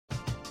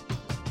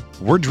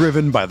We're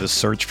driven by the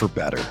search for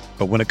better.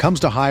 But when it comes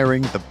to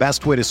hiring, the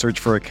best way to search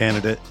for a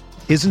candidate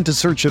isn't to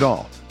search at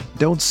all.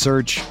 Don't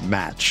search,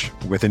 match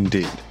with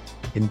Indeed.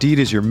 Indeed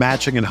is your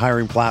matching and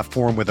hiring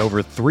platform with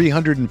over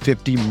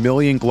 350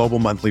 million global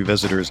monthly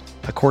visitors,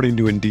 according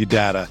to Indeed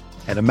data,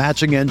 and a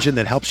matching engine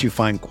that helps you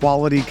find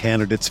quality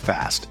candidates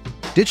fast.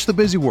 Ditch the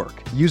busy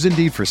work. Use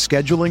Indeed for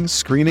scheduling,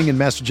 screening, and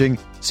messaging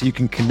so you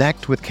can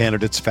connect with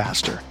candidates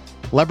faster.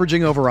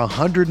 Leveraging over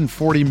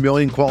 140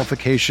 million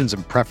qualifications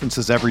and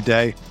preferences every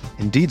day,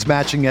 Indeed's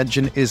matching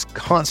engine is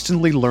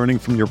constantly learning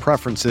from your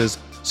preferences,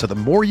 so the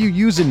more you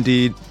use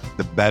Indeed,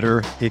 the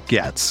better it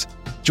gets.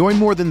 Join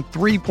more than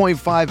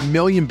 3.5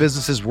 million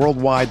businesses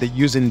worldwide that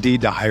use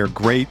Indeed to hire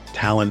great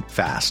talent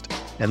fast.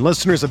 And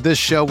listeners of this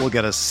show will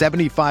get a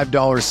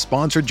 $75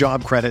 sponsored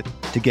job credit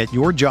to get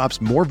your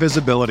jobs more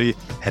visibility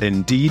at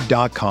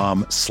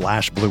Indeed.com/Blue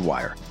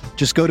Wire.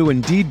 Just go to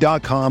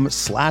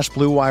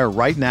Indeed.com/Blue Wire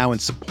right now and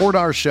support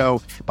our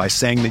show by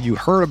saying that you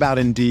heard about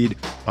Indeed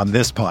on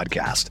this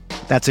podcast.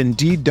 That's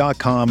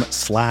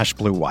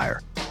Indeed.com/Blue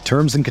Wire.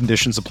 Terms and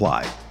conditions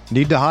apply.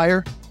 Need to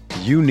hire?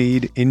 You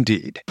need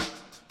Indeed.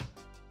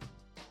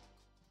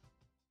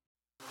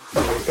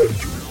 Mayo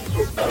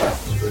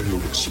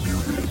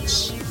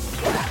Experience.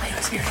 Mayo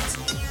Experience.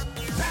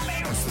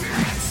 Mayo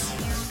Experience.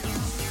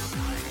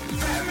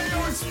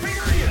 Mayo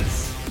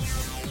Experience.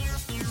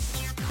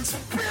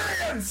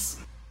 Experience.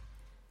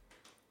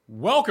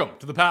 Welcome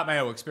to the Pat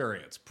Mayo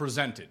Experience,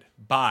 presented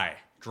by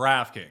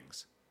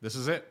DraftKings. This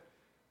is it.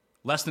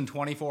 Less than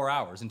 24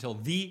 hours until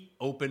the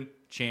Open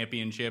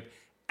Championship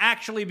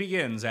actually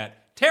begins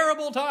at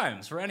terrible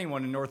times for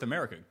anyone in North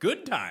America.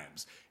 Good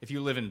times if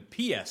you live in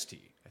PST.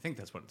 I think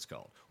that's what it's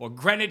called. Or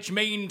Greenwich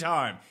Mean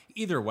Time.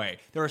 Either way,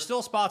 there are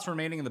still spots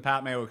remaining in the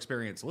Pat Mayo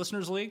Experience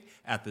Listeners League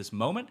at this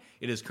moment.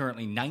 It is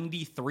currently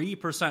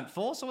 93%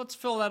 full, so let's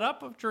fill that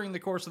up during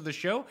the course of the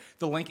show.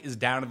 The link is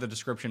down in the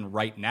description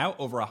right now.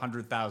 Over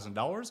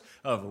 $100,000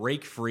 of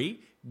rake-free,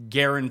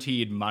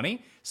 guaranteed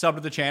money. Sub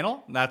to the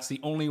channel. That's the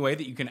only way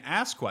that you can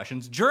ask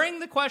questions during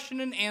the question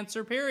and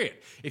answer period.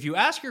 If you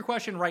ask your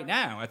question right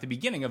now at the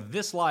beginning of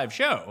this live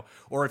show,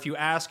 or if you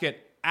ask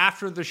it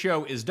after the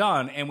show is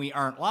done and we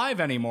aren't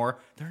live anymore,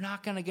 they're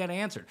not going to get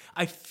answered.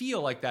 I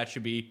feel like that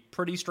should be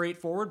pretty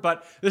straightforward,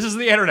 but this is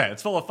the internet.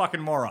 It's full of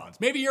fucking morons.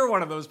 Maybe you're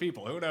one of those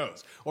people. Who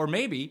knows? Or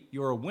maybe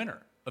you're a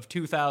winner of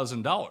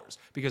 $2,000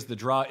 because the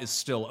draw is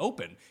still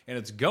open and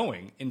it's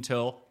going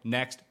until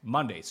next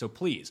Monday. So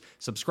please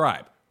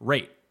subscribe,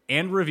 rate,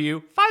 and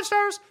review 5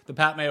 stars the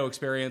Pat Mayo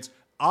Experience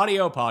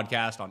audio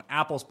podcast on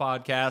Apple's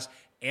podcast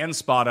and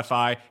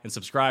Spotify, and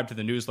subscribe to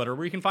the newsletter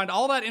where you can find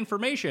all that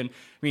information. I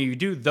mean, you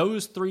do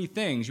those 3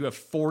 things, you have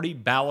 40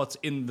 ballots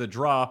in the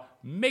draw.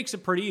 Makes it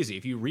pretty easy.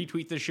 If you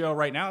retweet this show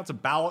right now, it's a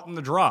ballot in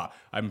the draw.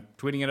 I'm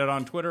tweeting it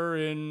on Twitter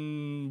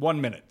in 1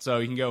 minute. So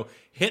you can go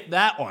hit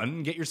that one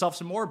and get yourself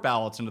some more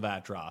ballots into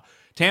that draw.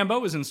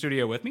 Tambo is in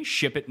studio with me,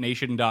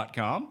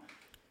 shipitnation.com.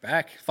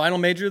 Back. Final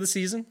major of the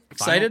season.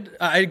 Excited.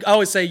 I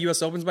always say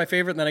U.S. Open's my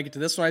favorite, and then I get to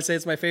this one, I say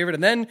it's my favorite,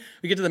 and then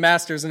we get to the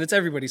Masters, and it's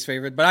everybody's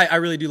favorite. But I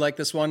really do like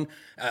this one.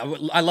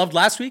 I loved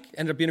last week.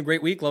 Ended up being a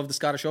great week. Loved the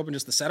Scottish Open,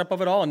 just the setup of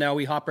it all, and now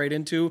we hop right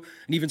into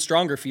an even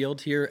stronger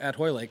field here at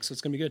Hoylake, so it's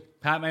going to be good.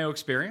 Pat Mayo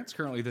Experience,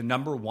 currently the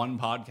number 1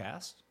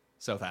 podcast,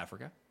 South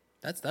Africa.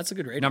 That's a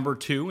good rating. Number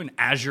 2 in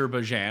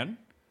Azerbaijan.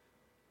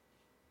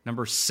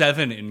 Number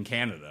 7 in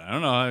Canada. I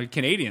don't know,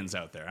 Canadians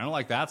out there. I don't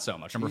like that so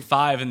much. Number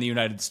 5 in the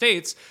United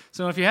States.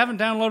 So if you haven't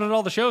downloaded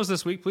all the shows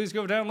this week, please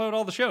go download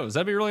all the shows.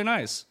 That'd be really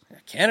nice.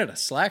 Canada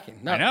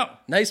slacking. No, I know.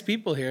 Nice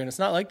people here, and it's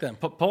not like them.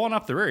 Pulling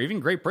up the rear. Even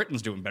Great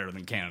Britain's doing better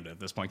than Canada at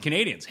this point.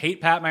 Canadians hate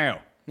Pat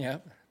Mayo. Yeah,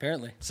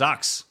 apparently.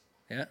 Sucks.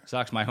 Yeah.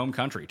 Sucks, my home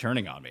country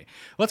turning on me.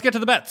 Let's get to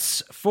the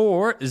bets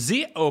for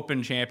the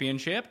Open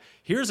Championship.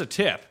 Here's a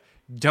tip.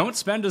 Don't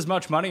spend as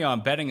much money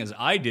on betting as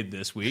I did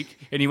this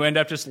week, and you end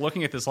up just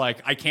looking at this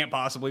like, I can't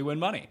possibly win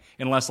money.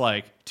 Unless,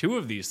 like, 2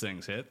 of these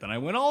things hit, then I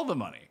win all the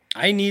money.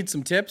 I need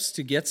some tips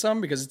to get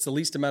some because it's the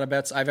least amount of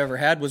bets I've ever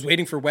had. Was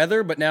waiting for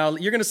weather, but now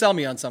you're going to sell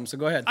me on some, so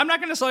go ahead. I'm not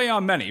going to sell you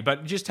on many,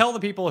 but just tell the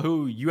people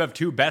who you have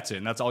 2 bets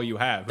in. That's all you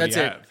have. That's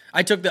it.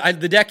 I took the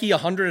Decky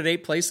 100 at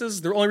 8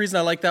 places. The only reason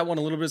I like that one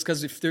a little bit is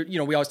because if there,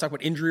 we always talk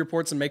about injury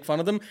reports and make fun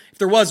of them. If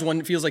there was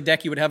one, it feels like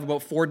Decky would have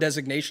about 4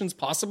 designations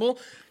possible.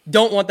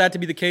 Don't want that to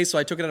be the case, so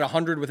I took it at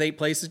 100 with 8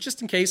 places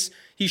just in case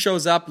he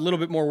shows up. A little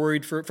bit more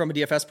worried from a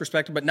DFS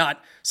perspective, but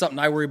not something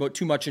I worry about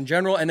too much in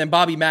general. And then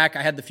Bobby Mack,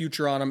 I had the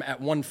future on him at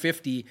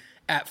 150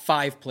 at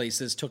 5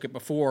 places, took it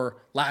before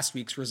last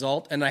week's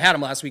result. And I had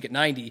him last week at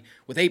 90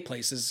 with 8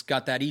 places,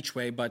 got that each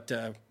way, but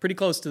pretty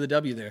close to the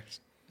W there.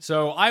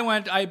 So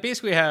I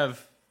basically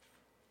have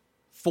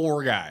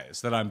 4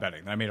 guys that I'm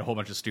betting. I made a whole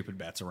bunch of stupid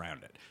bets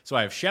around it. So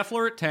I have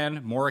Scheffler at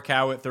 10,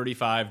 Morikawa at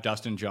 35,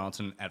 Dustin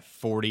Johnson at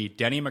 40,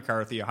 Denny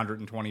McCarthy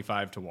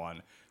 125 to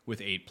 1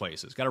 with 8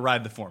 places. Got to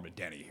ride the form of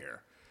Denny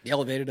here. The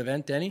elevated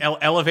event, Denny?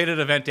 Elevated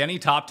event, Denny.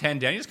 Top 10,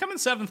 Denny. Just come in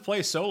 7th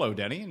place solo,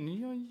 Denny, and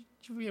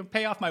you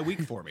pay off my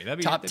week for me.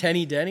 Top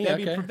 10-y Denny?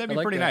 That'd be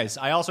pretty nice.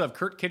 I also have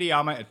Kurt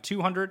Kitayama at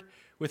 200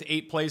 with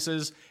 8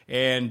 places.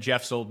 And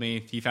Jeff sold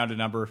me. He found a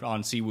number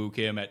on Siwoo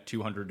Kim at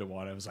 200 to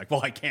 1. I was like,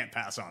 well, I can't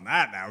pass on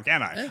that now,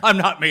 can I? I'm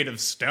not made of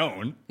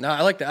stone. No,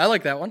 I like that. I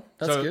like that one.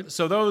 That's good.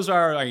 So those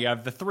are, you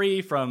have the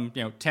 3 from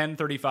 10,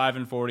 35,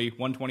 and 40,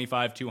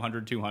 125,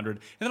 200, 200.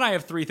 And then I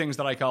have 3 things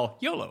that I call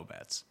YOLO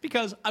bets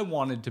because I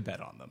wanted to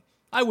bet on them.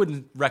 I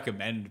wouldn't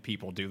recommend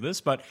people do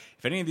this, but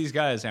if any of these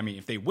guys,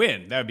 if they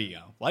win, that would be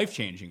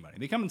life-changing money.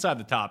 They come inside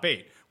the top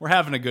 8. We're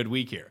having a good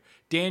week here.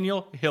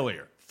 Daniel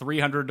Hillier,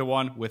 300 to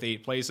 1 with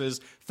 8 places.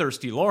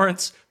 Thirsty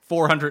Lawrence,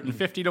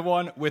 450 to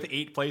 1 with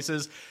 8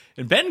 places.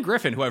 And Ben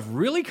Griffin, who I've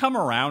really come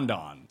around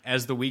on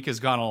as the week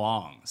has gone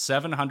along,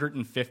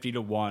 750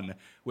 to 1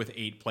 with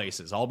 8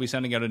 places. I'll be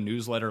sending out a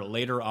newsletter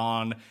later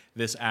on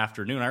this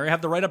afternoon. I already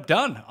have the write-up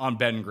done on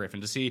Ben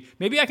Griffin to see,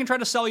 maybe I can try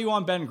to sell you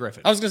on Ben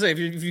Griffin. I was going to say,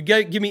 if you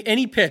give me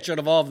any pitch out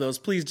of all of those,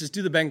 please just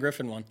do the Ben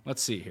Griffin one.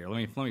 Let's see here.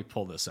 Let me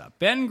pull this up.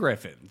 Ben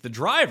Griffin, the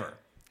driver,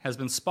 has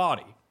been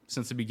spotty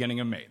since the beginning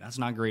of May. That's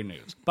not great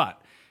news.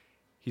 But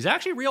he's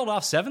actually reeled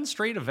off 7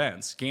 straight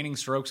events, gaining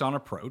strokes on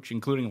approach,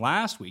 including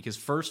last week, his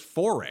first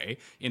foray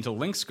into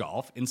links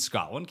golf in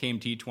Scotland, came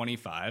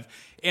T25.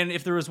 And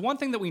if there was one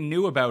thing that we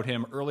knew about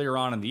him earlier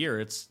on in the year,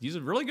 he's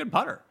a really good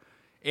putter.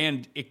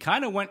 And it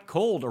kind of went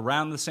cold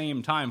around the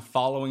same time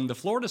following the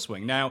Florida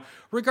swing. Now,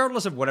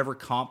 regardless of whatever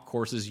comp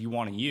courses you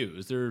want to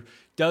use, there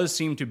does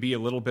seem to be a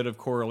little bit of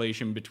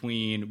correlation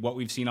between what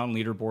we've seen on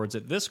leaderboards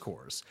at this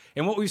course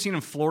and what we've seen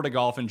in Florida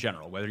golf in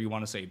general, whether you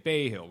want to say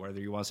Bay Hill, whether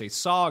you want to say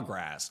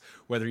Sawgrass,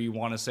 whether you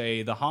want to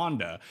say the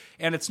Honda.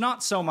 And it's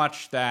not so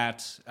much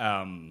that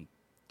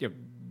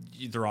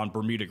they're on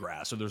Bermuda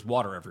grass or there's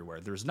water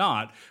everywhere. There's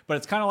not, but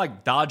it's kind of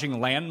like dodging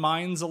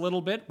landmines a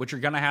little bit, which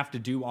you're going to have to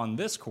do on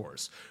this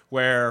course,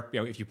 where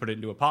if you put it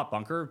into a pot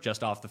bunker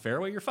just off the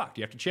fairway, you're fucked.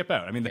 You have to chip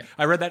out.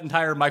 I read that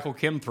entire Michael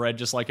Kim thread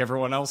just like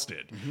everyone else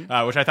did,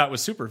 which I thought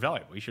was super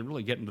valuable. You should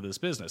really get into this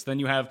business. Then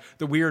you have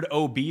the weird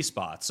OB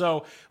spot.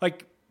 So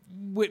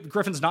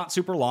Griffin's not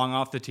super long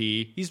off the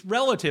tee. He's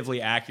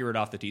relatively accurate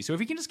off the tee. So if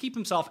he can just keep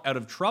himself out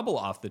of trouble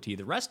off the tee,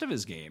 the rest of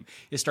his game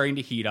is starting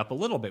to heat up a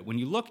little bit. When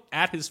you look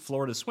at his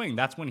Florida swing,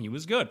 that's when he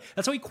was good.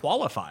 That's how he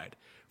qualified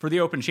for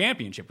the Open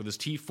Championship with his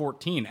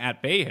T14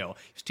 at Bay Hill.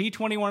 He's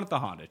T21 at the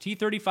Honda,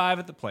 T35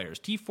 at the Players,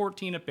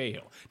 T14 at Bay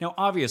Hill. Now,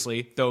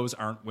 obviously, those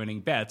aren't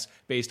winning bets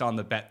based on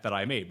the bet that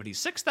I made, but he's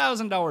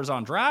 $6,000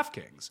 on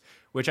DraftKings,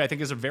 which I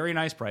think is a very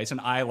nice price, and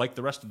I, like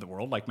the rest of the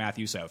world, like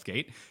Matthew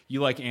Southgate, you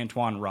like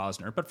Antoine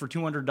Rosner, but for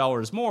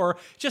 $200 more,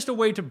 just a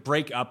way to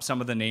break up some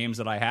of the names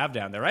that I have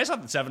down there. I just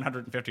thought that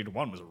 750 to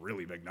 1 was a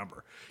really big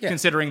number,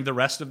 considering the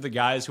rest of the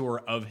guys who are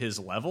of his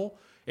level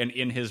and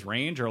in his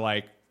range are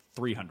like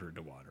 300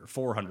 to 1 or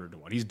 400 to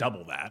 1. He's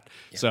double that.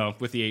 Yeah. So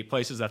with the 8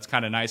 places, that's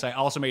kind of nice. I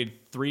also made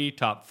 3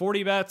 top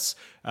 40 bets,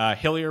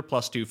 Hillier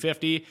plus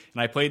 250,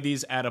 and I played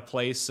these at a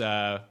place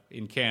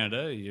in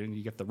Canada.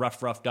 You get the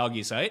rough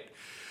doggy site.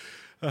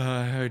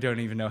 I don't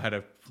even know how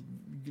to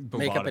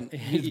Bovada,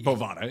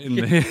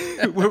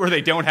 where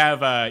they don't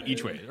have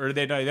each way, or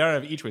they don't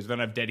have each ways. They don't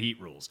have dead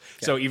heat rules.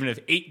 Okay. So even if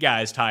 8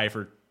 guys tie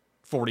for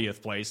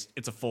 40th place,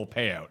 it's a full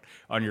payout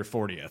on your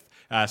 40th.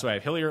 So I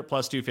have Hillier at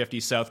plus 250,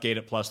 Southgate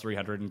at plus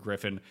 300, and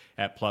Griffin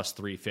at plus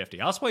 350.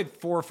 I also played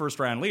 4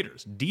 first-round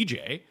leaders.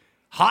 DJ,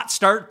 hot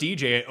start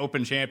DJ at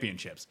Open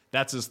Championships.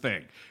 That's his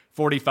thing.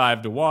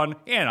 45 to 1,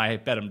 and I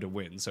bet him to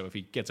win. So if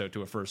he gets out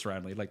to a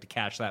first-round lead, I'd like to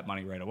catch that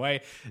money right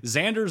away.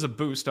 Xander's a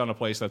boost on a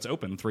place that's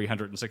open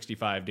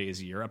 365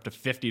 days a year, up to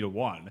 50 to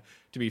 1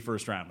 to be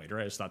first-round leader.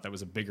 I just thought that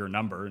was a bigger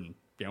number, and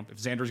if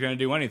Xander's going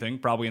to do anything,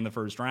 probably in the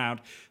first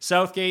round.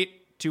 Southgate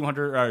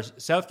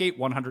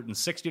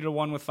 160 to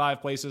 1 with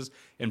 5 places,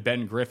 and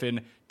Ben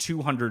Griffin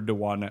 200 to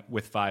 1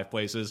 with 5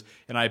 places.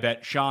 And I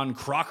bet Sean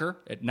Crocker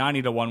at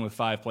 90 to 1 with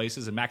 5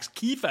 places, and Max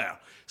Kiefer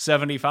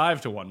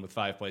 75 to 1 with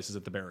 5 places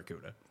at the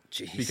Barracuda.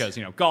 Jeez. Because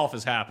golf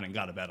is happening,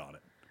 got to bet on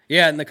it.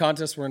 Yeah, and the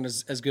contests weren't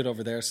as good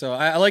over there. So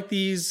I like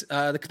these.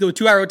 The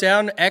 2 I wrote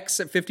down,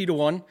 X at 50 to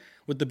 1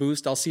 with the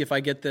boost. I'll see if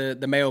I get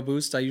the Mayo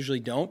boost. I usually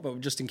don't,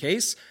 but just in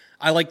case,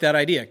 I like that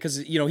idea because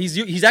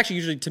he's actually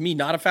usually, to me,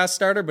 not a fast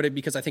starter, but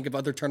because I think of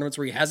other tournaments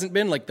where he hasn't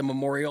been, like the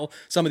Memorial,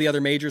 some of the other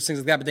majors, things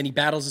like that. But then he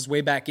battles his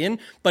way back in.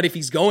 But if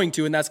he's going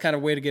to, and that's kind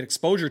of a way to get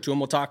exposure to him,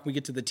 we'll talk when we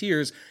get to the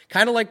tiers.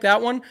 Kind of like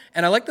that one,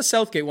 and I like the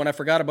Southgate one. I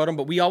forgot about him,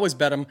 but we always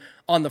bet him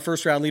on the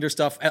first round leader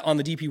stuff on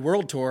the DP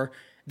World Tour.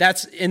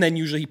 And then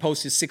usually he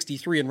posts his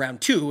 63 in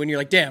round 2, and you're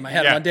like, damn, I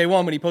had him on day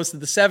 1 when he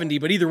posted the 70.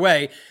 But either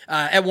way,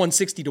 at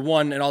 160 to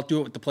 1, and I'll do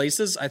it with the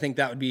places, I think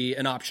that would be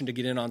an option to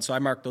get in on. So I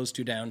marked those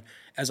 2 down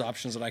as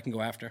options that I can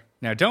go after.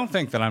 Now, don't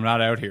think that I'm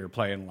not out here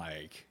playing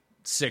like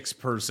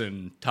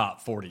 6-person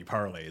top 40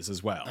 parlays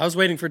as well. I was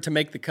waiting for it to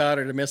make the cut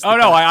or to miss the cut.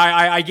 No,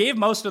 I gave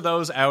most of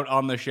those out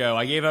on the show.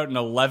 I gave out an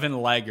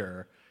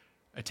 11-legger,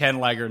 a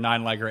 10-legger,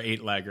 9-legger,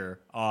 8-legger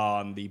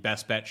on the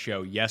Best Bet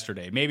show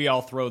yesterday. Maybe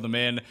I'll throw them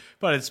in,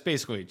 but it's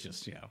basically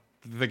just,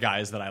 the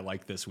guys that I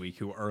like this week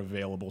who are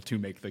available to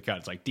make the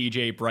cuts, like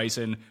DJ,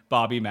 Bryson,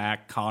 Bobby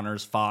Mack,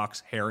 Connors,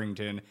 Fox,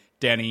 Harrington,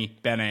 Denny,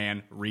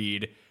 Benan,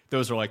 Reed.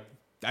 Those are like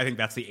I think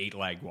that's the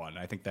 8-leg one.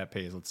 I think that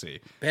pays, let's see.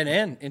 Ben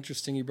Ann,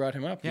 interesting you brought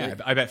him up. Yeah,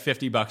 I bet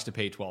 $50 to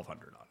pay $1,200 on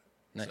it.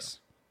 Nice. So,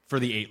 for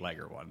the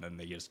 8-legger one, then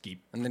they just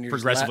keep and then you're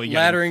progressively just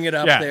laddering it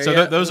up there. So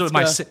yeah, those are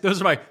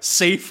my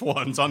safe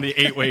ones on the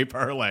 8-way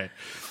parlay.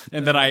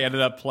 And then I ended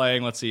up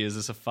playing, let's see, is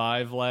this a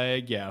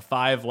 5-leg? Yeah,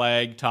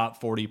 5-leg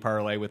top 40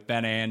 parlay with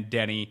Ben Ann,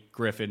 Denny,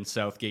 Griffin,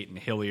 Southgate, and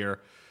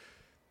Hillier.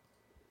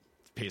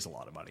 Pays a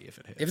lot of money if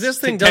it hits. If this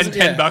thing doesn't,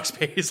 $10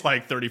 pays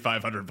like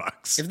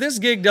 $3,500. If this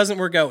gig doesn't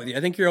work out with you,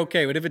 I think you're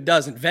okay. But if it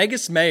doesn't,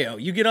 Vegas Mayo,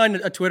 you get on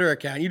a Twitter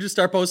account, you just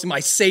start posting my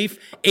safe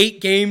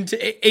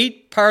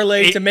 8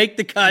 parlay to make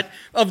the cut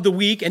of the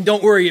week, and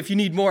don't worry if you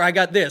need more. I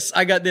got this,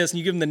 and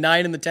you give them the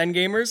 9 and the 10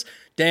 gamers.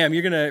 Damn,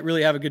 you're gonna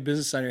really have a good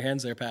business on your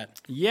hands there,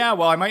 Pat. Yeah,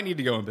 well, I might need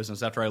to go in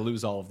business after I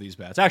lose all of these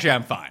bets. Actually,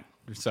 I'm fine.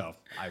 So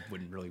I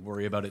wouldn't really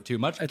worry about it too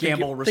much.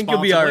 Gamble responsibly. I think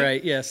you'll be all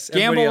right, yes.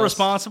 Gamble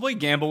responsibly,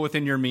 gamble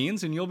within your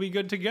means, and you'll be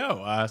good to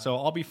go. So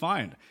I'll be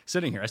fine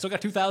sitting here. I still got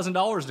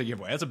 $2,000 to give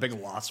away. That's a big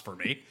loss for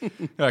me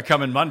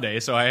coming Monday.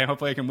 So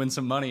hopefully I can win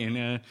some money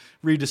and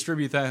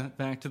redistribute that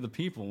back to the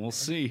people. We'll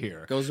see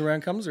here. Goes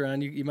around, comes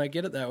around. You might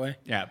get it that way.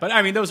 Yeah, but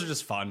I mean, those are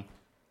just fun.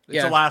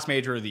 It's the last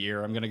major of the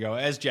year. I'm going to go,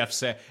 as Jeff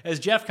said, as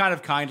Jeff kind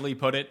of kindly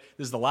put it,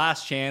 this is the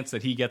last chance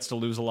that he gets to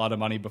lose a lot of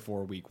money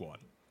before week 1.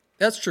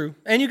 That's true.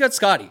 And you got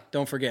Scotty,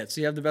 don't forget.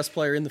 So you have the best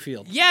player in the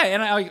field. Yeah,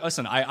 and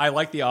I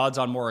like the odds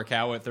on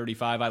Morikawa at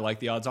 35. I like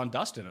the odds on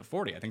Dustin at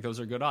 40. I think those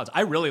are good odds.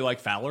 I really like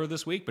Fowler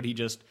this week, but he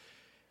just,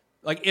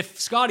 like, if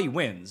Scotty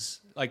wins,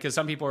 like, because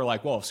some people are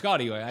like, well, if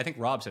Scotty, I think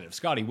Rob said, if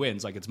Scotty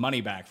wins, like, it's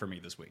money back for me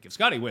this week. If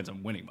Scotty wins,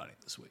 I'm winning money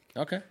this week.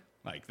 Okay.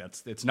 Like,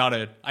 it's not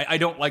I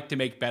don't like to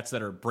make bets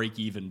that are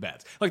break-even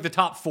bets. Like the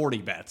top 40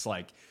 bets,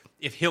 like,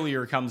 if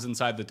Hillier comes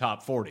inside the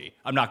top 40,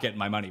 I'm not getting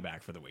my money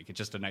back for the week. It's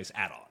just a nice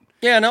add-on.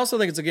 Yeah, and I also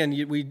think it's, again,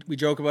 we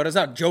joke about it. It's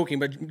not joking,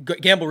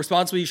 but gamble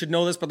responsibly. You should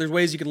know this, but there's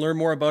ways you can learn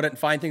more about it and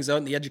find things out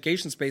in the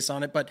education space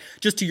on it. But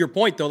just to your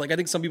point, though, like I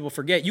think some people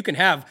forget, you can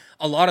have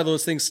a lot of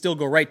those things still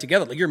go right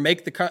together. Like your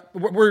make the cut,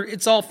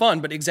 it's all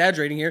fun, but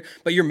exaggerating here,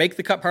 but your make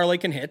the cut parlay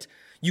can hit.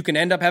 You can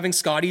end up having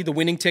Scotty, the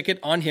winning ticket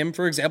on him,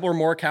 for example, or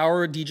Morikawa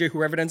or DJ,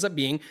 whoever it ends up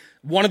being.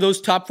 One of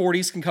those top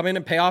 40s can come in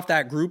and pay off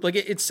that group. Like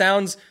it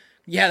sounds...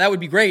 Yeah, that would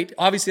be great.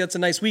 Obviously, that's a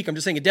nice week. I'm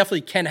just saying it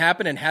definitely can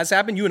happen and has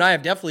happened. You and I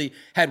have definitely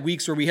had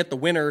weeks where we hit the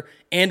winner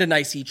and a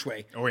nice each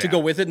way to go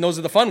with it, and those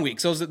are the fun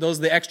weeks. Those are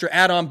the extra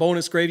add-on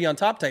bonus gravy on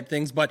top type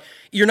things, but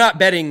you're not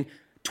betting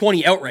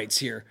 20 outrights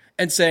here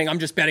and saying, I'm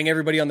just betting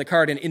everybody on the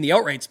card. And in the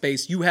outright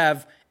space, you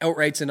have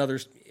outrights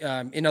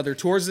in other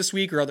tours this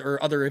week or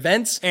other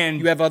events, and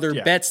you have other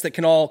bets that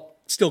can all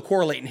still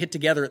correlate and hit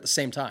together at the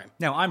same time.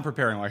 Now, I'm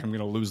preparing like I'm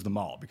going to lose them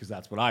all because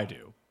that's what I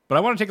do. But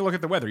I want to take a look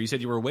at the weather. You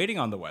said you were waiting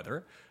on the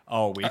weather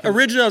all week.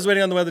 Originally, I was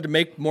waiting on the weather to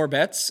make more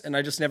bets, and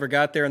I just never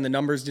got there, and the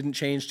numbers didn't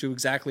change to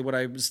exactly what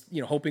I was,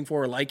 hoping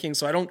for or liking.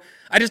 So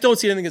I just don't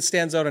see anything that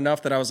stands out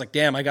enough that I was like,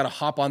 damn, I got to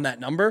hop on that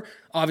number.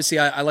 Obviously,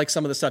 I like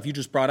some of the stuff you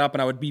just brought up,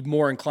 and I would be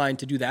more inclined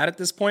to do that at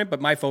this point.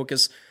 But my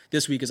focus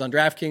this week is on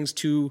DraftKings,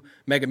 2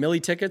 Mega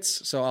Milli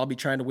tickets. So I'll be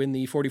trying to win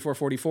the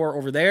 44-44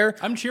 over there.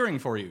 I'm cheering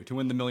for you to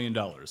win the $1 million.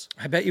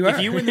 I bet you are.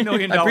 If you win the $1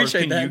 million,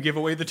 can you give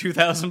away the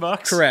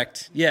 $2,000?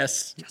 Correct.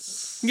 Yes.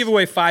 You can give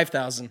away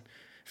 $5,000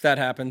 if that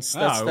happens.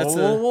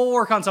 We'll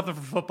work on something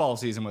for football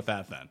season with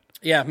that then.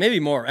 Yeah, maybe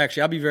more.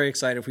 Actually, I'll be very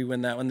excited if we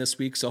win that one this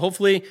week. So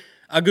hopefully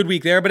a good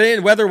week there.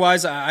 But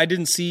weather-wise, I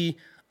didn't see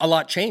a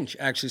lot change,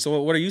 actually. So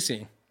what are you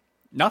seeing?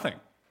 Nothing.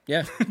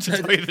 Yeah. To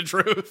tell you the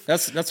truth.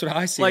 That's what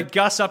I see. Like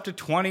gusts up to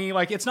 20.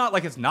 Like it's not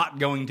like it's not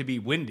going to be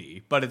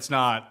windy, but it's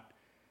not,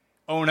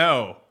 oh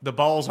no, the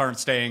balls aren't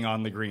staying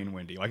on the green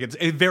windy. Like it's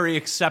a very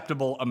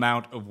acceptable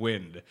amount of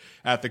wind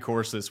at the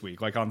course this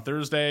week. Like on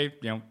Thursday,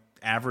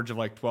 average of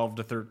like 12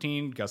 to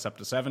 13, gusts up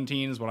to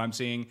 17 is what I'm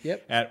seeing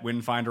at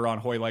Windfinder on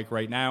Hoylake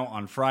right now.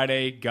 On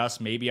Friday, gusts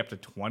maybe up to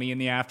 20 in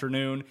the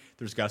afternoon.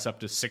 There's gusts up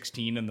to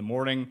 16 in the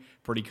morning.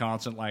 Pretty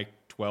constant, like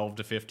 12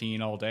 to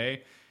 15 all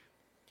day.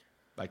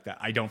 Like that,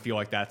 I don't feel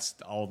like that's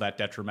all that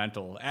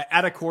detrimental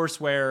at a course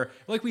where,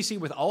 like we see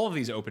with all of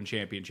these Open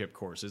Championship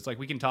courses, like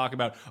we can talk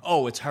about,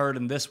 oh, it's hard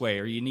in this way,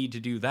 or you need to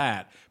do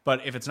that.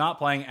 But if it's not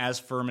playing as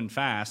firm and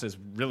fast as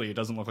really, it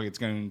doesn't look like it's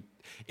going.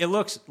 It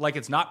looks like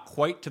it's not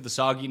quite to the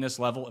sogginess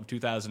level of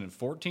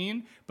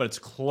 2014, but it's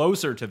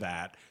closer to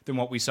that than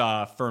what we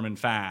saw firm and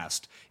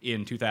fast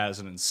in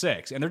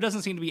 2006. And there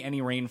doesn't seem to be any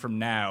rain from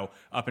now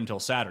up until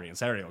Saturday. And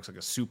Saturday looks like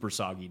a super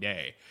soggy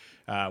day.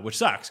 Which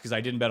sucks because I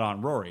didn't bet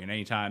on Rory, and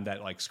anytime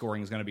that like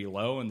scoring is going to be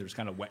low and there's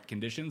kind of wet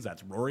conditions,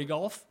 that's Rory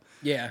golf.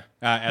 Yeah.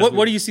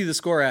 What do you see the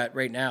score at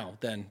right now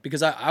then?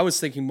 Because I was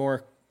thinking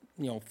more,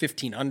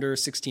 15 under,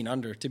 16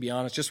 under, to be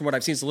honest. Just from what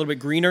I've seen, it's a little bit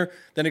greener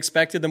than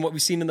expected than what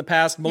we've seen in the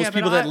past. Most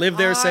people that live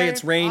there say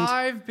it's rained.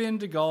 I've been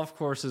to golf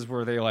courses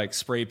where they like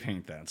spray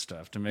paint that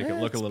stuff to make it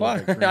look a little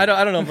bit green. I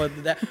don't know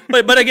about that.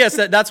 But I guess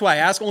that's why I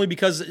ask, only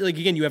because, like,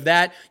 again, you have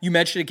that. You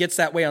mentioned it gets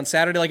that way on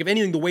Saturday. Like, if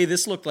anything, the way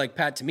this looked like,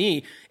 Pat, to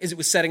me, is it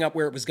was setting up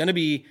where it was going to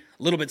be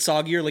a little bit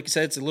soggier. Like you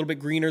said, it's a little bit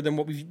greener than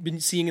what we've been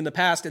seeing in the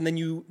past. And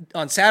then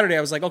on Saturday,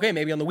 I was like, okay,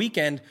 maybe on the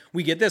weekend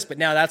we get this. But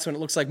now that's when it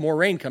looks like more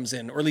rain comes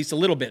in, or at least a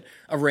little bit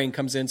of rain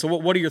comes in. So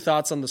what are your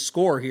thoughts on the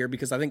score here?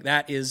 Because I think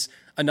that is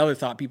another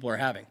thought people are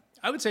having.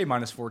 I would say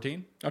minus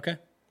 14. Okay.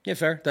 Yeah,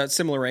 fair. That's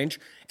similar range.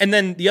 And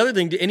then the other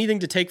thing, anything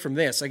to take from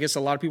this, I guess a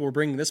lot of people were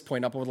bringing this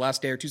point up over the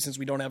last day or two, since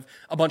we don't have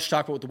a bunch to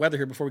talk about with the weather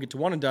here before we get to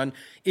one and done,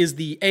 is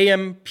the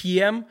AM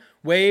PM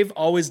wave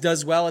always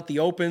does well at the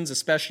Opens,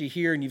 especially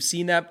here. And you've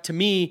seen that. To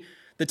me,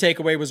 the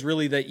takeaway was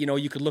really that,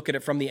 you could look at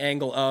it from the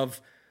angle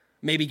of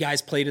maybe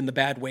guys played in the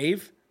bad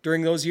wave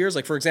during those years.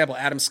 Like, for example,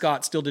 Adam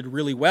Scott still did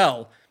really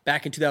well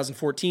back in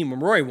 2014 when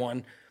Rory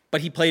won, but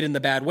he played in the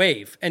bad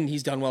wave, and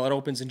he's done well at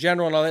Opens in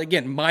general. And all that.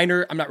 Again,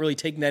 minor, I'm not really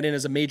taking that in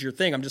as a major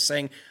thing. I'm just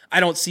saying I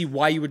don't see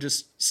why you would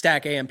just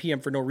stack AM, PM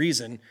for no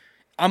reason.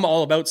 I'm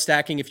all about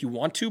stacking if you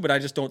want to, but I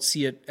just don't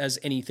see it as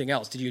anything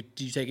else. Did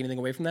you take anything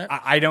away from that?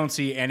 I don't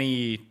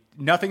see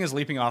nothing is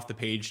leaping off the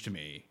page to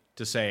me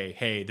to say,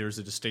 hey, there's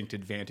a distinct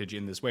advantage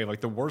in this wave. Like,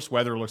 the worst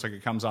weather looks like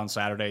it comes on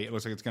Saturday. It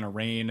looks like it's going to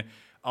rain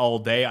all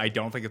day. I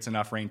don't think it's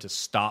enough rain to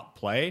stop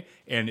play,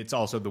 and it's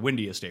also the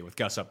windiest day with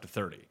gusts up to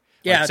 30.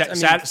 Yeah,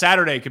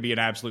 Saturday could be an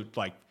absolute,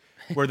 like,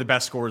 where the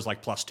best score is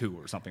like +2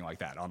 or something like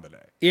that on the day.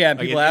 Yeah, and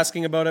like people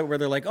asking about it where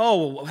they're like,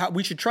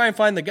 we should try and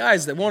find the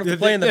guys that won't have to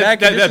play in the bad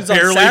conditions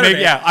on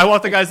Saturday. I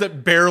want the guys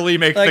that barely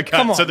make the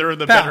cut, so they're in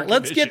the better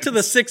conditions. Let's get to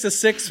the 6 of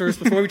 6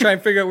 first before we try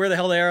and figure out where the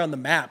hell they are on the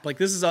map. Like,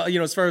 this is,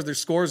 as far as their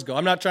scores go.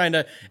 I'm not trying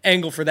to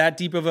angle for that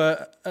deep of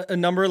a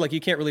number. Like,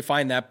 you can't really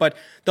find that. But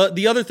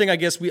the other thing I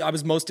guess I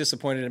was most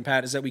disappointed in,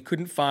 Pat, is that we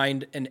couldn't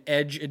find an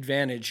edge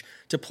advantage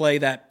to play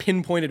that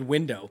pinpointed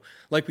window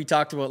like we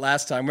talked about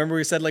last time. Remember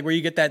we said, like, where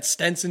you get that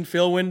Stenson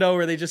fill window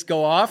where they just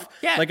go off?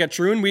 Yeah. Like at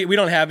Troon. We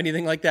don't have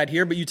anything like that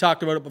here, but you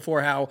talked about it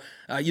before, how,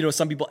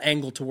 some people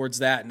angle towards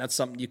that, and that's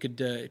something you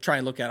could try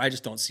and look at. I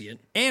just don't see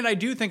it. And I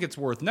do think it's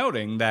worth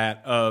noting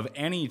that of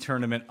any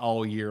tournament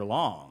all year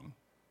long,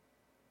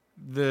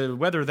 the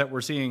weather that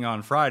we're seeing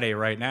on Friday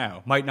right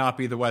now might not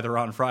be the weather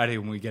on Friday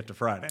when we get to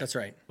Friday. That's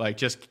right. Like,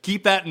 just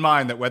keep that in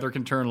mind, that weather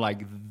can turn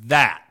like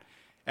that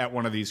at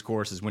one of these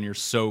courses when you're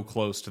so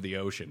close to the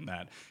ocean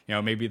that,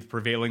 maybe the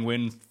prevailing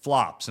wind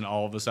flops and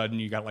all of a sudden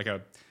you got like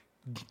a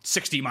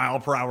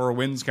 60-mile-per-hour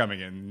winds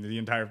coming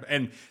in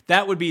and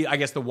that would be, I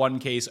guess, the one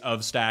case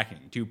of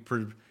stacking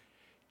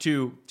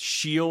to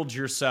shield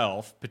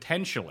yourself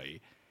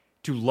potentially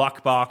to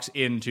luck box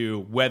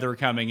into weather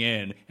coming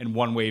in and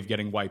one wave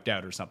getting wiped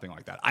out or something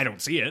like that. I don't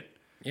see it.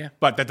 Yeah.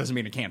 But that doesn't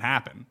mean it can't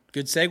happen.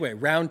 Good segue.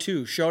 Round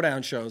 2,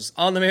 showdown shows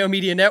on the Mayo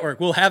Media Network.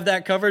 We'll have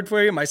that covered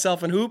for you.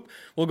 Myself and Hoop,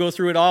 we'll go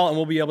through it all, and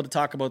we'll be able to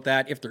talk about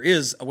that if there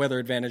is a weather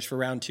advantage for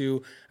round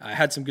 2. I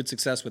had some good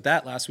success with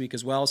that last week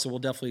as well, so we'll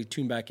definitely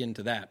tune back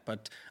into that.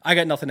 But I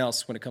got nothing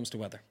else when it comes to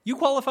weather. You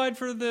qualified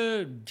for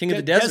the King of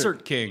the Desert.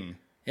 Desert King.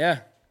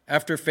 Yeah.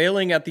 After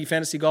failing at the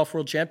Fantasy Golf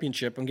World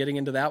Championship and getting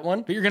into that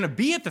one. But you're going to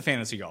be at the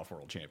Fantasy Golf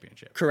World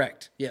Championship.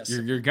 Correct. Yes.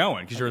 You're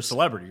going because you're a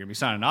celebrity. You're going to be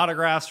signing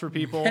autographs for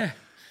people. Yeah.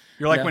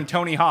 You're like when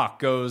Tony Hawk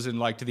goes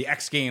to the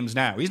X Games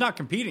now. He's not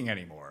competing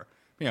anymore.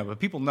 But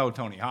people know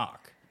Tony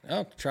Hawk.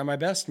 Oh, try my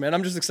best, man.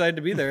 I'm just excited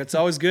to be there. It's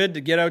always good to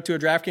get out to a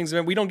DraftKings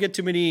event. We don't get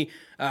too many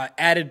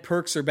added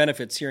perks or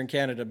benefits here in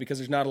Canada because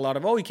there's not a lot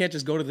of, you can't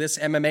just go to this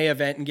MMA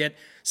event and get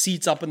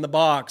seats up in the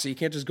box, or you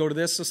can't just go to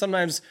this. So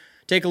sometimes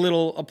take a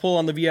pull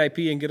on the VIP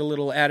and get a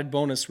little added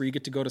bonus where you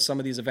get to go to some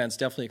of these events.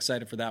 Definitely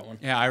excited for that one.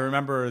 Yeah, I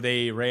remember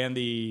they ran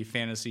the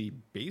Fantasy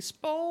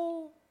Baseball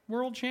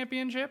World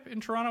Championship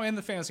in Toronto and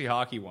the Fantasy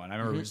Hockey one. I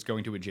remember just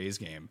going to a Jays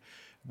game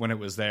when it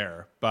was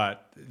there,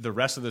 but the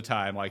rest of the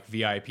time, like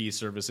VIP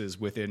services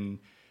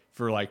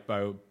for like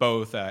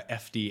both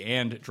FD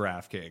and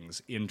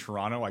DraftKings in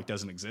Toronto,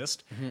 doesn't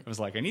exist. I was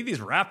like, I need these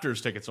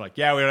Raptors tickets. They're like,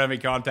 yeah, we don't have any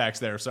contacts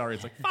there. Sorry.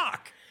 It's like,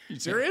 fuck. You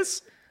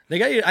serious? They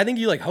got you. I think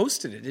you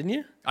hosted it, didn't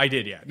you? I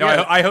did, yeah. No,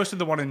 yeah. I hosted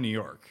the one in New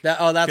York. That's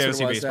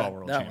Fantasy what it was. Baseball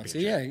World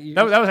Championship.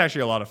 So, that was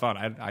actually a lot of fun.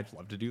 I'd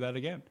love to do that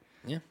again.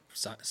 Yeah,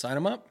 sign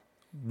them up.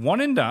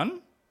 One and done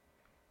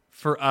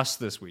for us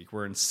this week.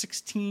 We're in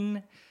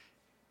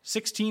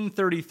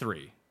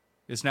 1633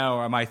 is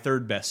now my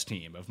third best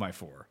team of my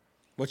 4.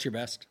 What's your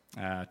best?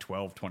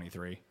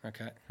 12-23.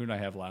 Okay. Who did I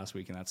have last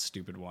week in that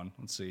stupid one?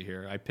 Let's see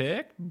here. I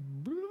picked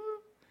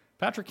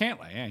Patrick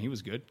Cantlay. Yeah, he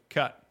was good.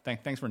 Cut.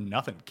 Thanks for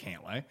nothing,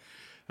 Cantlay.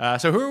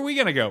 So who are we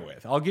going to go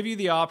with? I'll give you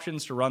the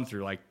options to run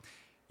through.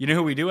 You know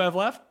who we do have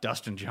left?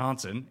 Dustin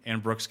Johnson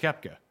and Brooks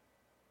Koepka.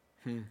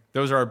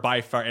 Those are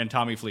by far, and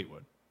Tommy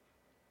Fleetwood.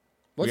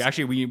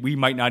 We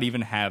might not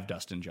even have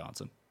Dustin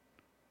Johnson.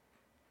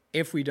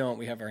 If we don't,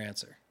 we have our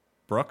answer.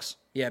 Brooks?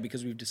 Yeah,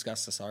 because we've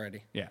discussed this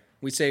already. Yeah.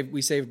 We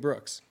saved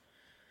Brooks.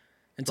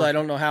 And so I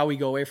don't know how we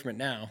go away from it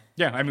now.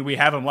 Yeah, we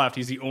have him left.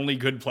 He's the only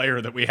good player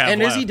that we have left.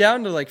 And is he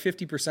down to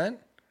 50%?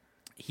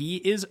 He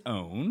is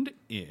owned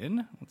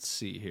in, let's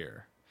see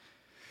here.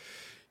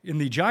 In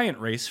the giant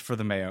race for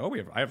the Mayo,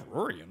 I have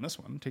Rory in this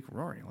one. Take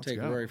Rory. Let's Take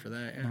go. Rory for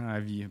that.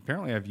 Yeah.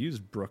 Apparently I've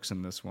used Brooks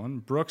in this one.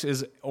 Brooks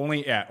is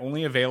only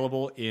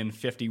available in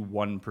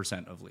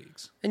 51% of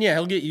leagues. And yeah,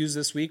 he'll get used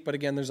this week. But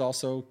again, there's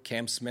also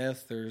Cam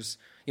Smith. There's,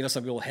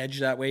 some people hedge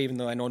that way, even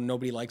though I know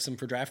nobody likes him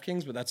for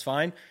DraftKings, but that's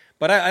fine.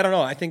 But I don't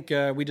know. I think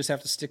we just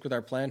have to stick with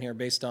our plan here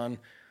based on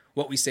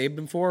what we saved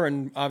him for.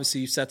 And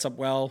obviously sets up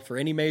well for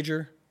any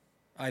major.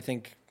 I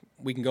think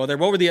we can go there.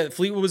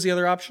 Fleetwood was the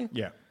other option?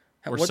 Yeah.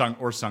 Or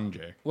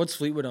Sungjae. What's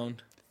Fleetwood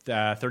owned?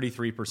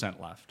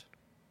 33% left.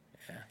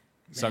 Yeah.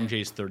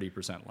 Sungjae's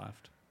 30%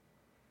 left.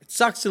 It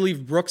sucks to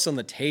leave Brooks on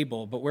the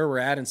table, but where we're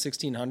at in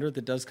 1600,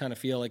 it does kind of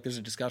feel like there's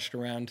a discussion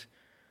around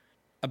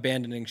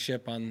abandoning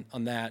ship on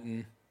that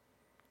and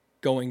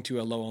going to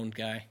a low-owned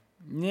guy.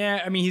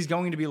 Yeah, I mean, he's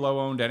going to be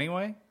low-owned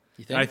anyway.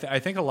 You think? I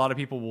think a lot of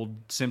people will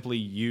simply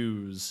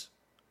use...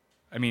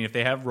 I mean, if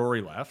they have Rory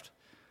left...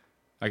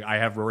 Like, I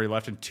have Rory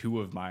left in 2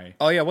 of my...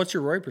 Oh, yeah. What's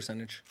your Rory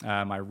percentage?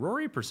 My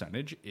Rory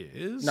percentage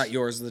is... Not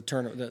yours, the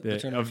tournament. The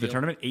tournament of the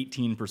tournament,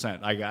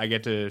 18%. I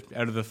get to...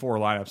 Out of the 4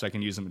 lineups, I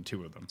can use them in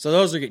 2 of them. So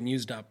those are getting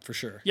used up for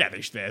sure. Yeah,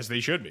 as they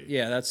should be.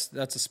 Yeah,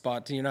 that's a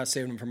spot. You're not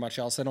saving them for much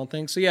else, I don't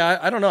think. So, yeah,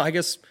 I don't know. I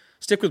guess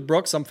stick with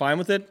Brooks. I'm fine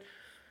with it.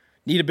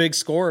 Need a big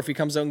score. If he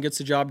comes out and gets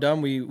the job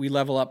done, we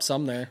level up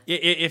some there.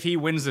 If he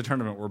wins the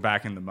tournament, we're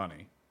back in the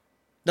money.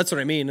 That's what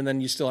I mean. And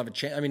then you still have a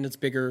chance. I mean, it's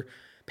bigger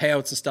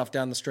payouts and stuff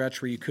down the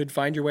stretch where you could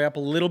find your way up a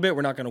little bit.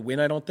 We're not going to win,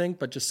 I don't think,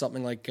 but just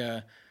something like,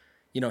 here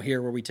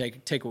where we take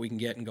what we can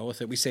get and go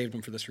with it. We saved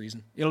him for this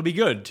reason. It'll be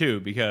good, too,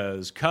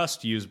 because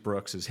Cust used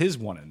Brooks as his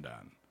one and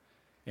done.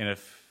 And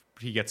if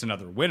he gets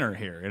another winner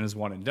here in his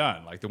one and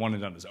done, like the one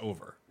and done is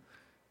over.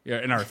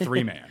 Yeah, in our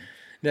 3-man.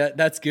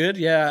 That's good.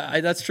 Yeah,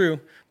 that's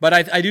true. But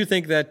I do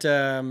think that,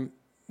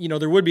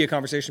 there would be a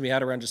conversation to be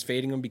had around just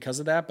fading him because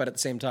of that. But at the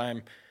same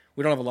time,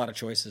 we don't have a lot of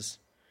choices.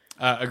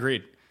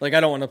 Agreed. Like, I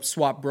don't want to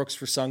swap Brooks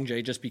for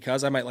Sungjae just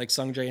because I might like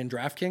Sungjae in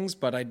DraftKings,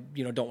 but I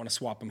don't want to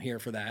swap him here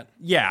for that.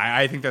 Yeah,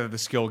 I think that the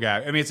skill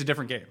gap, I mean, it's a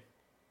different game.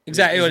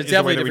 Exactly. It's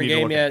definitely a different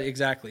game. Yeah, at.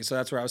 Exactly. So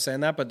that's where I was saying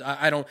that, but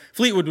I don't,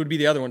 Fleetwood would be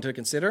the other one to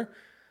consider.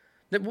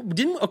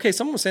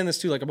 Someone was saying this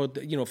too, like about,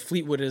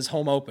 Fleetwood is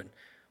home open.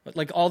 But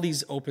like all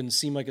these opens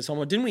seem like it's home.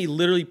 Didn't we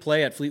literally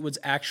play at Fleetwood's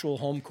actual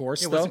home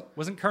course though?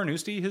 Wasn't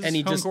Carnoustie his and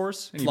he home just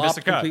course? And he flopped missed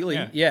a cut.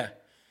 completely. Yeah.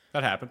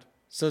 That happened.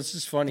 So it's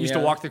just funny. He used to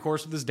walk the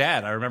course with his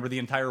dad. I remember the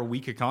entire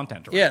week of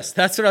content. Yes,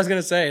 that's what I was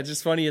going to say. It's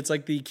just funny. It's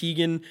like the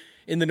Keegan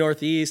in the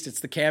Northeast. It's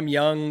the Cam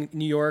Young,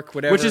 New York,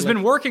 whatever. Which has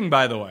been working,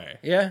 by the way.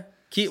 Yeah.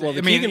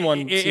 Keegan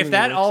one. If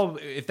that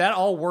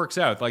all works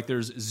out, like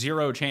there's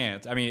zero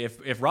chance. I mean,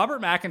 if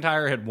Robert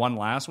McIntyre had won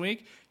last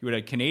week, you would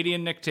have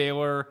Canadian Nick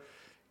Taylor.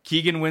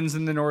 Keegan wins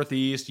in the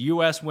Northeast.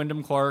 U.S.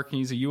 Wyndham Clark,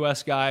 he's a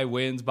U.S. guy,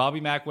 wins. Bobby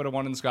Mack would have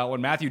won in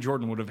Scotland. Matthew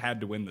Jordan would have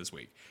had to win this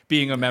week,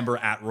 being a member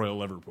at Royal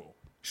Liverpool.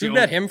 Should we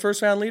bet him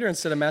first round leader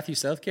instead of Matthew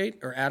Southgate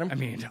or Adam? I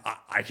mean,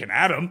 I can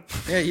add him.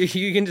 Yeah,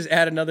 you can just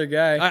add another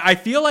guy. I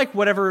feel like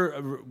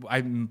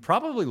I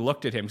probably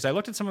looked at him because I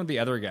looked at some of the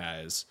other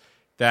guys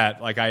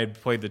that like I had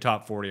played the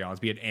top 40 odds,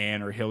 be it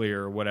Ann or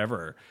Hillier or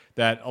whatever,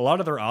 that a lot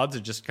of their odds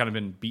had just kind of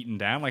been beaten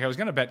down. Like I was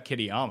going to bet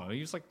Kitayama.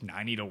 He was like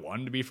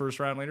 90-1 to be first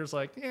round leader. It's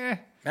like,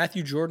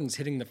 Matthew Jordan's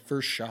hitting the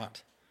first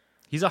shot.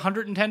 He's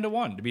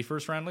 110-1 to be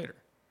first round leader.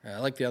 I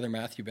like the other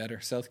Matthew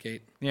better,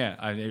 Southgate. Yeah,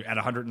 at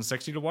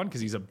 160-1 because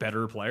he's a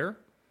better player.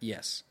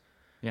 Yes.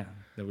 Yeah,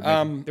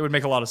 it would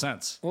make a lot of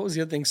sense. What was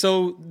the other thing?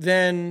 So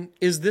then,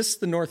 is this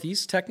the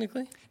Northeast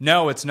technically?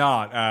 No, it's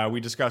not.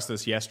 We discussed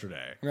this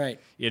yesterday. Right.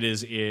 It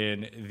is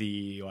in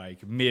the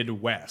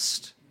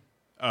Midwest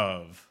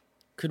of.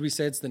 Could we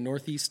say it's the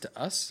Northeast to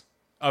us?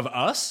 Of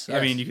us? Yes.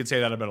 I mean, you could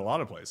say that about a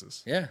lot of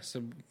places. Yeah.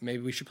 So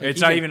maybe we should play.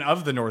 It's not even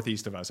of the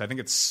Northeast of us. I think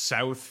it's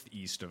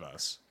southeast of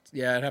us.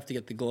 Yeah, I'd have to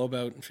get the globe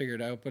out and figure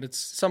it out, but it's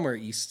somewhere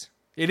east.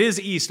 It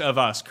is east of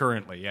us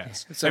currently,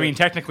 yes. So, I mean,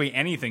 technically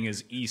anything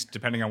is east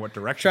depending on what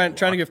direction.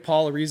 Trying to give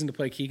Paul a reason to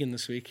play Keegan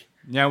this week.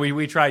 Yeah,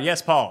 we tried.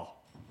 Yes, Paul.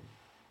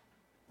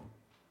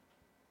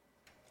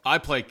 I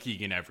play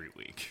Keegan every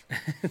week.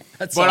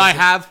 But I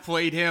have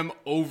played him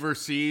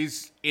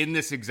overseas in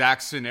this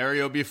exact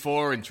scenario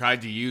before and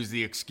tried to use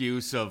the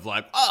excuse of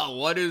like, oh,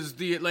 what is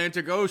the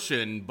Atlantic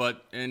Ocean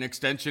but an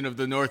extension of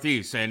the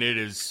Northeast? And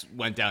it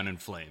went down in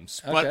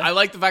flames. Okay. But I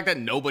like the fact that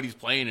nobody's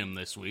playing him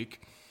this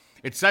week.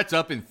 It sets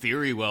up in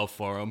theory well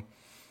for him.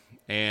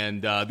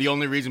 And the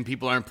only reason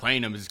people aren't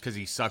playing him is because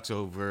he sucks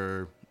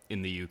over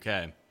in the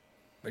UK.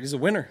 But he's a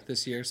winner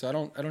this year, so I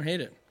don't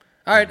hate it.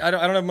 All right, I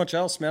don't have much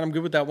else, man. I'm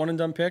good with that one and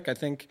done pick. I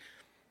think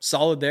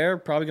solid there.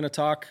 Probably going to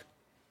talk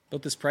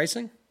about this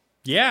pricing.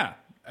 Yeah,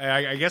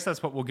 I guess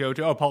that's what we'll go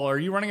to. Oh, Paul, are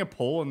you running a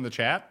poll in the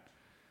chat?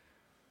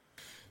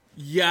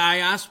 Yeah, I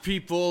asked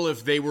people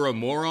if they were a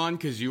moron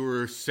because you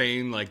were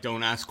saying like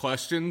don't ask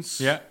questions.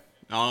 Yeah.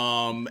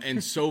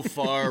 And so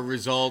far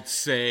results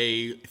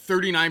say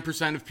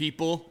 39% of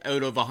people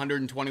out of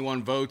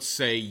 121 votes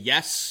say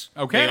yes,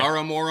 okay, they are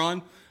a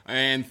moron,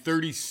 and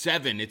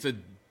 37. It's a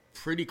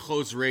pretty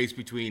close race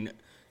between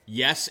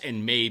yes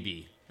and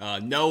maybe.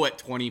 No at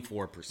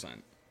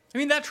 24%. I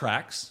mean, that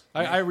tracks.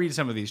 I read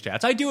some of these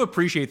chats. I do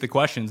appreciate the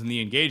questions and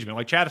the engagement.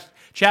 Like,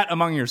 chat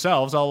among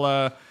yourselves.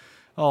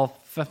 I'll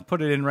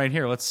put it in right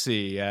here. Let's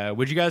see.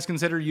 Would you guys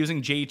consider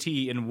using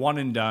JT in one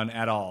and done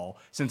at all,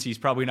 since he's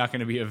probably not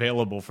going to be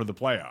available for the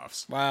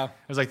playoffs? Wow. I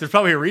was like, there's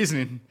probably a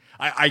reason.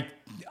 I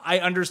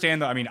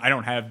understand, though. I mean, I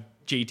don't have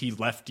JT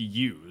left to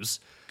use.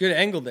 Good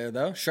angle there,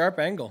 though. Sharp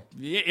angle.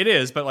 It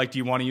is, but like, do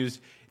you want to use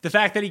the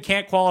fact that he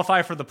can't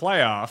qualify for the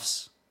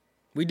playoffs?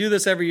 We do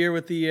this every year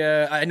with the,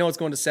 I know it's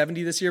going to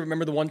 70 this year.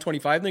 Remember the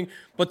 125 thing?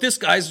 But this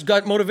guy's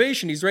got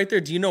motivation. He's right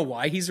there. Do you know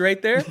why he's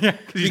right there? Yeah,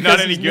 because he's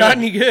not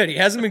any good. He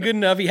hasn't been good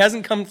enough. He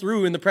hasn't come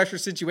through in the pressure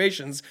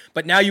situations.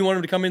 But now you want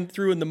him to come in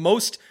through in the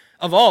most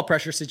of all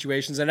pressure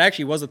situations. And it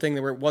actually was a thing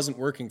that where it wasn't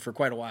working for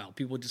quite a while.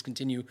 People would just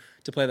continue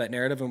to play that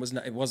narrative, and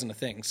it wasn't a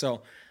thing.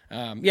 So,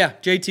 yeah,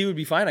 JT would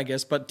be fine, I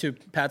guess. But to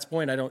Pat's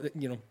point, I don't,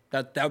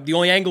 that the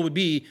only angle would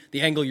be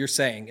the angle you're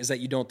saying is that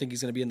you don't think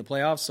he's going to be in the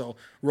playoffs. So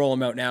roll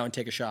him out now and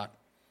take a shot.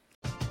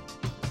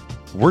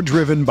 We're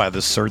driven by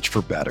the search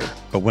for better.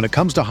 But when it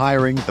comes to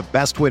hiring, the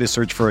best way to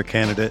search for a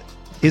candidate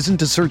isn't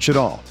to search at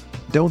all.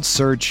 Don't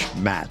search,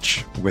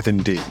 match with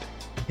Indeed.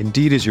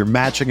 Indeed is your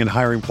matching and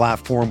hiring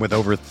platform with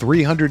over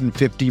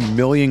 350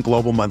 million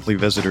global monthly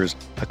visitors,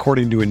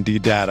 according to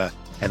Indeed data,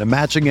 and a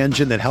matching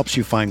engine that helps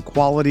you find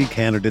quality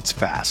candidates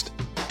fast.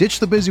 Ditch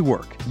the busy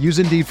work. Use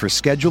Indeed for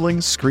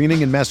scheduling,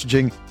 screening, and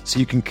messaging so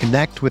you can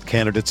connect with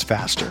candidates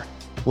faster.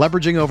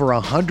 Leveraging over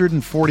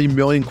 140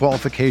 million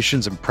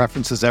qualifications and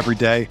preferences every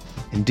day,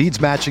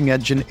 Indeed's matching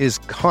engine is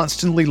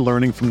constantly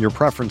learning from your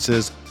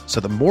preferences,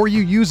 so the more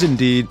you use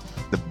Indeed,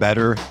 the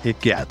better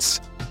it gets.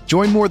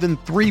 Join more than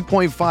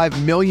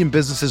 3.5 million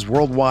businesses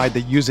worldwide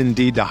that use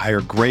Indeed to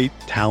hire great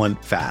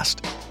talent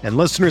fast. And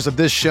listeners of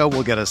this show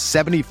will get a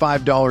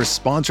 $75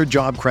 sponsored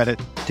job credit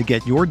to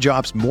get your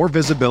jobs more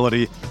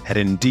visibility at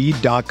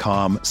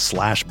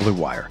Indeed.com/Blue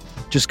Wire.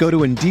 Just go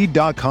to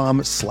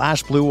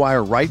Indeed.com/Blue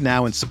Wire right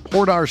now and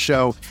support our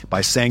show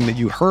by saying that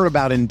you heard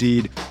about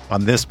Indeed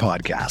on this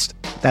podcast.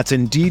 That's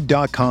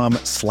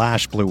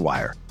Indeed.com/Blue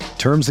Wire.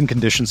 Terms and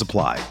conditions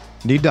apply.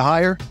 Need to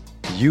hire?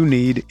 You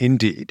need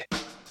Indeed.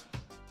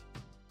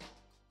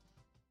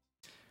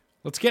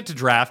 Let's get to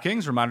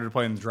DraftKings. Reminder to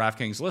play in the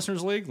DraftKings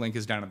Listeners League. Link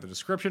is down in the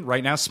description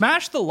right now.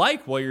 Smash the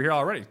like while you're here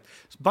already.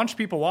 There's a bunch of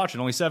people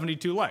watching, only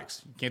 72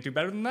 likes. You can't do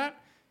better than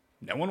that?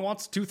 No one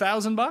wants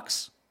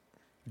 $2,000?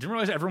 Didn't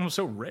realize everyone was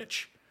so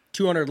rich.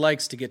 200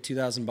 likes to get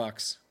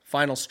 $2,000.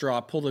 Final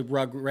straw. Pull the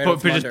rug right out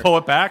from under. Just pull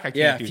it back? I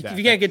can't do that. If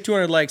you can't get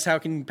 200 likes, how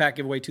can Pat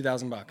give away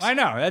 $2,000? I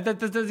know. That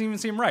doesn't even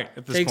seem right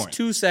at this point. Takes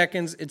 2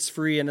 seconds. It's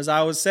free. And as I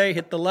always say,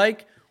 hit the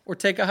like or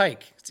take a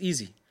hike. It's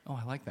easy. Oh,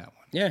 I like that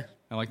one. Yeah.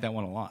 I like that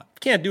one a lot.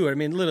 Can't do it. I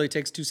mean, it literally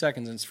takes 2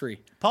 seconds and it's free.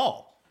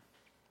 Paul.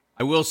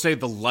 I will say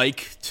the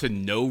like to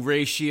no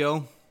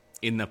ratio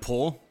in the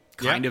poll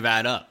kind of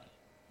add up.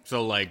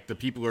 So, like, the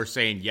people who are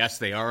saying, yes,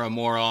 they are a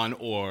moron,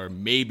 or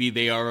maybe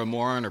they are a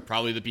moron, are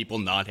probably the people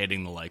not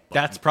hitting the like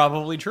button. That's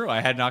probably true.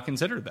 I had not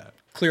considered that.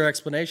 Clear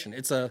explanation.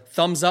 It's a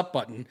thumbs up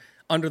button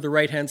under the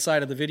right-hand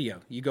side of the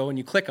video. You go and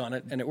you click on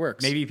it, and it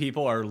works. Maybe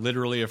people are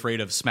literally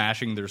afraid of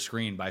smashing their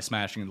screen by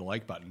smashing the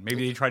like button.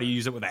 Maybe they try to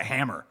use it with a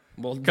hammer.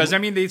 Well, because, I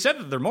mean, they said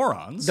that they're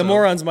morons. The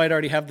morons might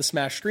already have the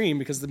smash screen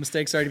because the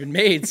mistake's already been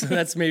made, so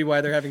that's maybe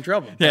why they're having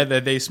trouble. Yeah,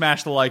 they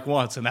smashed the like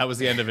once, and that was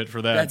the end of it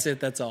for them. That's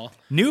it, that's all.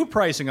 New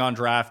pricing on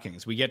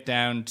DraftKings. We get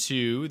down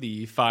to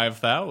the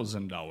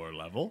 $5,000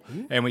 level,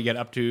 and we get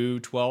up to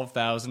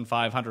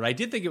 $12,500. I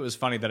did think it was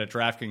funny that at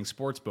DraftKings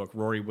Sportsbook,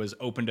 Rory was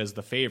opened as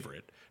the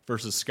favorite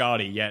versus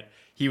Scotty, yet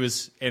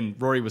and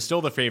Rory was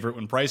still the favorite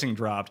when pricing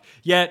dropped,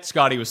 yet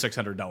Scotty was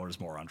 $600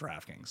 more on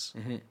DraftKings.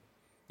 Mm-hmm.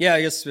 Yeah,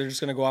 I guess they're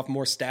just going to go off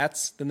more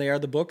stats than they are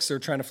the books. They're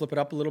trying to flip it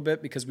up a little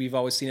bit because we've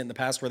always seen it in the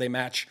past where they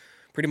match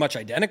pretty much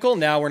identical.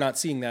 Now we're not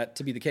seeing that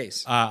to be the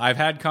case. I've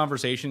had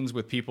conversations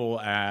with people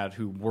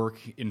who work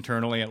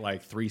internally at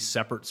like 3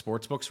 separate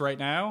sports books right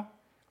now.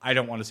 I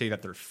don't want to say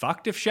that they're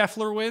fucked if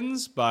Scheffler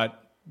wins,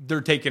 but they're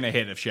taking a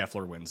hit if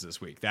Scheffler wins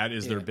this week. That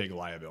is their big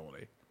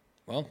liability.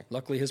 Well,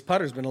 luckily his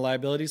putter's been a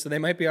liability, so they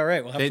might be all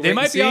right. We'll have to they wait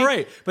might and see. be all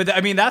right. But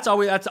I mean, that's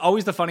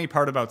always the funny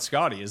part about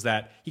Scotty is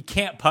that he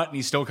can't putt and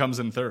he still comes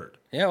in third.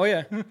 Yeah, oh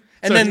yeah. And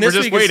So then we're this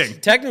just week, waiting.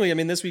 Technically, I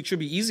mean, this week should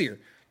be easier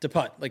to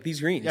putt, like these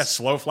greens. Yeah,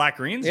 slow, flat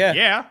greens.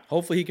 Yeah.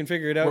 Hopefully he can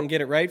figure it out and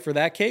get it right for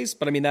that case.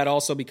 But I mean, that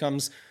also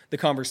becomes the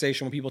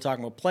conversation when people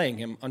talking about playing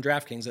him on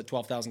DraftKings at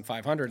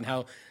 $12,500 and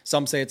how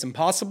some say it's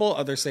impossible,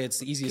 others say it's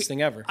the easiest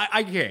thing ever.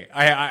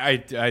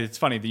 It's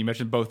funny that you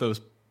mentioned both those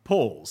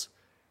polls.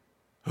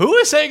 Who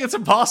is saying it's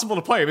impossible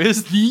to play him? It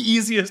is the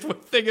easiest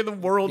thing in the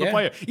world to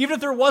play him. Even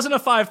if there wasn't a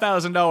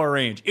 $5,000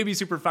 range, it'd be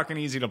super fucking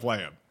easy to play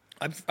him.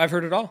 I've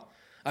heard it all.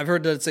 I've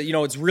heard that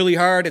it's really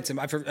hard.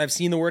 I've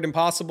seen the word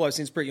impossible. I've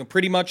seen it's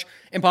pretty much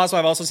impossible.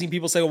 I've also seen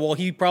people say, well,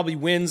 he probably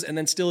wins and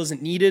then still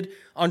isn't needed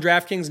on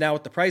DraftKings now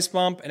with the price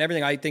bump and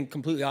everything. I think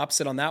completely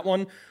opposite on that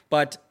one.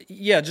 But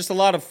yeah, just a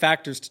lot of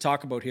factors to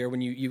talk about here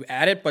when you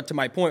add it. But to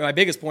my point, my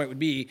biggest point would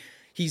be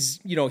he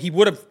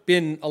would have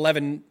been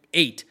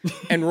 11-8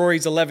 and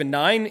Rory's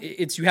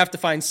 11-9. You have to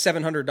find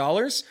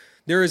 $700.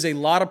 There is a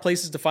lot of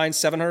places to find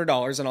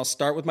 $700, and I'll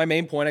start with my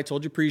main point. I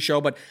told you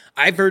pre-show, but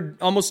I've heard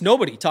almost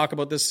nobody talk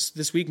about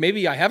this week.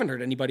 Maybe I haven't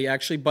heard anybody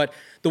actually, but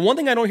the one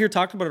thing I don't hear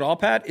talked about at all,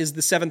 Pat, is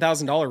the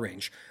 $7,000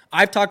 range.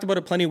 I've talked about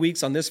it plenty of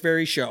weeks on this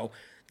very show.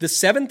 The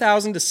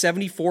 $7,000 to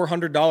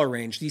 $7,400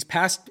 range, these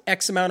past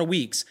X amount of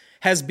weeks,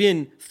 has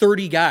been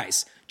 30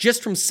 guys.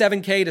 Just from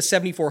 7K to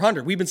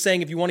 7,400. We've been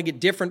saying if you want to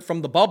get different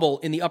from the bubble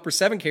in the upper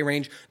 7K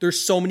range,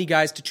 there's so many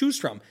guys to choose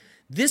from.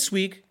 This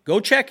week, go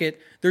check it,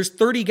 there's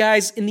 30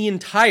 guys in the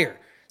entire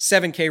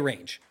 7K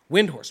range.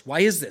 Windhorse,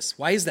 why is this?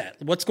 Why is that?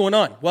 What's going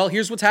on? Well,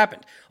 here's what's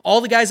happened.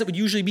 All the guys that would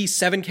usually be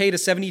 7K to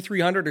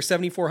 7,300 or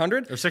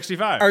 7,400 or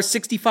 65 are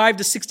 65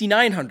 to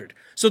 6,900.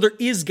 So there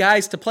is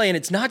guys to play, and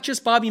it's not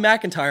just Bobby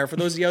McIntyre. For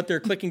those of you out there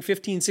clicking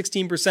 15,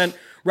 16%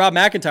 Rob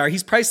McIntyre,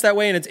 he's priced that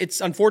way, and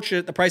it's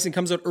unfortunate the pricing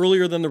comes out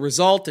earlier than the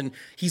result, and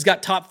he's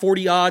got top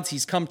 40 odds.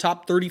 He's come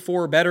top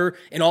 34 or better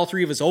in all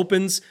three of his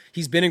opens.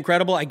 He's been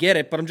incredible. I get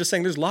it, but I'm just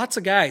saying there's lots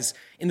of guys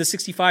in the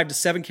 65 to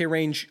 7K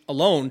range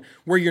alone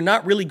where you're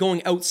not really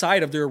going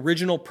outside of their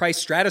original price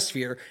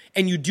stratosphere,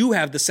 and you do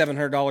have the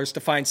 $700 to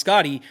find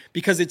Scotty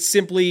because it's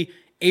simply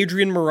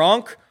Adrian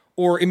Moronk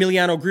or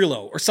Emiliano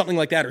Grillo or something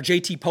like that, or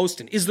JT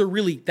Poston. Is there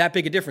really that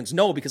big a difference?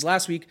 No, because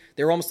last week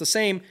they were almost the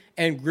same,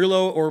 and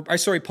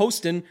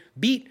Poston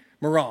beat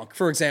Moronk,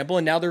 for example,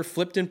 and now they're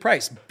flipped in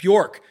price.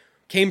 Bjork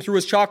came through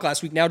as chalk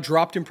last week, now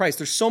dropped in price.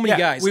 There's so many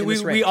guys in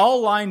this range. We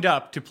all lined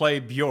up to play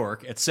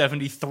Bjork at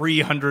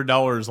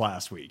 $7,300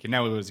 last week, and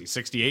now was he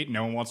 68 and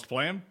no one wants to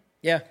play him?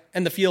 Yeah,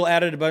 and the field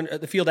added a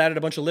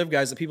bunch of live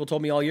guys that people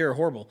told me all year are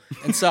horrible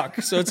and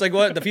suck. So it's like,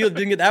 what? The field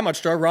didn't get that much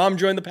star. Rom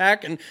joined the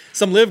pack and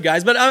some live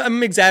guys, but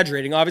I'm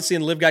exaggerating, obviously,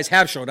 and live guys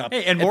have showed up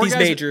and at more these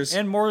guys, majors.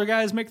 And more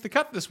guys make the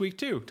cut this week,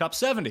 too. Top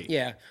 70.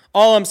 Yeah.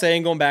 All I'm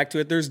saying, going back to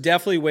it, there's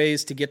definitely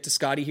ways to get to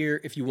Scotty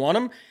here if you want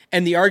him.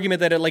 And the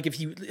argument that,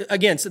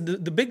 so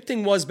the big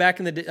thing was back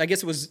in the day, I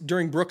guess it was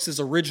during Brooks's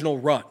original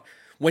run,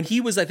 when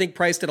he was, I think,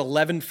 priced at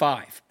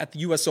 11.5 at the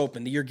U.S.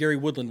 Open, the year Gary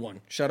Woodland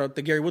won. Shout out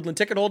the Gary Woodland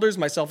ticket holders,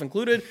 myself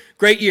included.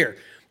 Great year.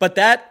 But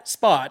that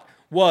spot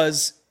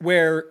was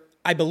where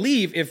I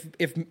believe if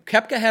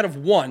Koepka had have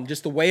won,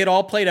 just the way it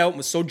all played out and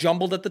was so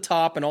jumbled at the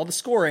top and all the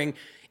scoring,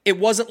 it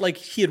wasn't like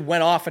he had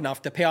went off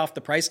enough to pay off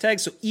the price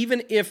tag. So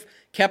even if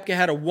Koepka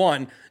had a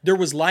won, there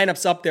was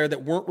lineups up there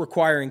that weren't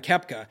requiring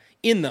Koepka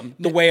in them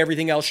the way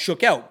everything else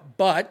shook out.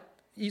 But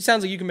it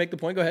sounds like you can make the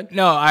point. Go ahead.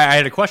 No, I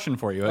had a question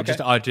for you. Okay. Just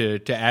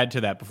to add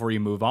to that before you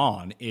move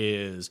on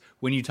is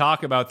when you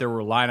talk about there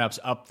were lineups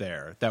up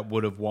there that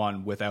would have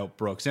won without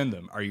Brooks in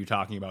them, are you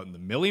talking about in the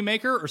Millie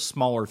Maker or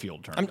smaller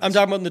field tournaments? I'm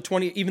talking about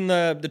in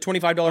the the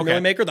 $25 Millie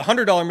Maker, the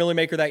 $100 Millie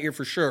Maker that year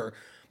for sure.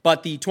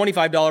 But the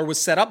 $25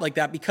 was set up like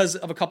that because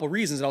of a couple of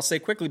reasons that I'll say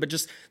quickly. But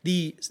just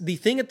the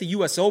thing at the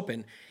U.S.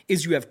 Open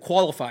is you have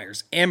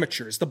qualifiers,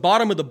 amateurs. The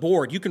bottom of the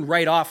board, you can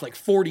write off like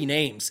 40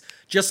 names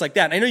just like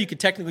that. And I know you could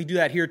technically do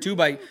that here too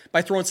by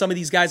throwing some of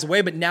these guys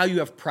away, but now you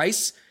have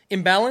price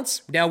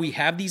imbalance. Now we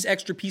have these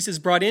extra pieces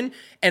brought in.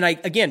 And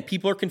again,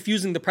 people are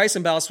confusing the price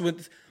imbalance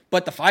with,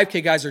 but the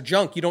 5K guys are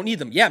junk. You don't need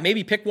them. Yeah,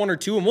 maybe pick one or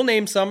two, and we'll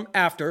name some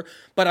after.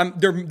 But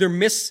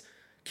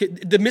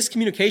the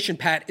miscommunication,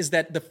 Pat, is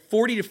that the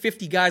 40 to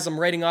 50 guys I'm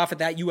writing off at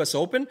that U.S.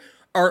 Open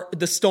are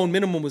the stone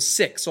minimum was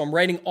 6. So I'm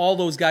writing all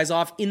those guys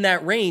off in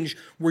that range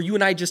where you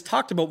and I just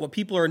talked about. What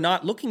people are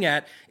not looking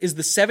at is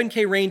the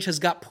 7K range has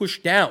got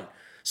pushed down.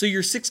 So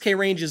your 6K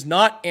range is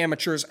not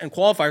amateurs and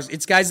qualifiers.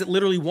 It's guys that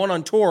literally won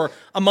on tour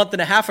a month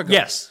and a half ago.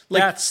 Yes,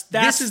 that's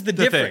this is the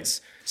difference.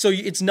 Thing. So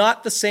it's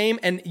not the same,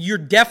 and you're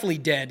definitely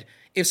dead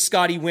if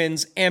Scotty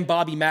wins and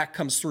Bobby Mack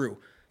comes through.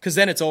 Because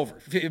then it's over.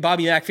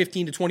 Bobby Mack,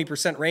 15 to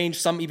 20% range,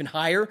 some even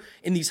higher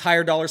in these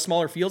higher dollar,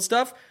 smaller field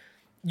stuff.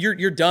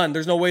 You're done.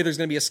 There's no way there's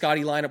going to be a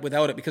Scotty lineup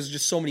without it because there's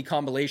just so many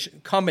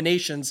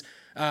combinations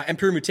and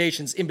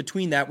permutations in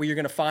between that where you're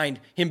going to find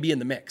him be in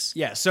the mix.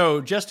 Yeah,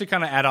 so just to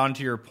kind of add on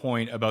to your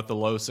point about the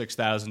low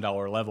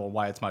 $6,000 level and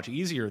why it's much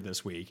easier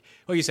this week,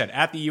 like you said,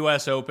 at the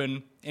U.S.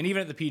 Open and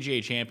even at the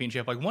PGA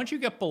Championship, like once you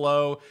get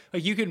below,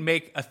 like you can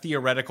make a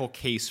theoretical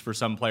case for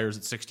some players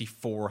at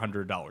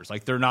 $6,400.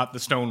 Like they're not the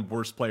stone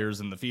worst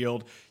players in the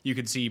field. You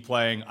could see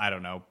playing, I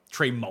don't know,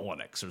 Trey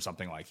Mullenix or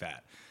something like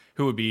that.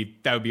 That would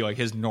be like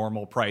his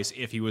normal price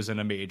if he was in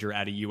a major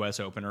at a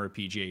U.S. Open or a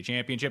PGA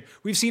Championship.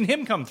 We've seen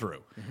him come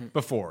through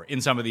before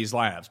in some of these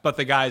lineups. But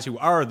the guys who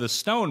are the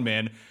stone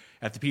men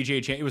at the PGA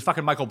Championship, it was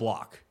fucking Michael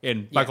Block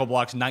and Michael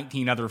Block's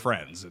 19 other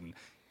friends. And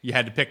you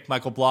had to pick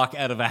Michael Block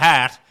out of a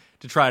hat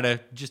to try to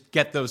just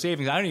get those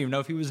savings. I don't even know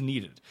if he was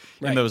needed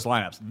in those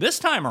lineups. This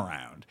time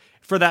around,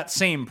 for that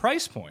same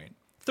price point,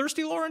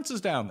 Thirsty Lawrence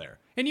is down there.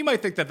 And you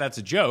might think that that's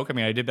a joke. I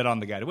mean, I did bet on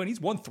the guy to win. He's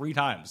won 3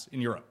 times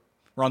in Europe.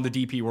 We're on the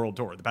DP World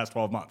Tour the past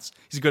 12 months.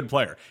 He's a good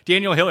player.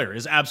 Daniel Hillier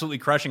is absolutely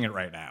crushing it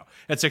right now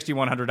at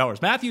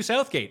 $6,100. Matthew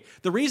Southgate.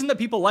 The reason that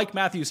people like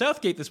Matthew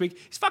Southgate this week,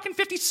 he's fucking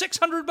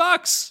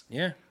 $5,600.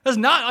 Yeah. That's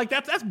not like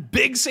that's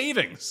big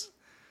savings.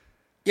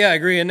 Yeah, I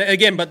agree. And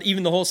again, but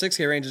even the whole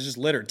 6K range is just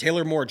littered.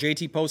 Taylor Moore,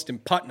 JT Poston,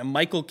 Putnam,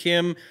 Michael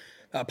Kim,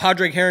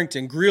 Padraig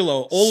Harrington,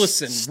 Grillo,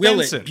 Olesen,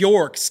 Willett,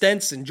 Bjork,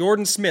 Stenson,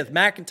 Jordan Smith,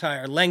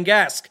 McIntyre,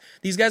 Langask.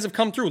 These guys have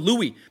come through.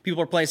 Louis,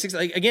 people are playing 6.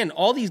 Again,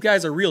 all these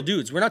guys are real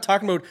dudes. We're not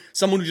talking about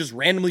someone who just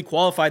randomly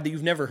qualified that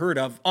you've never heard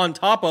of, on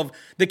top of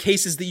the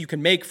cases that you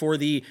can make for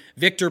the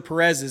Victor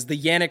Perez's,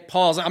 the Yannick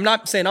Pauls. I'm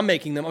not saying I'm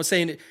making them. I'm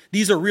saying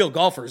these are real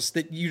golfers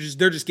that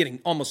they're just getting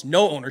almost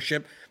no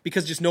ownership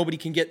because just nobody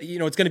can get,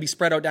 it's going to be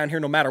spread out down here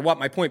no matter what.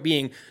 My point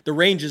being, the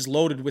range is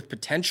loaded with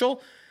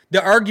potential.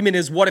 The argument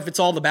is, what if it's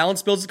all the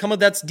balance builds that come up?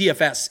 That's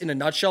DFS in a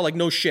nutshell. Like,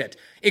 no shit.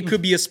 It could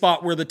be a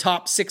spot where the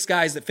top 6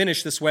 guys that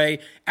finish this way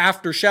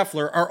after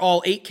Scheffler are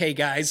all 8K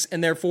guys,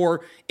 and therefore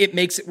it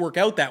makes it work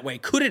out that way.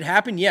 Could it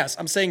happen? Yes.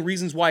 I'm saying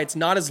reasons why it's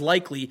not as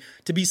likely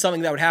to be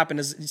something that would happen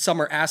as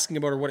some are asking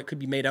about, or what it could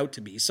be made out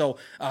to be. So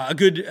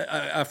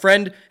a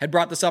friend had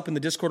brought this up in the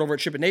Discord over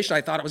at Ship It Nation.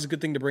 I thought it was a good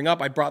thing to bring up.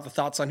 I brought the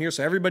thoughts on here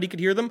so everybody could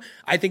hear them.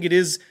 I think it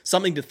is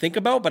something to think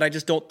about, but I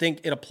just don't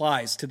think it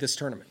applies to this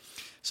tournament.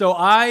 So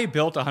I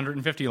built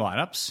 150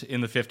 lineups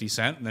in the 50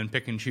 cent and then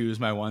pick and choose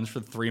my ones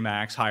for the 3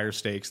 max, higher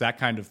stakes, that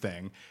kind of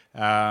thing.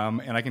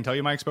 And I can tell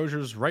you my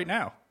exposures right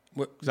now.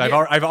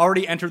 I've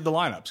already entered the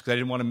lineups because I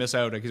didn't want to miss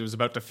out because it was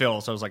about to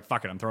fill. So I was like,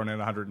 fuck it, I'm throwing in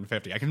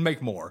 150. I can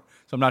make more.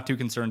 So I'm not too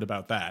concerned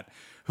about that.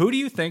 Who do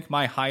you think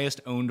my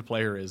highest owned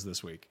player is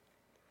this week?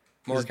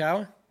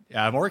 Morikawa?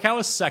 Yeah,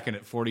 Morikawa's second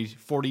at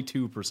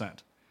 42%.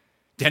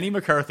 Denny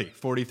McCarthy,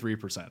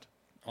 43%.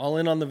 All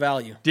in on the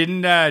value.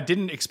 Didn't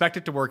expect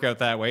it to work out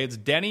that way. It's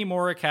Denny,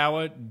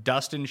 Morikawa,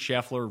 Dustin,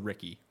 Scheffler,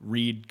 Ricky,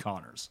 Reed,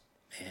 Connors.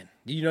 Man,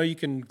 do you know you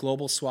can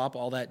global swap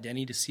all that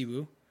Denny to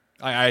Siwoo?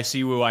 I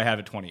Siwoo I have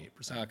at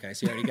 28%. Okay,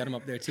 so you already got him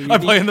up there too.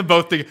 I'm playing them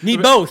both.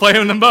 Need both.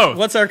 Playing them both.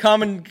 What's our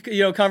common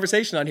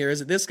conversation on here?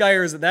 Is it this guy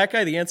or is it that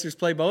guy? The answer is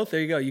play both. There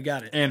you go. You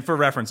got it. And for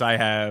reference, I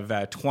have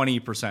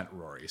 20%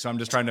 Rory. So I'm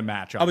just trying to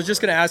match up. I was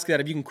just going to ask that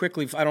if you can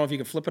quickly. I don't know if you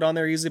can flip it on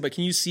there easily, but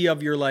can you see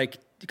of your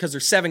because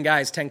there's 7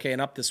 guys 10K and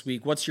up this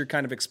week. What's your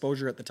kind of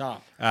exposure at the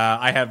top?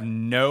 I have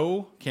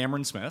no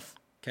Cameron Smith.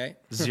 Okay.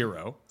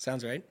 0.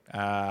 Sounds right.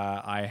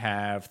 I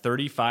have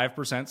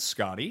 35%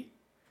 Scotty.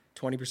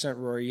 20%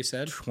 Rory, you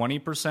said?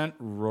 20%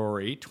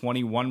 Rory,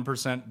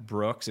 21%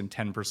 Brooks, and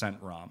 10%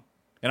 Rahm.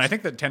 And I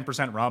think that 10%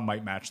 Rahm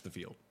might match the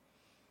field.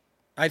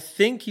 I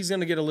think he's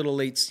going to get a little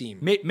late steam.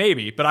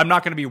 Maybe, but I'm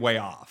not going to be way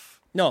off.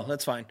 No,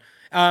 that's fine.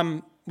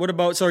 What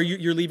about, so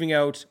you're leaving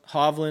out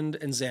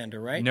Hovland and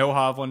Xander, right? No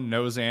Hovland,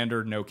 no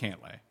Xander, no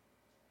Cantlay.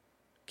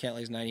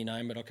 Cantley's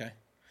 99, but okay.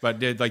 But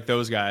did like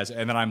those guys.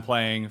 And then I'm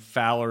playing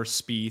Fowler,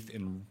 Spieth,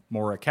 and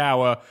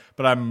Morikawa,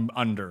 but I'm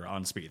under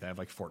on Spieth. I have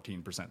like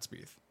 14%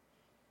 Spieth.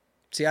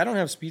 See, I don't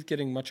have Spieth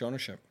getting much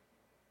ownership.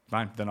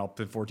 Fine, then I'll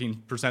put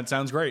 14%.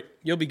 Sounds great.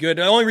 You'll be good.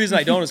 The only reason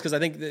I don't is because I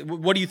think,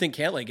 what do you think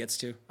Cantlay gets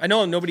to? I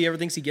know nobody ever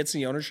thinks he gets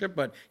any ownership,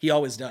 but he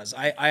always does.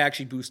 I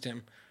actually boost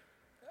him.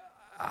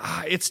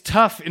 It's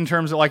tough in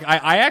terms of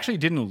I actually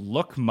didn't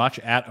look much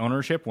at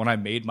ownership when I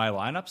made my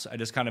lineups. I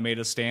just kind of made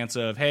a stance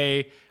of,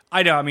 hey,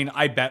 I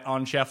bet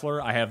on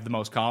Scheffler. I have the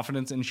most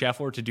confidence in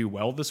Scheffler to do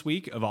well this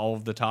week of all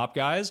of the top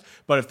guys.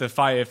 But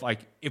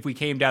if we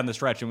came down the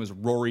stretch and it was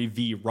Rory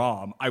v.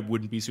 Rahm, I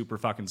wouldn't be super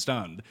fucking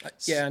stunned.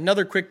 Yeah,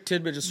 another quick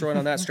tidbit just throwing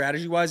on that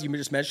strategy-wise, you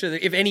just mentioned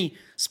it. If any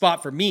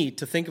spot for me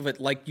to think of it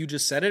like you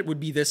just said it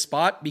would be this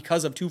spot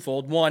because of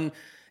twofold. One,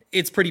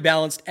 it's pretty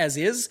balanced as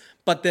is,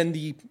 but then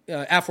the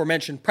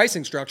aforementioned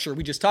pricing structure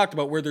we just talked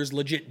about where there's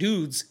legit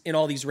dudes in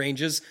all these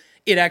ranges,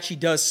 it actually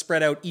does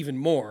spread out even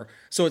more.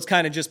 So it's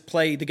kind of just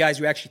play the guys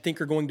you actually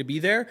think are going to be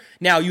there.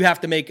 Now you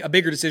have to make a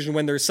bigger decision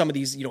when there's some of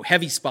these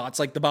heavy spots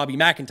like the Bobby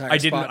McIntyre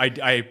spot.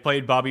 I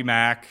played Bobby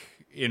Mack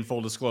in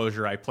full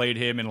disclosure. I played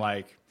him in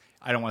I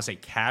don't want to say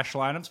cash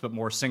lineups, but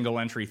more single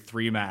entry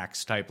 3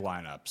 max type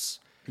lineups.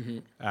 Mm-hmm.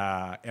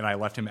 And I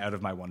left him out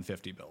of my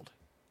 150 build.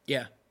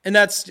 Yeah. And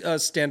that's a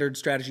standard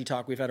strategy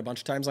talk we've had a bunch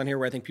of times on here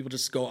where I think people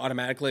just go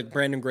automatically like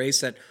Brandon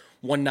Grace at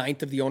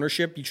 1/9 of the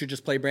ownership. You should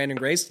just play Brandon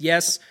Grace.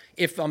 Yes,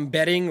 if I'm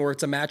betting or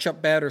it's a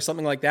matchup bet or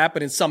something like that,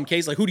 but in some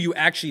case, who do you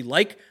actually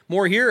like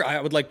more here?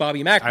 I would like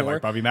Bobby Mack more. I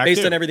like Bobby Mack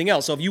based too. On everything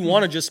else. So if you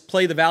want to just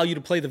play the value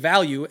to play the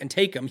value and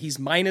take him, he's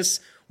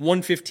minus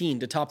 115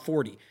 to top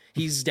 40.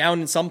 He's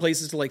down in some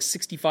places to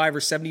 65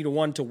 or 70 to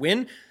 1 to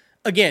win.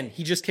 Again,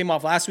 he just came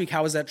off last week.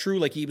 How is that true?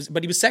 But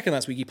he was second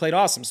last week. He played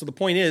awesome. So the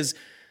point is,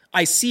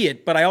 I see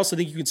it, but I also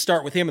think you can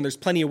start with him, and there's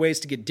plenty of ways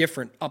to get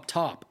different up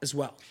top as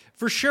well.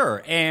 For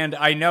sure. And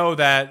I know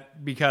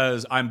that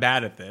because I'm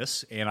bad at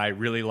this, and I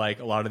really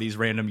like a lot of these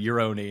random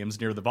Euro names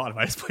near the bottom,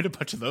 I just played a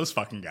bunch of those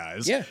fucking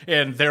guys. Yeah.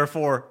 And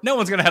therefore, no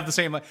one's going to have the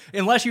same,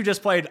 unless you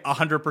just played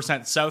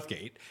 100%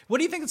 Southgate. What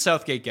do you think that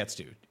Southgate gets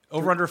to?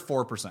 Over under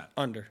 4%?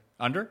 Under.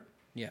 Under?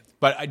 Yeah.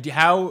 But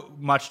how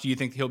much do you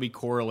think he'll be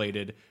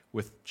correlated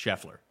with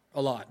Scheffler?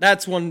 A lot.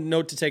 That's one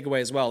note to take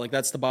away as well.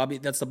 That's the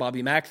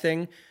Bobby Mack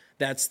thing.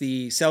 That's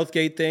the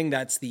Southgate thing.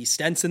 That's the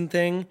Stenson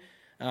thing.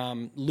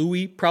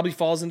 Louis probably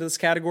falls into this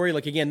category.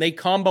 Again, they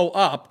combo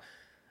up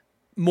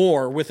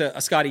more with a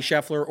Scotty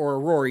Scheffler or a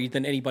Rory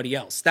than anybody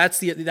else. That's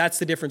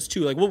the difference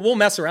too. We'll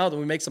mess around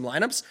when we make some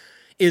lineups.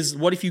 Is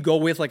what if you go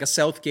with a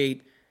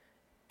Southgate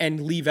and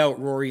leave out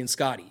Rory and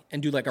Scotty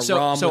and do like a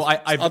ROM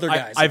with other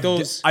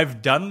guys.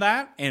 I've done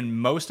that, and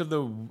most of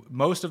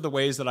the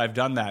ways that I've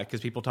done that, because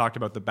people talked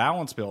about the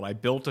balance build, I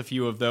built a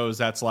few of those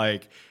that's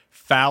like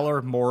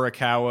Fowler,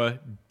 Morikawa,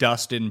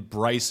 Dustin,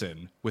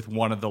 Bryson with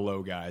one of the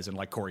low guys and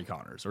like Corey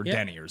Connors or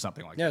Denny or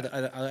something like that.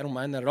 Yeah, I don't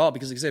mind that at all,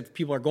 because like I said, if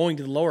people are going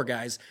to the lower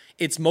guys,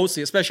 it's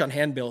mostly, especially on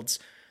hand builds,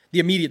 the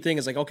immediate thing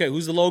is like, okay,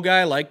 who's the low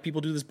guy? Like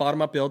people do this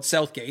bottom up build,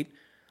 Southgate.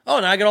 Oh,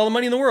 now I got all the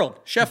money in the world.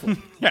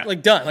 Scheffler.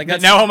 Like, done. Like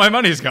that's, now all my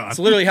money's gone. It's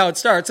literally how it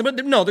starts.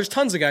 But no, there's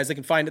tons of guys that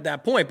can find at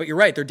that point. But you're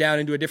right, they're down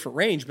into a different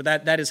range. But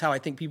that is how I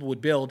think people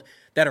would build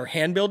that are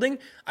hand building.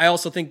 I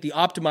also think the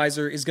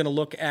optimizer is going to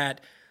look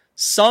at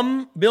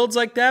some builds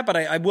like that. But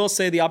I will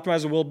say the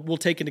optimizer will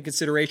take into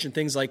consideration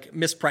things like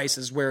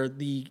misprices, where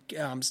the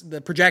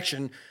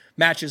projection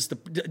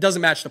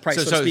doesn't match the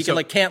price, so to speak. And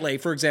like Cantlay,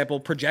 for example,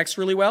 projects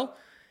really well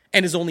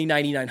and is only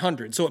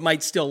 9,900. So it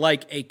might still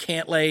like a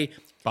Cantlay,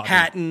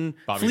 Hatton,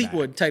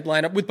 Fleetwood Mac type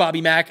lineup with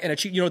Bobby Mack and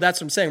that's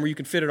what I'm saying, where you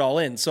can fit it all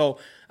in. So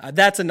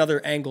that's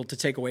another angle to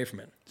take away from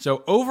it.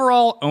 So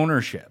overall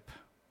ownership,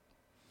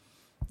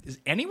 is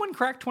anyone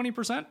crack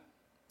 20%?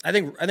 I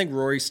think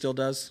Rory still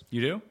does.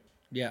 You do?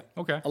 Yeah.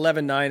 Okay.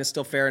 11.9 is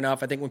still fair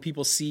enough. I think when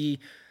people see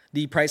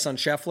the price on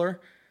Scheffler,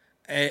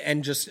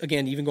 and just,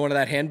 again, even going to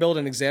that hand build,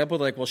 an example,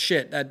 like, well,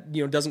 shit, that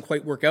doesn't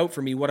quite work out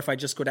for me. What if I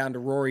just go down to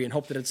Rory and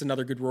hope that it's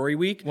another good Rory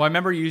week? Well, I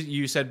remember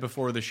you said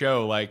before the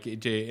show, like,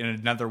 in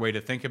another way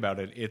to think about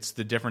it, it's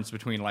the difference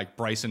between, like,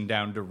 Bryson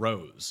down to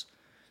Rose.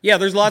 Yeah,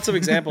 there's lots of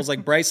examples,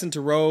 like Bryson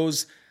to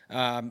Rose,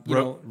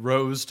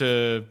 Rose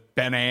to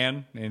Ben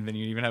An, and then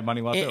you even have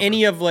money left over.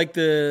 Any of, like,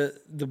 the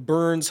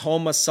Burns,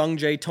 Homa,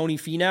 Sungjae, Tony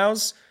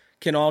Finau's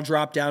can all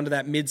drop down to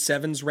that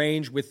mid-sevens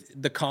range with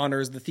the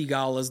Connors, the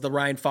Thegalas, the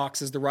Ryan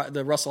Foxes, the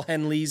Russell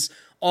Henleys.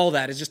 All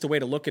that is just a way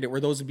to look at it,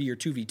 where those would be your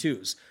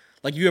 2v2s.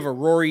 Like, you have a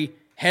Rory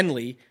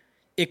Henley,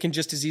 it can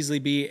just as easily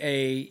be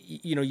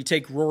you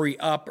take Rory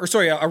up, a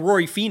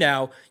Rory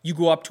Finau, you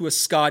go up to a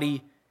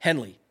Scotty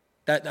Henley.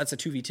 That's a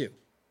 2v2.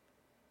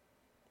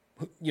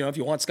 If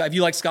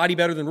you like Scotty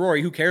better than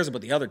Rory, who cares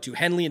about the other two?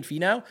 Henley and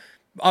Finau?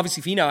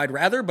 Obviously, Finau I'd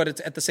rather, but it's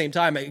at the same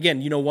time,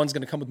 again, one's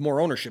going to come with more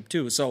ownership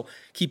too. So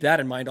keep that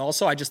in mind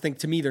also. I just think,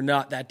 to me, they're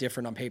not that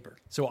different on paper.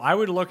 So I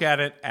would look at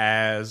it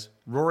as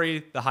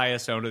Rory, the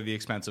highest owner of the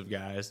expensive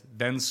guys,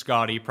 then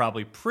Scotty,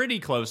 probably pretty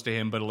close to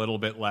him, but a little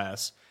bit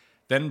less.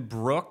 Then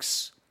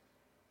Brooks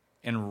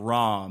and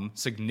Rahm,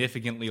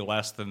 significantly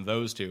less than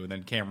those two, and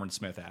then Cameron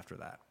Smith after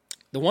that.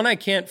 The one I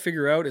can't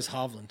figure out is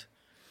Hovland.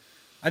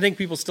 I think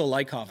people still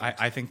like Hovland.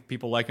 I think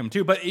people like him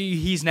too, but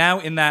he's now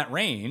in that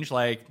range.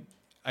 Like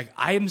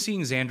I am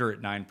seeing Xander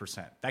at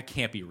 9%. That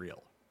can't be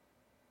real.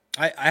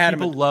 I had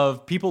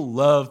people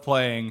love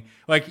playing.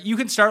 Like, you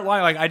can start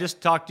line. Like, I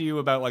just talked to you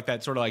about like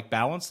that sort of like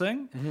balance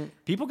thing. Mm-hmm.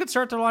 People could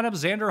start their lineup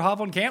Xander,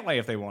 Hovland, Cantlay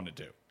if they wanted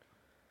to.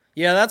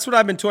 Yeah, that's what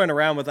I've been toying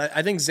around with.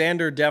 I think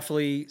Xander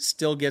definitely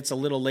still gets a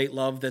little late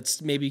love.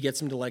 That's maybe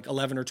gets him to like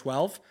 11 or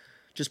 12.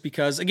 Just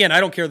because, again, I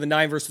don't care the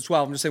 9 versus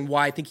 12. I'm just saying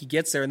why I think he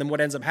gets there. And then what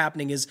ends up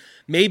happening is,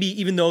 maybe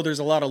even though there's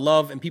a lot of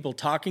love and people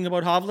talking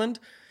about Hovland,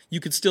 you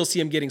could still see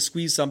him getting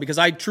squeezed some, because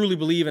I truly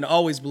believe and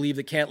always believe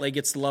that Cantlay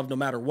gets the love no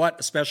matter what,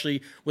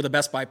 especially with a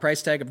Best Buy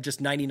price tag of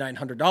just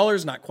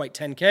 $9,900, not quite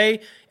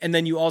 $10K. And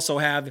then you also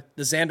have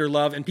the Xander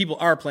love, and people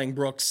are playing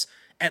Brooks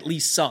at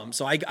least some.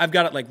 So I've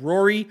got it like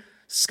Rory,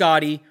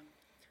 Scotty.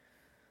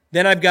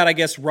 Then I've got, I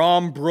guess,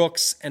 Rahm,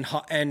 Brooks, and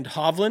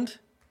Hovland,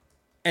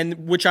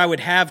 and which I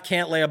would have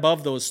Cantlay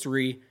above those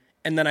three.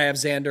 And then I have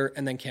Xander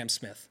and then Cam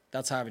Smith.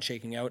 That's how I have it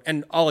shaking out.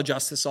 And I'll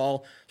adjust this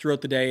all throughout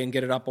the day and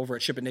get it up over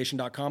at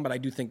shipitnation.com. But I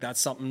do think that's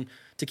something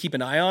to keep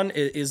an eye on,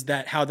 is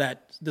that how the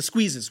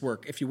squeezes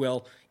work, if you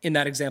will, in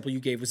that example you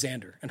gave with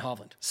Xander and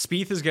Hovland.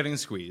 Spieth is getting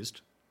squeezed,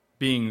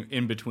 being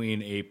in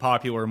between a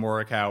popular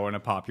Morikawa and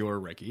a popular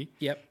Ricky.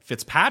 Yep.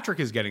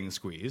 Fitzpatrick is getting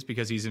squeezed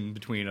because he's in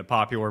between a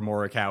popular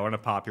Morikawa and a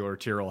popular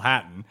Tyrrell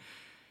Hatton.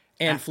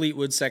 And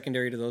Fleetwood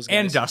secondary to those guys.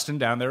 And Dustin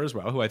down there as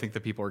well, who I think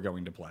the people are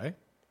going to play.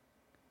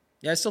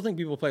 Yeah, I still think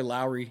people play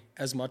Lowry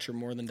as much or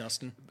more than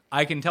Dustin.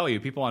 I can tell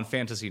you, people on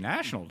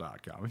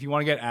FantasyNational.com, if you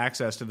want to get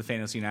access to the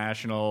Fantasy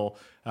National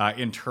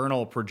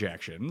internal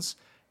projections,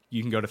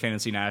 you can go to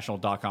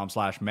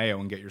FantasyNational.com/Mayo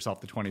and get yourself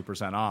the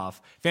 20%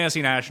 off.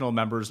 Fantasy National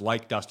members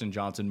like Dustin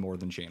Johnson more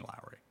than Shane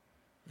Lowry.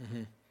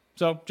 Mm-hmm.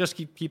 So just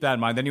keep that in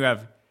mind. Then you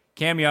have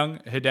Cam Young,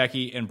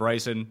 Hideki, and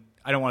Bryson.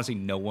 I don't want to say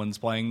no one's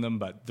playing them,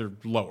 but they're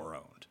lower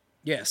owned.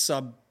 Yeah,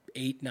 sub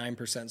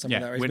 8-9%, something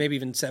like that, right? Maybe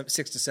even 6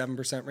 to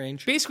 7%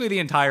 range. Basically the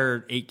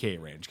entire 8K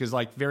range, because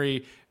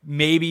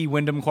maybe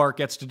Wyndham Clark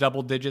gets to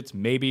double digits,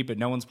 maybe, but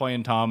no one's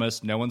playing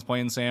Thomas, no one's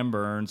playing Sam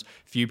Burns,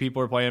 few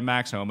people are playing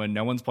Max Homa,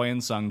 no one's playing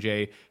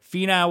Sungjae.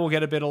 Finau will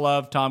get a bit of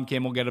love, Tom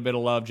Kim will get a bit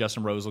of love,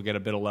 Justin Rose will get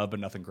a bit of love, but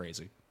nothing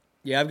crazy.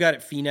 Yeah, I've got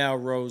it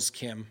Finau, Rose,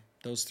 Kim,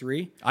 those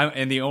three.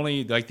 And the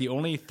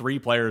only three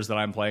players that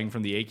I'm playing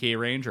from the 8K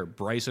range are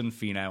Bryson,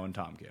 Finau, and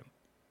Tom Kim.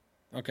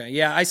 Okay,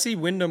 yeah, I see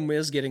Wyndham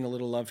is getting a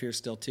little love here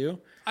still too.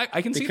 I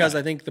can see that. Because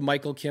I think the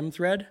Michael Kim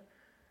thread,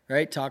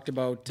 right, talked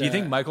about... Do you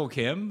think Michael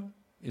Kim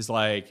is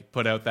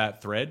put out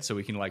that thread so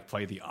we can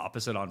play the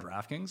opposite on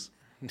DraftKings?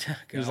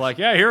 He's like,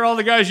 yeah, here are all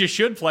the guys you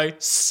should play,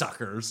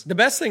 suckers. The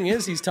best thing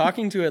is he's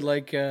talking to it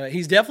like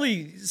he's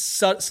definitely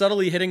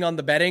subtly hitting on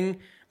the betting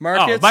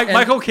markets.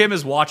 Michael Kim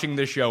is watching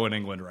this show in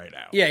England right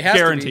now. Yeah, he has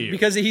Guarantee to be, you.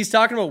 because he's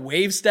talking about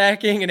wave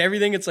stacking and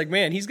everything. It's like,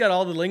 man, he's got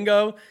all the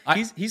lingo.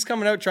 He's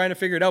coming out trying to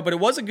figure it out. But it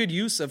was a good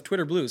use of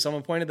Twitter Blue.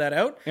 Someone pointed that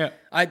out. Yeah,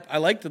 I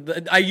like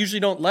I usually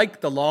don't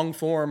like the long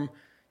form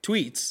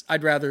tweets.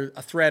 I'd rather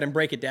a thread and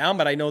break it down.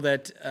 But I know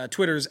that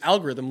Twitter's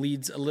algorithm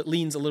leans a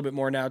little bit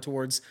more now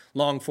towards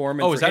long form.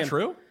 And is that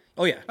true?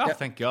 Oh yeah. Oh,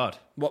 thank God.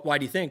 Why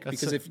do you think?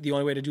 Because if the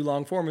only way to do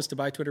long form is to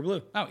buy Twitter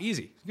Blue. Oh,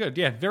 easy. Good.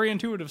 Yeah, very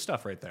intuitive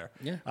stuff right there.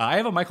 Yeah. I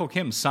have a Michael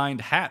Kim signed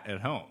hat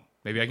at home.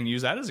 Maybe I can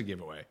use that as a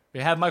giveaway. We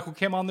have Michael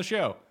Kim on the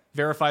show.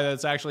 Verify that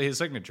it's actually his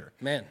signature.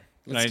 Man,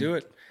 let's do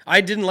it.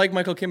 I didn't like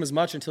Michael Kim as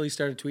much until he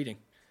started tweeting.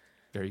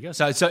 There you go.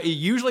 So it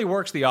usually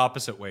works the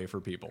opposite way for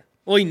people.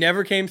 Well, he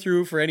never came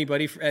through for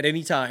anybody at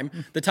any time.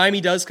 The time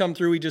he does come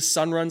through, he just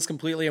sun runs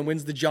completely and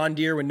wins the John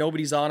Deere when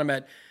nobody's on him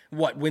at,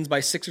 wins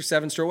by 6 or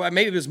 7 strokes.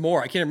 Maybe it was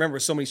more. I can't remember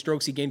so many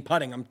strokes he gained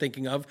putting, I'm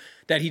thinking of,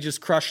 that he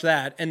just crushed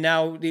that. And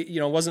now,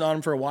 wasn't on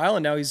him for a while,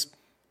 and now he's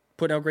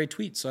putting out great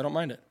tweets, so I don't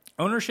mind it.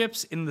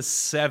 Ownerships in the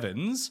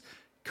 7s.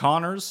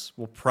 Connors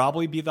will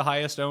probably be the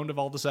highest owned of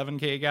all the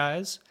 7K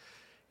guys.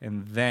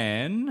 And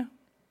then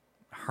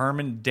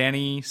Herman,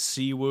 Denny,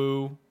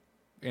 Siwoo.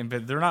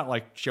 But they're not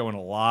like showing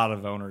a lot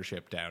of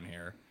ownership down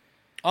here.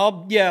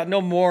 I'll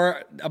know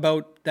more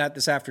about that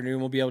this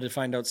afternoon. We'll be able to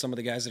find out some of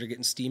the guys that are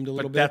getting steamed a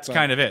little bit. That's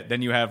kind of it.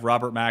 Then you have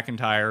Robert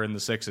McIntyre in the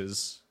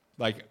 6s.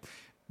 Like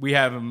we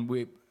have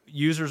him.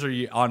 Users are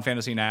on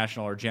Fantasy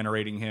National are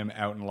generating him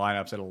out in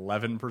lineups at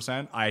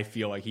 11%. I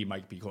feel like he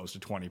might be close to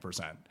 20%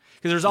 because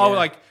there's always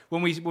like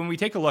when we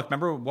take a look.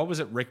 Remember what was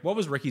it? What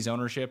was Ricky's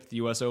ownership at the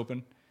U.S.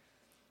 Open?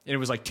 And it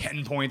was like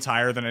 10 points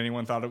higher than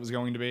anyone thought it was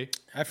going to be.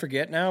 I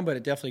forget now, but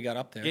it definitely got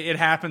up there. It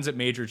happens at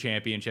major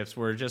championships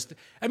where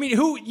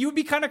you would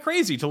be kind of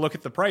crazy to look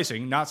at the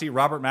pricing, not see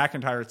Robert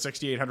McIntyre at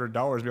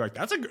 $6,800 and be like,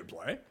 that's a good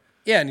play.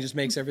 Yeah, and he just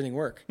makes everything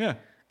work. Yeah.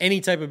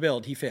 Any type of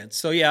build, he fits.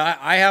 So yeah,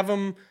 I have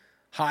him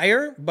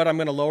higher, but I'm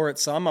going to lower it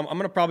some. I'm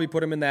going to probably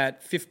put him in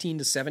that 15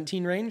 to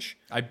 17 range.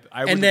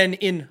 And then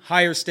in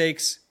higher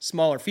stakes,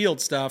 smaller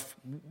field stuff,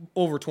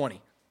 over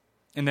 20.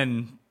 And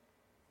then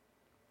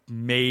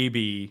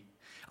maybe...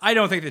 I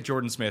don't think that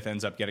Jordan Smith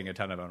ends up getting a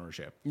ton of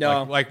ownership.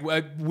 No.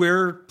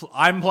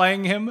 I'm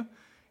playing him,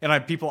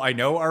 and people I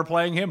know are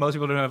playing him. Most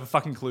people don't have a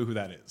fucking clue who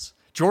that is.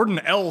 Jordan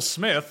L.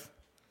 Smith,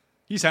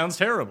 he sounds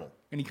terrible,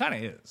 and he kind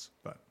of is.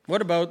 But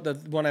what about the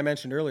one I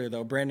mentioned earlier,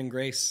 though, Brandon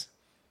Grace?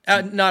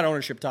 Not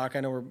ownership talk. I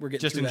know we're getting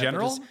just through in that,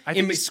 general. I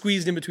think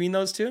squeezed in between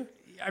those two.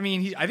 I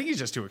mean, I think he's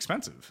just too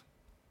expensive.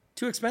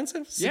 Too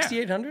expensive?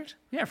 $6,800?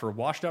 Yeah, for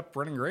washed up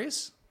Brandon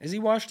Grace. Is he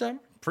washed up?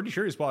 Pretty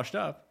sure he's washed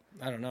up.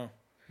 I don't know.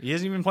 He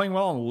isn't even playing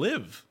well on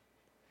Live.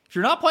 If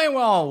you're not playing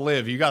well on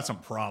Live, you got some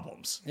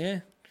problems.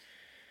 Yeah.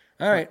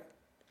 All right.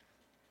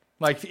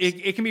 Like,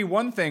 it can be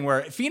one thing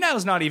where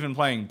Finau's not even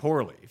playing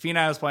poorly.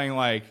 Finau's playing,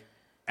 like,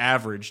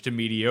 average to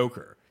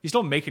mediocre. He's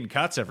still making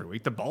cuts every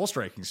week. The ball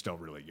striking's still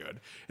really good.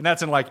 And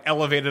that's in, like,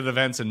 elevated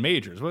events and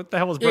majors. What the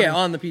hell is Brendan? Yeah,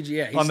 on the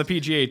PGA. On the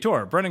PGA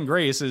Tour. Brendan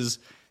Grace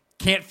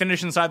can't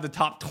finish inside the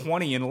top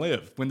 20 in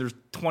Live when there's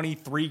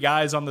 23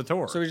 guys on the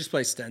tour. So we just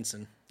play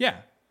Stenson. Yeah.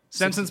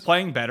 Stenson's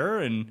playing better,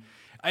 and...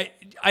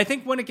 I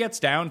think when it gets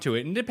down to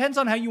it, and it depends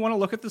on how you want to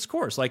look at this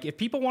course. Like, if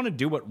people want to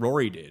do what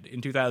Rory did in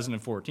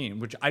 2014,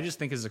 which I just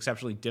think is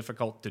exceptionally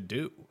difficult to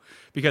do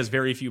because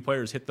very few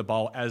players hit the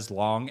ball as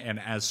long and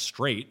as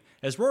straight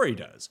as Rory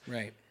does.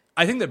 Right.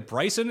 I think that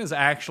Bryson is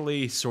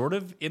actually sort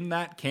of in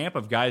that camp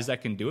of guys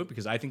that can do it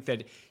because I think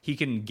that he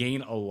can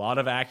gain a lot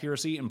of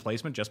accuracy and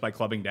placement just by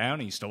clubbing down.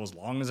 And he's still as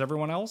long as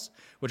everyone else,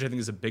 which I think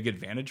is a big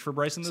advantage for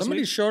Bryson this week.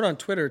 Somebody showed on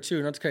Twitter,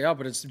 too, not to cut you out,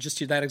 but it's just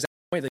to that exact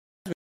point.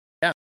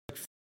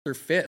 They're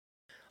fit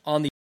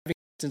on the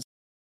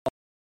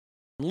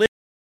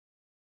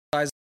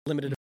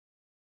limited.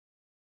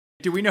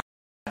 Do we know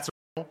that's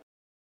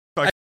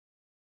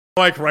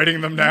like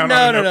writing them down?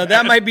 No.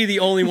 That might be the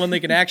only one they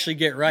can actually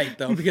get right,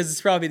 though, because it's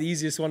probably the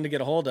easiest one to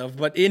get a hold of.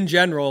 But in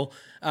general,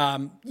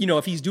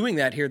 if he's doing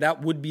that here,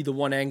 that would be the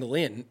one angle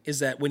in, is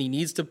that when he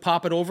needs to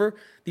pop it over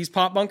these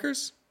pop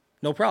bunkers,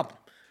 no problem.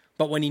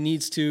 But when he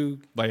needs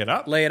to lay it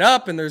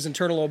up, and there's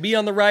internal OB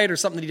on the right or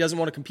something that he doesn't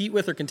want to compete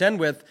with or contend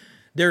with,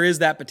 there is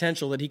that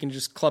potential that he can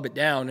just club it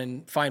down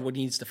and find what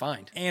he needs to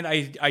find. And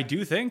I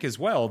do think as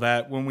well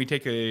that when we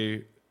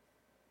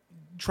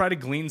try to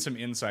glean some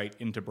insight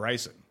into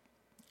Bryson,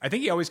 I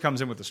think he always comes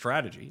in with a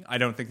strategy. I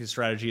don't think his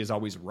strategy is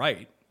always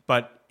right.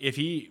 But if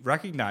he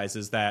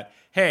recognizes that,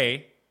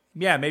 hey,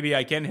 yeah, maybe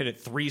I can hit it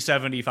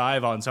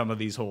 375 on some of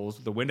these holes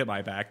with the wind at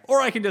my back, or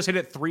I can just hit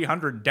it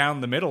 300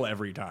 down the middle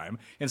every time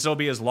and still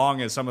be as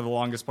long as some of the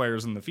longest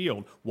players in the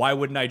field. Why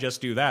wouldn't I just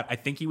do that? I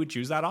think he would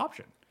choose that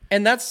option.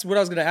 And that's what I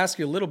was going to ask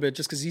you a little bit,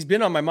 just because he's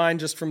been on my mind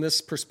just from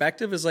this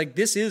perspective, is like,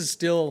 this is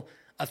still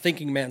a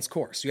thinking man's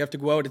course. You have to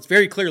go out. It's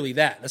very clearly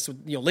that. That's what,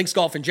 links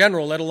golf in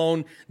general, let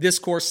alone this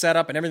course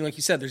setup and everything. Like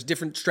you said, there's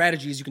different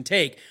strategies you can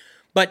take.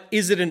 But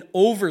is it an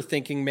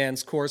overthinking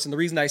man's course? And the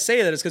reason I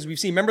say that is because we've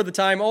seen, remember the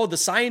time,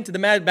 the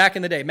mad back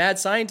in the day, mad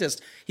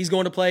scientist, he's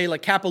going to play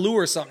like Kapaloo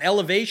or something,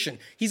 elevation.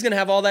 He's going to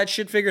have all that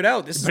shit figured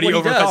out. This is what he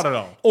does.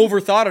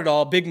 Overthought it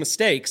all, big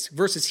mistakes.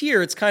 Versus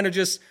here, it's kind of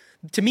just,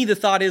 to me, the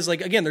thought is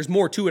like, again, there's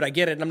more to it. I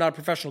get it, and I'm not a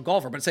professional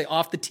golfer, but say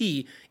off the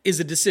tee is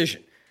a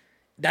decision.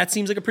 That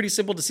seems like a pretty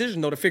simple decision,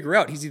 though, to figure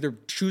out. He's either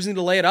choosing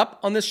to lay it up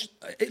in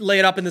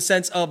the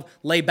sense of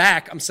lay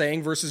back, I'm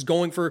saying, versus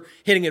going for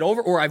hitting it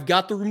over, or I've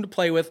got the room to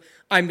play with,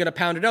 I'm going to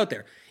pound it out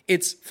there.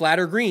 It's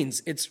flatter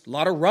greens. It's a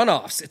lot of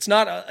runoffs. It's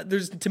not,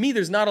 to me,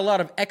 there's not a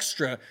lot of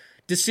extra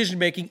decision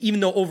making, even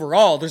though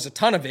overall there's a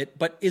ton of it,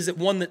 but is it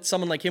one that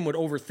someone like him would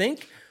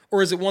overthink?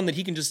 Or is it one that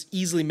he can just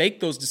easily make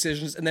those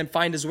decisions and then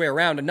find his way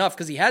around enough?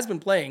 Because he has been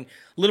playing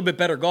a little bit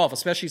better golf,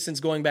 especially since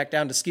going back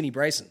down to skinny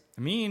Bryson.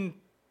 I mean,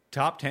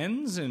 top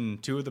 10s in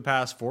 2 of the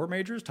past 4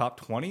 majors, top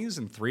 20s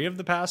in 3 of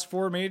the past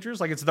 4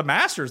 majors. Like, it's the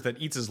Masters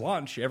that eats his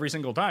lunch every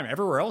single time.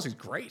 Everywhere else, he's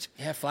great.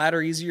 Yeah,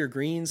 flatter, easier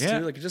greens, too.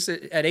 Like, just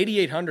at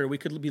 8,800, we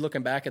could be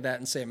looking back at that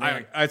and say,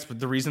 man. It's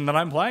the reason that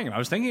I'm playing him. I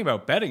was thinking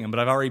about betting him, but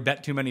I've already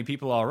bet too many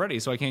people already,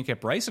 so I can't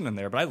get Bryson in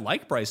there. But I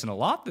like Bryson a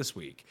lot this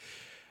week.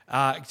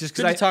 Just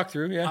good to talk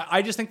through, yeah.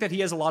 I just think that he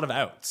has a lot of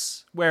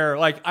outs. Where,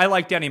 like, I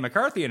like Denny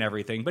McCarthy and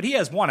everything, but he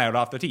has one out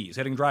off the tee. He's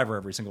hitting driver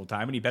every single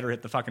time, and he better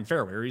hit the fucking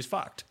fairway or he's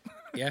fucked.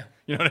 Yeah.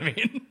 You know what I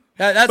mean?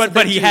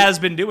 But he has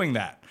been doing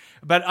that.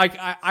 But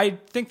I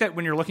think that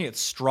when you're looking at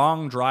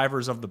strong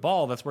drivers of the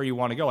ball, that's where you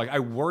want to go. Like, I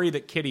worry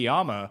that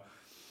Kitayama,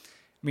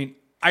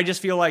 I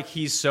just feel like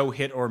he's so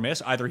hit or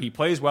miss. Either he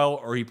plays well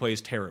or he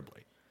plays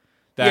terribly.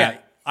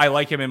 I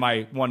like him in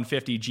my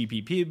 150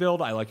 GPP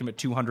build. I like him at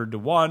 200 to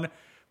 1.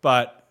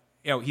 But,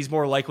 he's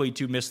more likely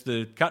to miss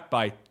the cut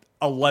by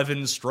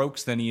 11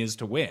 strokes than he is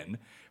to win.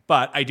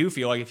 But I do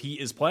feel like if he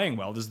is playing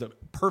well, this is the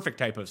perfect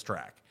type of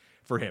track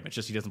for him. It's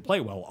just he doesn't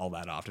play well all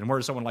that often.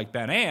 Whereas someone like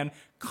Ben An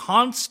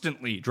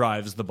constantly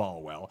drives the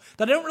ball well,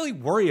 that I don't really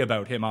worry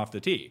about him off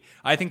the tee.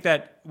 I think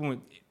that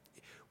when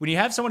you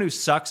have someone who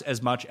sucks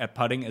as much at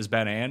putting as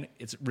Ben An,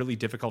 it's really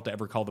difficult to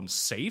ever call them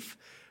safe.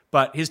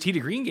 But his tee to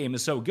green game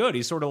is so good.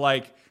 He's sort of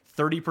like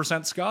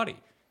 30% Scotty.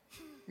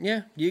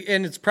 Yeah,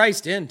 and it's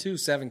priced in, too,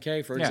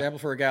 $7K, for example,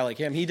 for a guy like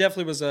him. He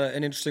definitely was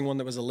an interesting one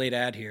that was a late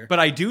ad here. But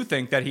I do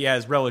think that he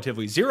has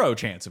relatively zero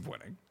chance of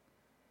winning.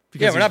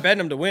 Yeah, we're not betting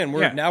him to win.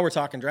 Now we're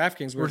talking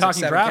DraftKings. We're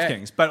talking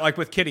DraftKings. But like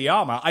with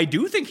Kitayama, I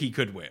do think he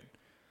could win.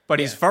 But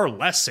he's far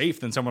less safe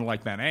than someone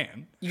like Ben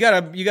An. You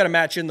gotta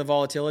match in the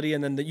volatility,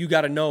 and then you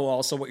gotta know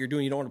also what you're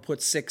doing. You don't want to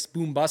put 6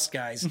 boom bust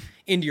guys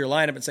into your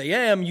lineup and say,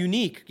 yeah, I'm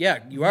unique. Yeah,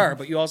 you are,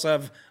 but you also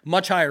have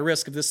much higher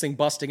risk of this thing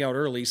busting out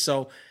early.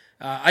 So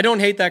I don't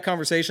hate that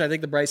conversation. I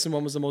think the Bryson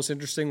one was the most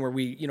interesting, where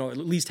we at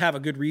least have a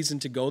good reason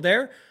to go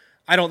there.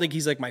 I don't think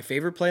he's like my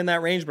favorite play in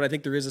that range, but I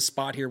think there is a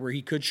spot here where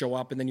he could show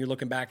up, and then you're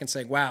looking back and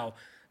saying, wow,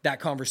 that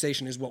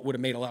conversation is what would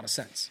have made a lot of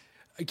sense.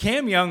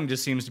 Cam Young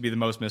just seems to be the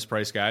most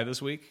mispriced guy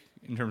this week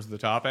in terms of the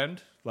top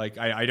end. Like,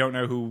 I don't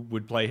know who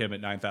would play him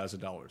at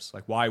 $9,000.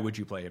 Like, why would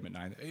you play him at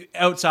 $9,000?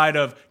 Outside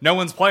of no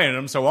one's playing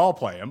him, so I'll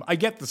play him. I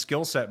get the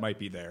skill set might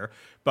be there,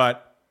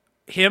 but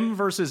him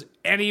versus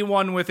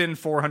anyone within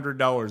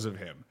 $400 of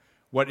him,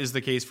 what is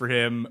the case for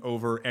him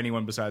over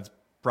anyone besides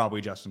probably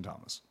Justin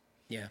Thomas?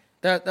 Yeah,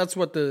 that's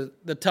what the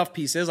tough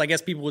piece is. I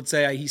guess people would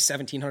say he's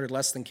 $1,700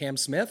 less than Cam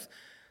Smith,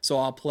 so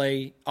I'll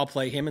play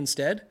him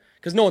instead,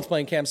 because no one's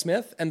playing Cam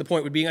Smith. And the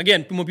point would be,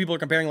 again, when people are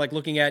comparing, like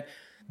looking at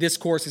this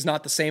course is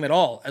not the same at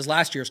all as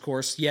last year's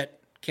course,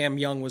 yet Cam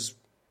Young was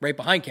right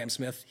behind Cam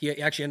Smith. He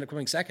actually ended up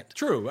coming second.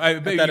 True.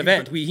 At that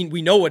event.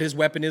 We know what his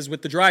weapon is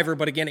with the driver,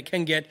 but again, it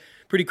can get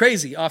pretty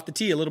crazy off the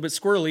tee, a little bit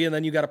squirrely, and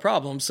then you got a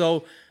problem.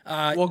 So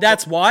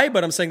that's why,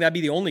 but I'm saying that'd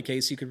be the only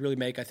case you could really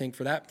make, I think,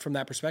 from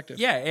that perspective.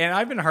 Yeah, and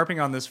I've been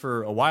harping on this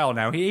for a while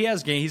now.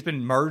 He's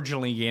been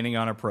marginally gaining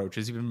on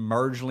approaches. He's been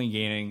marginally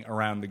gaining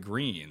around the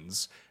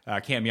greens.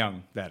 Cam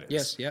Young, that is.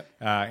 Yes, yep.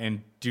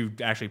 And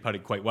actually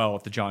putted quite well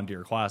at the John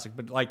Deere Classic.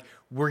 But, like,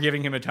 we're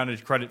giving him a ton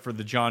of credit for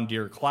the John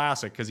Deere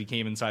Classic because he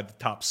came inside the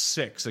top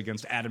 6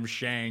 against Adam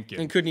Shank.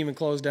 And couldn't even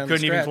close down the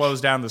stretch. Couldn't even close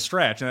down the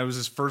stretch. And that was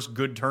his first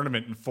good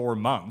tournament in 4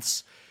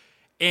 months.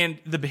 And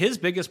his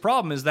biggest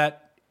problem is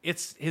that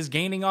it's his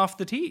gaining off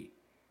the tee.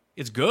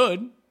 It's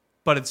good,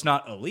 but it's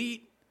not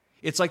elite.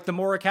 It's like the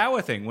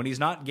Morikawa thing. When he's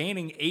not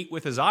gaining 8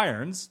 with his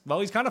irons, well,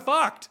 he's kind of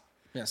fucked.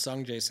 Yeah,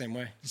 Sung Jae, same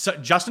way. So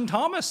Justin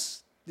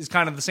Thomas is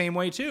kind of the same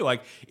way too.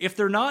 Like, if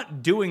they're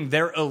not doing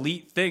their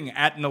elite thing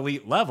at an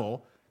elite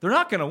level, they're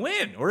not going to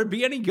win or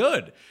be any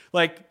good.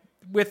 Like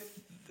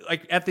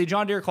at the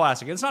John Deere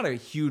Classic, it's not a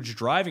huge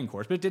driving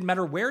course, but it didn't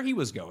matter where he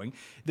was going.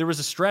 There was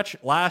a stretch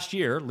last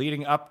year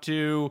leading up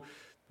to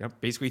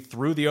basically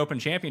through the Open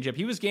Championship.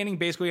 He was gaining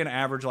basically an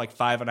average like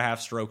 5.5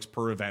 strokes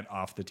per event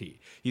off the tee.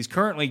 He's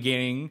currently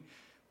gaining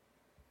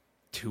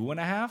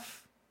 2.5.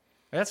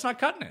 That's not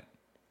cutting it.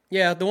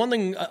 Yeah, the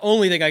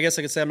only thing I guess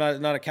I could say, I'm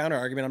not a counter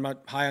argument. I'm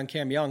not high on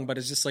Cam Young, but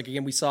it's just like,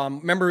 again, we saw,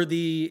 remember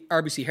the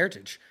RBC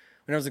Heritage?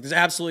 When I was like, there's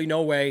absolutely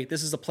no way.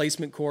 This is a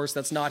placement course.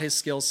 That's not his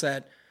skill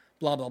set,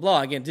 blah, blah,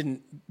 blah. Again,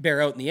 didn't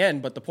bear out in the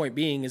end, but the point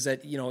being is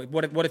that,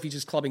 what if he's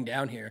just clubbing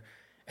down here?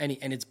 and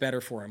it's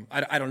better for him.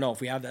 I don't know if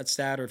we have that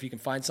stat or if you can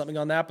find something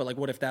on that, but like,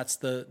 what if that's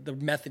the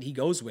method he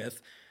goes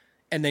with?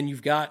 And then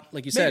you've got,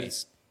 like you said,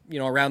 it's,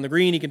 around the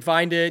green, he can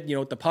find it,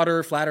 with the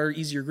putter, flatter,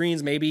 easier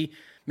greens, maybe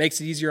makes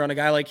it easier on a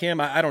guy like him.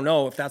 I don't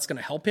know if that's going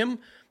to help him,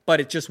 but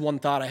it's just one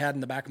thought I had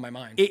in the back of my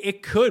mind.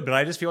 It could, but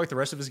I just feel like the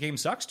rest of his game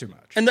sucks too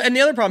much. And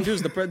the other problem too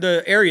is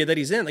the area that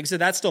he's in. Like I said,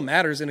 that still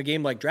matters in a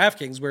game like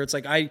DraftKings, where it's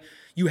like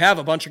you have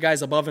a bunch of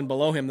guys above and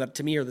below him that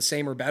to me are the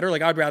same or better.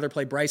 Like I'd rather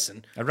play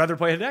Bryson. I'd rather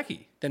play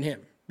Hideki than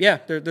him. Yeah,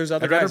 there's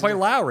other. I'd rather play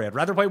Lowry. I'd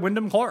rather play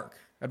Wyndham Clark.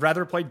 I'd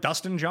rather play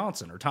Dustin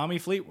Johnson or Tommy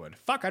Fleetwood.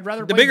 I'd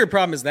rather. The bigger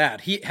problem is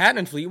that Hatton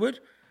and Fleetwood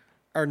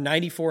are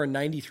 94 and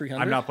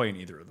 9,300. I'm not playing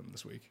either of them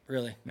this week.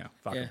 Really? No.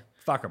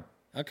 Fuck them.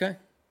 Okay.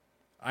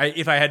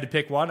 If I had to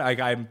pick one,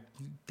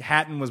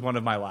 Hatton was one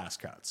of my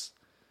last cuts.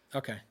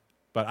 Okay.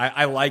 But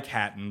I like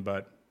Hatton,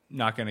 but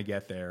not going to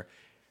get there.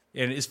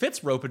 And is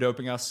Fitz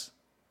rope-a-doping us?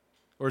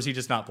 Or is he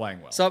just not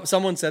playing well?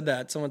 Someone said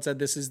that. Someone said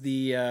this is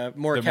the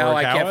Morikawa,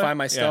 I can't find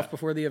my stuff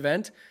before the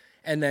event.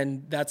 And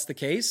then that's the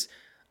case.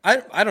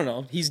 I don't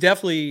know. He's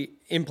definitely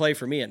in play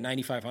for me at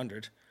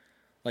 9,500.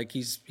 Like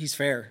he's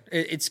fair.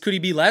 Could he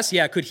be less?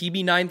 Yeah. Could he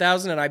be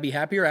 9,000 and I'd be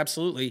happier?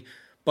 Absolutely.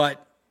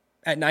 But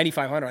at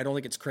 9,500, I don't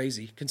think it's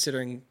crazy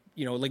considering,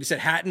 like you said,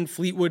 Hatton,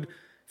 Fleetwood,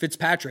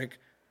 Fitzpatrick.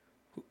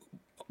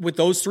 With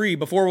those three,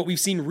 before what we've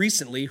seen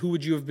recently, who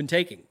would you have been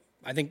taking?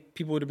 I think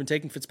people would have been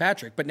taking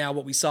Fitzpatrick. But now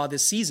what we saw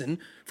this season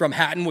from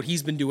Hatton, what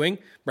he's been doing,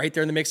 right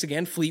there in the mix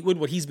again, Fleetwood,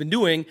 what he's been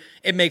doing,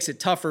 it makes it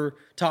tougher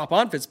to hop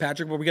on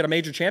Fitzpatrick, but we got a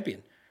major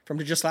champion from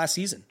just last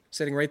season,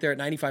 sitting right there at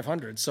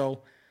 9,500.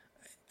 So,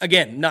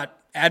 again, not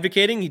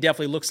advocating. He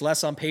definitely looks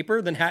less on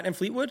paper than Hatton and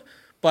Fleetwood,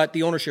 but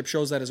the ownership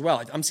shows that as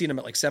well. I'm seeing him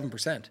at like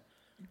 7%.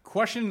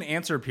 Question and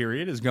answer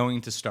period is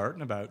going to start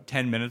in about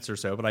 10 minutes or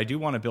so, but I do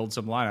want to build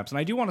some lineups, and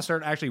I do want to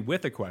start actually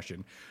with a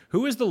question.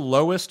 Who is the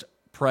lowest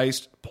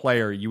priced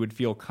player you would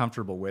feel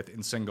comfortable with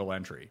in single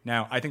entry?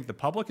 Now, I think the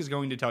public is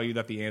going to tell you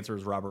that the answer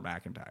is Robert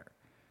McIntyre.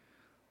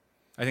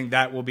 I think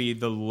that will be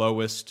the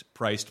lowest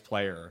priced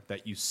player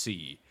that you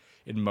see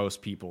in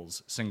most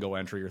people's single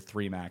entry or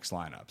 3 max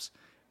lineups.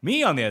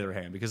 Me, on the other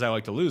hand, because I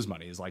like to lose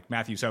money, is like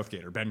Matthew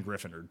Southgate or Ben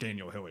Griffin or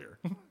Daniel Hillier.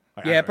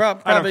 Probably.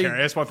 I don't care.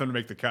 I just want them to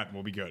make the cut and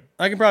we'll be good.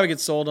 I can probably get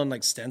sold on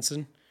like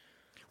Stenson.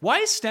 Why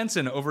is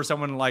Stenson over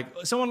someone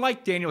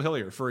like Daniel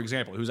Hillier, for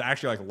example, who's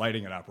actually like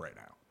lighting it up right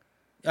now?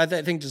 I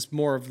think just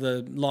more of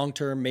the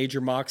long-term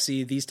major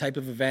moxie, these type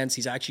of events.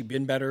 He's actually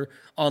been better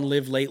on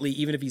live lately.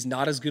 Even if he's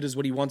not as good as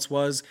what he once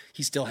was,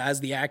 he still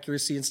has the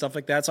accuracy and stuff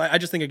like that. So I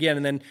just think, again,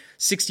 and then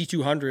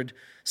 6,200,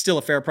 still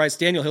a fair price.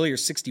 Daniel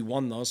Hillier's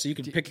 61, though, so you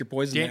can pick your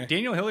poison there.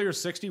 Daniel Hillier's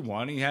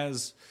 61. He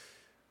has,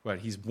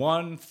 he's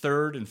 1,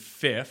 3rd, and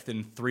 5th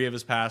in 3 of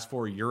his past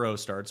 4 Euro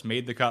starts.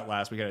 Made the cut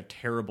last week, had a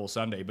terrible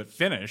Sunday, but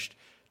finished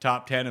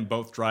top 10 in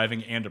both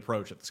driving and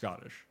approach at the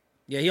Scottish.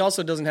 Yeah, he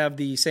also doesn't have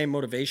the same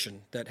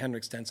motivation that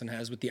Henrik Stenson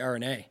has with the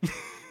RNA.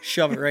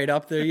 Shove it right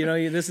up there.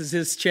 This is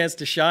his chance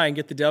to shine,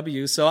 get the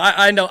W. So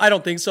I know I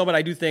don't think so, but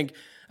I do think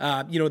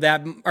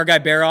that our guy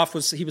Baroff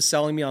was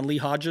selling me on Lee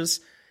Hodges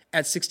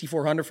at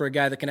 6,400 for a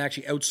guy that can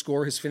actually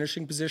outscore his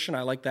finishing position.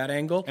 I like that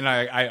angle. And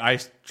I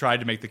tried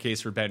to make the case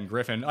for Ben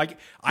Griffin.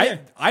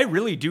 I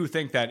really do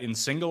think that in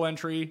single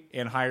entry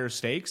and higher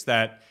stakes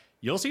that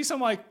you'll see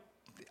some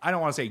I don't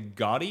want to say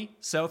gaudy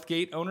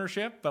Southgate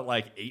ownership, but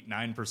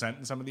 8-9%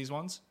 in some of these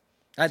ones.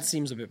 That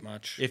seems a bit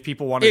much. If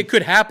people want it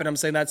could happen. I'm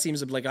saying that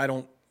seems like I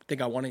don't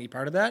think I want any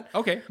part of that.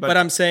 Okay, but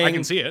I'm saying I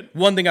can see it.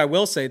 One thing I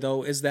will say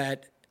though is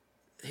that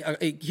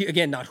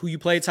again, not who you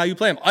play, it's how you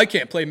play him. I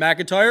can't play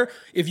McIntyre.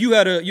 If you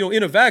had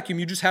in a vacuum,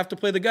 you just have to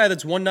play the guy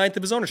that's 1/9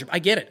 of his ownership. I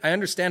get it. I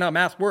understand how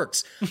math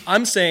works.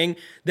 I'm saying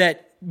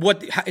that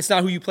it's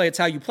not who you play, it's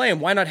how you play him.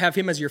 Why not have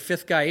him as your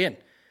 5th guy in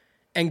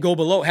and go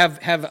below?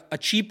 Have a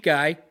cheap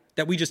guy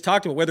that we just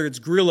talked about, whether it's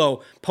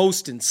Grillo,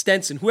 Poston,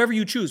 Stenson, whoever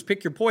you choose,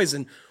 pick your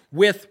poison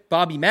with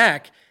Bobby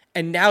Mack,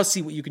 and now see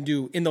what you can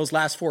do in those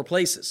last 4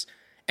 places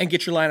and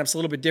get your lineups a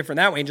little bit different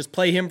that way and just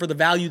play him for the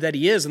value that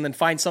he is and then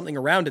find something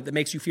around it that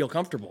makes you feel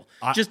comfortable.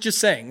 Just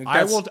saying.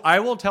 I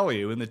will tell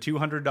you in the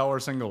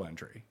 $200 single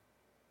entry,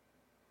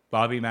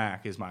 Bobby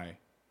Mack is my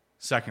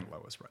 2nd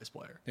lowest price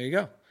player. There you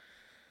go.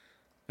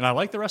 And I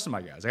like the rest of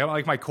my guys. I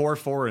got my core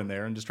 4 in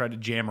there and just try to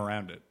jam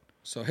around it.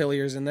 So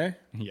Hillier's in there?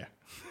 Yeah.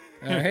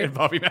 All right. And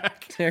Bobby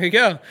Mack. There you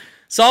go.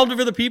 Solved it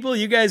for the people.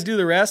 You guys do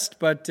the rest.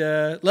 But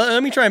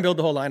let me try and build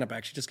the whole lineup,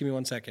 actually. Just give me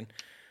 1 second.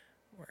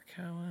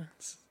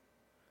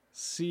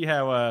 See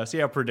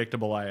how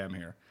predictable I am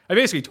here. I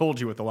basically told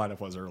you what the lineup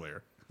was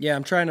earlier. Yeah,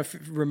 I'm trying to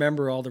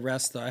remember all the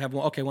rest. I have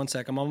 1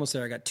 sec. I'm almost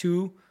there. I got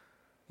 2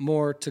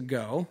 more to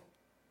go.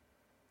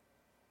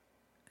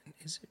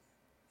 Is it?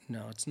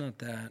 No, it's not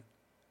that.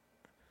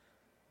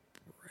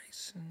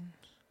 Bryson.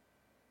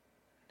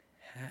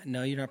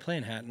 No, you're not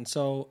playing Hatton.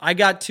 So I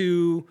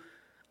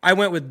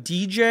went with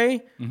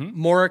DJ,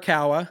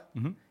 Morikawa,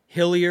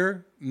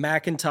 Hillier,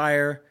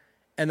 McIntyre,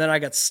 and then I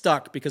got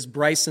stuck because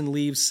Bryson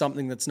leaves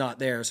something that's not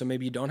there. So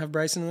maybe you don't have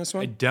Bryson in this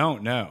one? I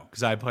don't know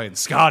because I played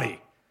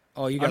Scotty.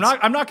 Oh,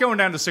 I'm not going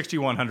down to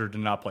 6,100 to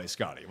not play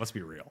Scotty. Let's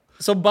be real.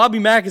 So Bobby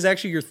Mack is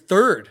actually your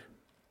 3rd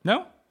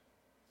No?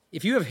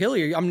 If you have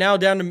Hillier, I'm now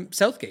down to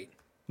Southgate.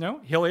 No?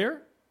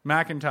 Hillier,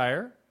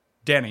 McIntyre,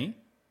 Denny.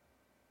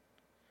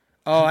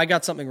 Oh, I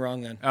got something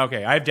wrong then.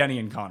 Okay, I have Denny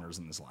and Connors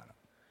in this lineup.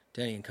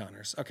 Denny and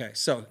Connors. Okay,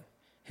 so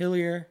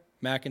Hillier,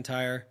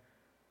 McIntyre,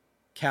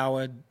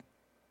 Coward,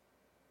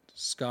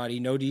 Scotty,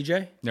 no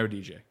DJ? No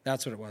DJ.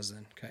 That's what it was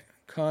then. Okay,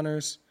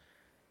 Connors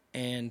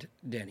and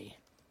Denny.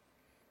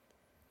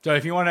 So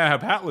if you want to know how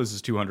Pat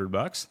loses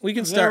 $200, We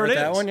can start with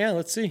that one. Yeah,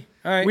 let's see.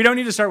 All right. We don't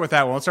need to start with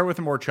that one. Let's start with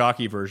the more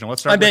chalky version.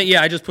 Let's start.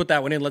 I just put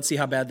that one in. Let's see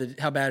how bad it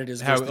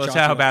is. let's see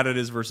how bad it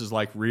is versus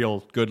like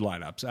real good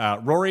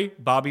lineups. Rory,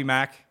 Bobby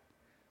Mack,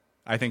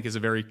 I think is a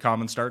very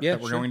common start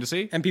that we're going to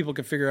see. And people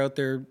can figure out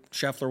their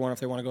Scheffler one if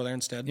they want to go there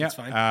instead. Yeah, That's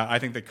fine. I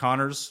think that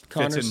Connors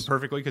fits in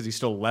perfectly because he's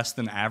still less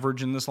than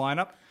average in this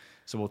lineup.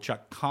 So we'll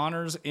chuck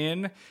Connors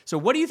in. So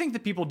what do you think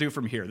that people do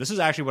from here? This is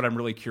actually what I'm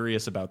really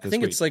curious about this week.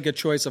 I think it's like a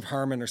choice of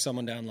Harman or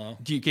someone down low.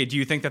 Do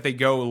you think that they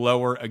go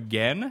lower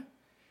again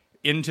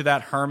into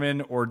that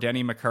Harman or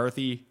Denny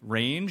McCarthy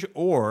range?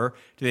 Or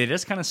do they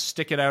just kind of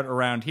stick it out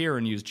around here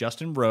and use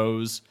Justin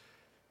Rose,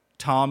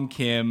 Tom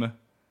Kim,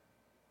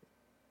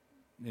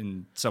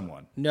 and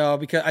someone? No,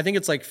 because I think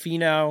it's like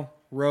Finau,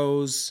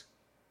 Rose,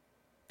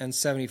 and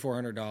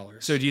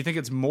 $7,400. So do you think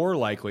it's more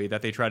likely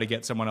that they try to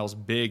get someone else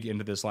big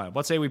into this lineup?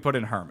 Let's say we put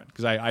in Harman,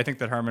 because I think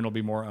that Harman will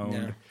be more owned.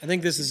 Yeah. I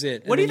think this is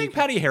it. What do you think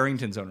Patty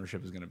Harrington's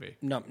ownership is going to be?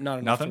 No, not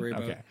enough Nothing? to worry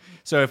about. Okay.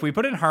 So if we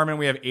put in Harman,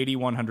 we have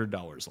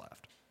 $8,100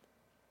 left.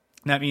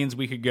 That means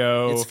we could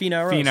go It's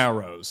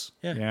Finau Rose.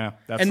 Yeah.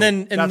 That's And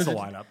the the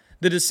lineup.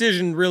 The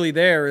decision really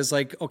there is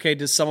like, okay,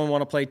 does someone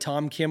want to play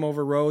Tom Kim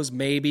over Rose?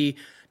 Maybe.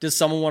 Does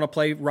someone want to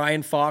play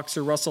Ryan Fox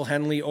or Russell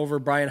Henley over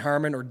Brian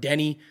Harman or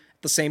Denny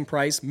at the same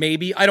price?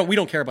 Maybe. We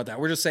don't care about that.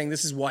 We're just saying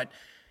this is what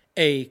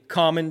a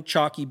common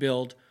chalky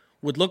build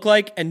would look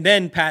like. And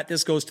then, Pat,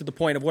 this goes to the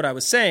point of what I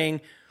was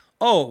saying.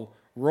 Oh,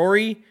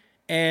 Rory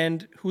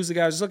and who's the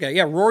guy I was looking at?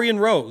 Yeah, Rory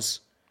and Rose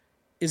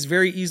is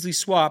very easily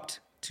swapped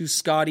to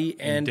Scotty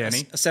and a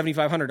Denny?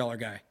 $7,500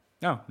 guy.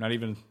 No, not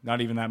even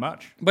that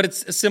much. But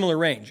it's a similar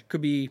range. It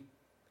could be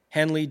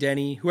Henley,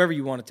 Denny, whoever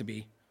you want it to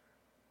be.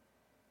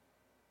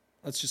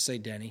 Let's just say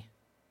Denny.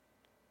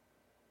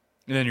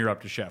 And then you're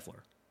up to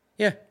Scheffler.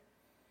 Yeah.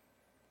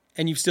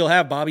 And you still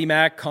have Bobby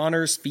Mack,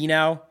 Connors,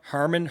 Finau,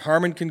 Harman.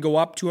 Harman can go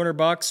up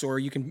 $200, or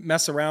you can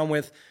mess around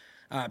with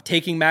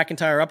taking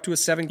McIntyre up to a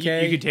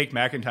 7K. You could take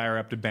McIntyre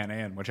up to Ben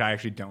Ann, which I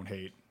actually don't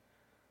hate.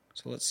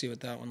 So let's see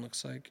what that one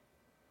looks like.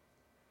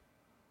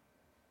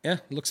 Yeah,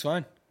 it looks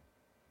fine.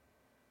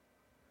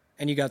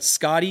 And you got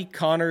Scotty,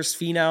 Connors,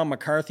 Finau,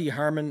 McCarthy,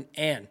 Harman,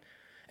 Ann.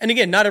 And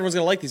again, not everyone's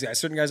going to like these guys.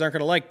 Certain guys aren't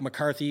going to like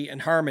McCarthy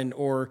and Harman,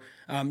 or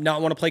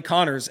not want to play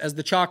Connors as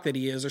the chalk that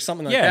he is, or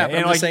something like that. But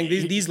I'm just saying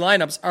these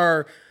lineups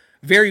are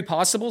very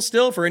possible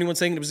still. For anyone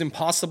saying it was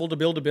impossible to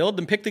build,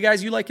 then pick the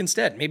guys you like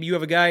instead. Maybe you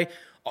have a guy.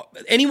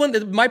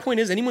 My point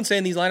is, anyone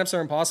saying these lineups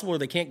are impossible or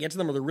they can't get to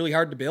them or they're really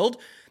hard to build,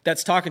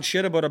 that's talking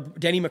shit about a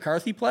Denny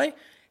McCarthy play,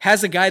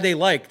 has a guy they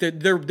like.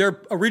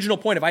 Their original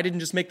point, if I didn't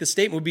just make the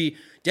statement, would be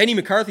Denny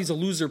McCarthy's a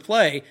loser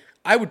play.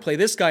 I would play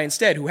this guy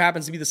instead, who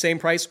happens to be the same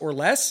price or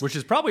less. Which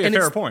is probably a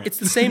fair point. It's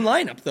the same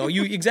lineup, though.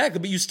 Exactly,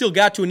 but you still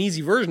got to an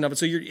easy version of it.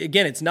 So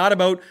it's not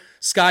about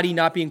Scotty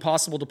not being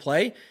possible to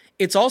play.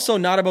 It's also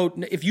not about,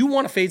 if you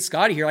want to fade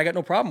Scotty here, I got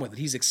no problem with it.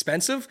 He's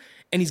expensive,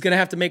 and he's going to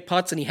have to make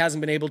putts, and he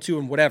hasn't been able to,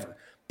 and whatever.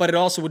 But it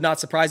also would not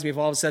surprise me if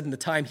all of a sudden the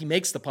time he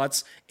makes the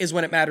putts is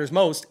when it matters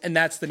most, and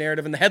that's the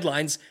narrative in the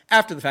headlines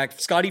after the fact.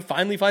 Scotty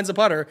finally finds a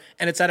putter,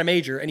 and it's at a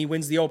major, and he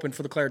wins the Open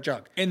for the Claret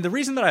Jug. And the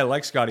reason that I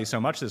like Scotty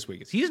so much this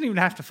week is he doesn't even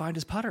have to find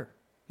his putter.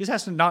 He just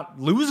has to not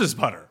lose his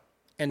putter.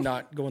 And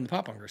not go in the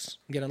pop bunkers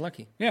and get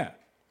unlucky. Yeah.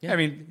 I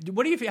mean,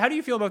 how do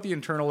you feel about the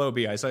internal OB?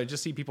 I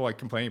just see people like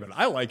complaining about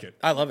it. I like it.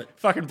 I love it.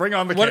 Fucking bring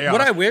on the chaos. What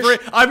I wish...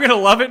 I'm going to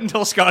love it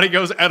until Scotty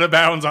goes out of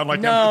bounds on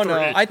like number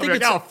 3. I think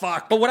it's... oh,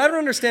 fuck. But what I don't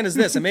understand is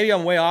this, and maybe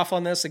I'm way off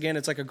on this. Again,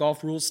 it's like a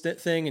golf rules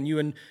thing, and you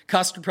and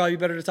Cust would probably be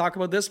better to talk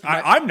about this.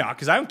 I'm not,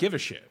 because I don't give a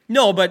shit.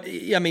 No, but,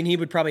 I mean, he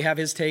would probably have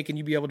his take, and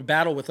you'd be able to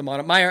battle with him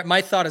on it.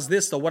 My thought is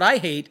this, though. What I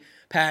hate,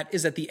 Pat,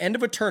 is at the end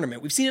of a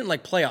tournament, we've seen it in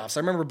like playoffs. I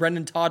remember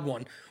Brendan Todd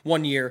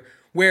one year,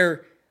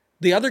 where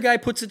the other guy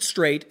puts it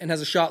straight and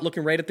has a shot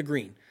looking right at the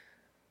green.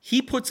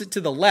 He puts it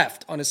to the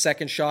left on his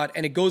second shot,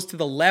 and it goes to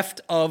the left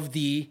of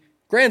the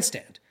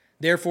grandstand.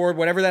 Therefore,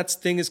 whatever that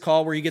thing is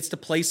called, where he gets to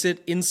place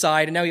it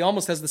inside, and now he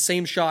almost has the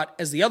same shot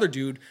as the other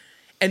dude.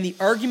 And the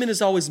argument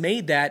is always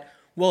made that,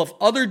 well, if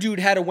other dude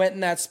had went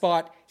in that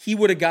spot, he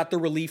would have got the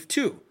relief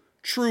too.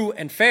 True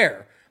and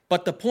fair.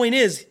 But the point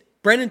is,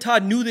 Brendan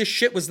Todd knew this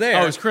shit was there.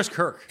 Oh, it was Chris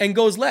Kirk. And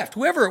goes left.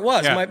 Whoever it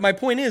was. Yeah. My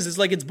point is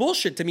like, it's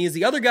bullshit to me, is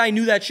the other guy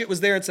knew that shit was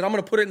there and said, I'm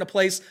going to put it in a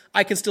place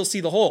I can still see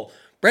the hole.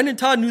 Brendan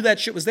Todd knew that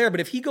shit was there, but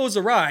if he goes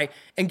awry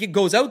and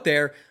goes out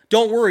there,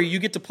 don't worry, you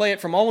get to play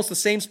it from almost the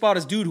same spot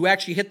as dude who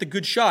actually hit the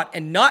good shot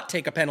and not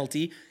take a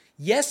penalty.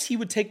 Yes, he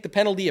would take the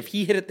penalty if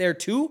he hit it there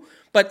too,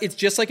 but it's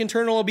just like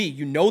internal OB.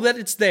 You know that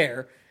it's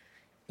there.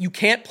 You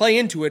can't play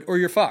into it or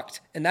you're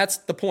fucked. And that's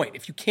the point.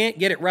 If you can't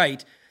get it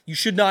right, you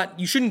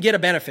shouldn't get a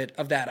benefit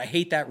of that. I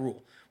hate that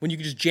rule. When you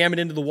can just jam it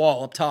into the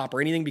wall up top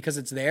or anything because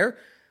it's there.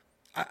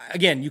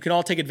 Again, you can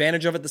all take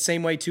advantage of it the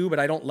same way too, but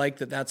I don't like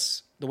that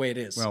that's the way it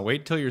is. Well,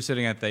 wait till you're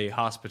sitting at the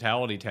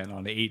hospitality tent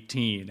on the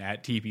 18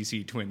 at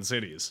TPC Twin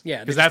Cities. Yeah,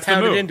 because they that's just the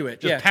pound it move. into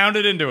it, Just yeah. pound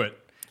it into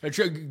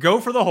it.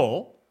 Go for the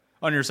hole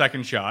on your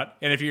second shot,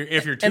 and if you're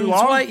too and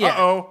long, it's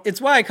why,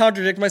 it's why I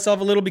contradict myself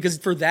a little, because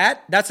for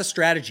that's a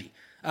strategy.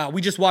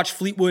 We just watched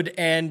Fleetwood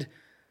and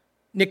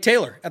Nick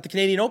Taylor at the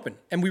Canadian Open,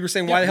 and we were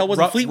saying, why the hell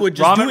wasn't Fleetwood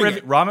just doing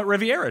it? Rom at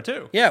Riviera,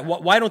 too. Yeah,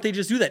 why don't they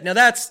just do that? Now,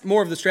 that's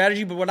more of the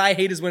strategy, but what I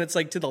hate is when it's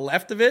like to the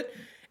left of it,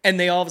 and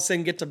they all of a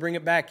sudden get to bring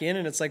it back in,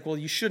 and it's like, well,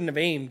 you shouldn't have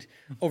aimed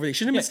over there. You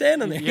shouldn't have been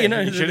standing there. Yeah, you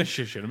know? you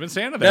should have been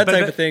standing there. That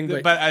type of thing.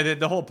 But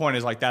the whole point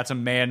is, like, that's a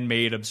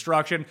man-made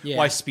obstruction. Yeah.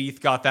 Why Spieth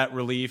got that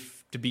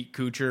relief to beat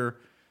Kuchar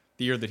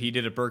the year that he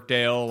did at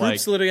Birkdale.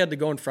 Groups literally had to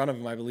go in front of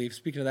him, I believe.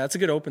 Speaking of that, it's a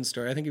good Open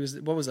story. I think it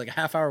was, like a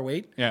half-hour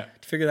wait to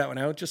figure that one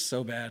out. Just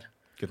so bad.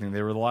 Good thing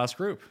they were the last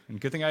group. And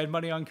good thing I had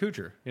money on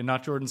Kuchar and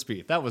not Jordan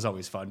Spieth. That was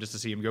always fun, just to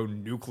see him go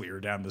nuclear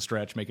down the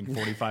stretch, making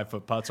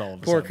 45-foot putts all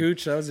of a Poor sudden.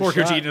 Cooch, that was Poor a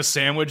Cooch shot. eating a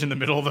sandwich in the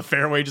middle of the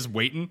fairway, just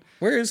waiting.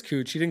 Where is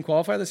Cooch? He didn't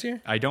qualify this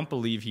year? I don't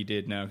believe he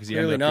did, no, because he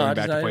Clearly ended up going not.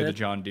 back Is to that play it? the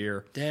John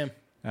Deere.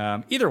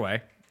 Damn. Either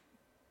way,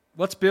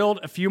 let's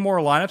build a few more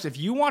lineups. If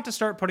you want to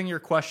start putting your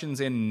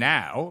questions in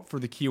now for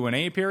the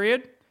Q&A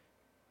period,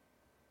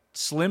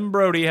 Slim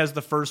Brody has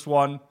the first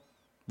one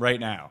right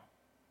now.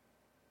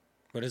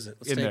 What is it?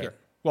 Let's in take there. it.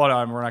 Well,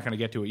 no, we're not going to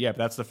get to it yet,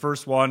 but that's the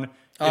first one.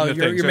 Oh, in the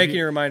thing. you're So if making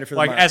a reminder for the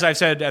like mark. as I've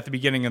said at the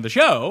beginning of the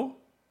show,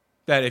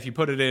 that if you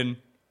put it in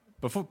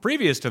before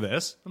previous to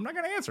this, I'm not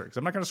going to answer it because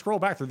I'm not going to scroll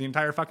back through the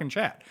entire fucking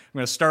chat. I'm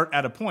going to start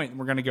at a point and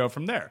we're going to go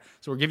from there.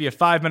 So we'll give you a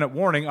 5-minute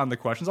warning on the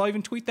questions. I'll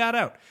even tweet that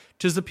out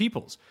to the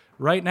peoples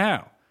right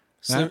now.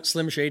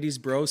 Slim Shady's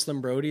bro,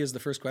 Slim Brody is the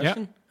first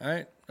question. All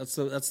right, that's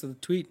the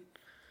tweet.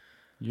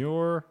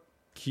 Your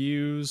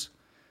cues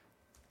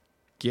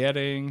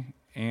getting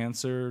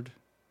answered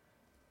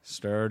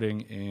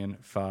starting in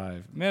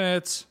 5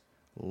 minutes.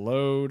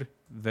 Load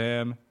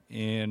them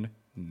in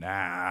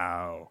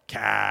now.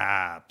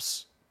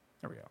 Caps.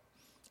 There we go.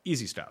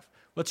 Easy stuff.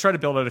 Let's try to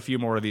build out a few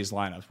more of these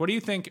lineups. What do you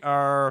think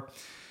are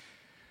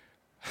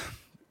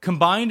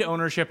combined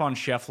ownership on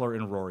Scheffler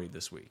and Rory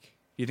this week?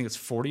 Do you think it's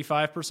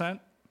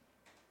 45%?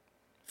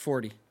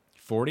 40.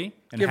 40?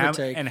 And Give or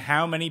take. And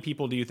how many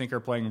people do you think are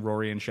playing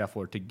Rory and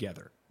Scheffler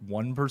together?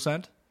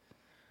 1%?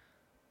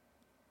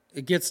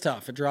 It gets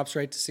tough. It drops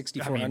right to I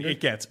 6,400. mean, it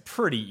gets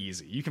pretty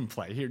easy. You can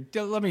play here.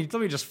 Let me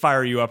just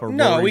fire you up a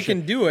No, Rory we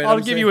can do it. I'll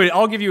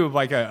give you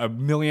like a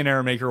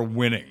millionaire maker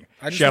winning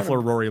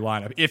Scheffler Rory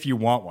lineup if you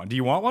want one. Do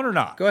you want one or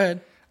not? Go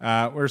ahead.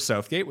 Where's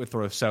Southgate? We'll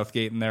throw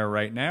Southgate in there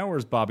right now.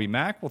 Where's Bobby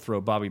Mack? We'll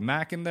throw Bobby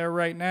Mack in there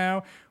right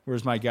now.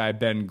 Where's my guy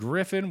Ben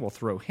Griffin? We'll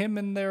throw him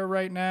in there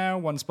right now.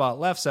 One spot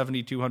left,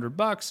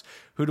 $7,200.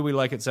 Who do we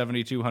like at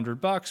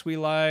 $7,200? We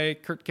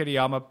like Kurt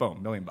Kitayama. Boom,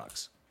 $1 million.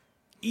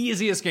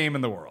 Easiest game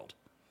in the world.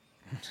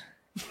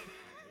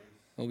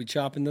 We'll be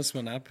chopping this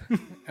one up.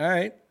 All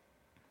right.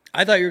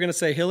 I thought you were going to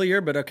say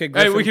Hillier, but okay.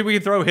 Hey, Griffin. we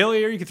can throw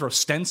Hillier. You can throw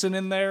Stenson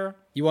in there.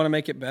 You want to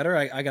make it better?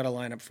 I got a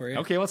lineup for you.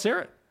 Okay, let's hear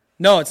it.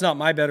 No, it's not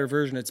my better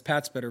version. It's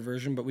Pat's better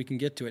version, but we can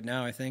get to it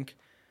now, I think.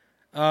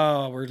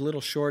 Oh, we're a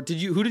little short.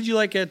 Who did you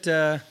like at?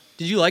 Did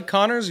you like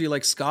Connors? Or you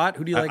like Scott?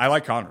 Who do you like? I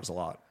like Connors a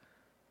lot.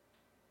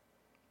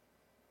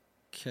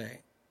 Okay.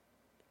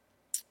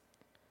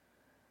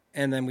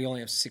 And then we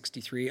only have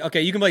 63.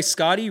 Okay, you can play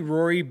Scotty,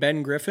 Rory,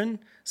 Ben Griffin,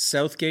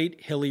 Southgate,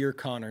 Hillier,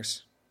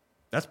 Connors.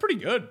 That's pretty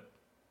good.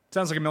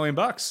 Sounds like $1 million.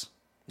 A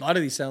lot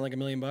of these sound like $1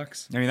 million.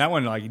 I mean, that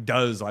one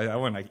that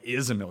one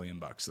is $1 million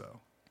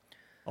though.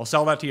 I'll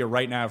sell that to you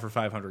right now for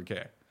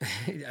 $500K.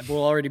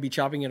 We'll already be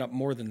chopping it up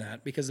more than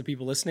that because the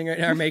people listening right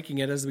now are making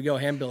it as we go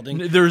hand building.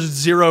 There's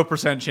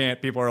 0% chance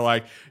people are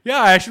like, yeah,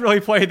 I should really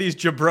play these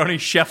jabroni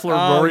Scheffler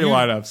Rory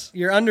lineups.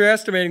 You're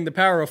underestimating the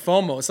power of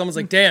FOMO. Someone's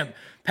like, damn,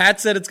 Pat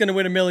said it's going to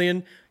win $1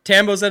 million.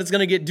 Tambo said it's going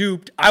to get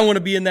duped. I want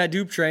to be in that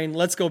dupe train.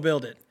 Let's go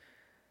build it.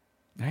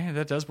 Man,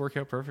 that does work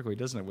out perfectly,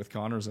 doesn't it, with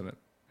Connors in it?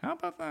 How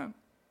about that?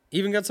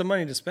 Even got some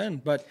money to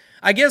spend. But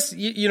I guess,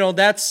 you know,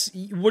 that's,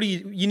 what do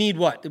you need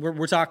what?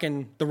 We're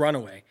talking the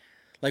runaway.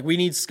 Like, we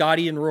need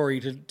Scotty and Rory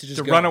to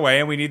just go. run away,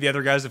 and we need the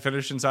other guys to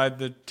finish inside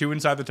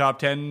the top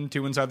 10,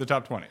 2 inside the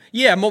top 20.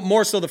 Yeah,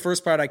 more so the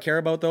first part I care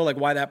about, though, like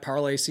why that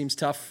parlay seems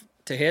tough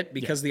to hit,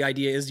 because the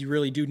idea is you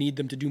really do need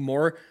them to do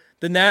more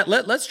than that.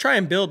 Let's try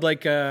and build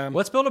like...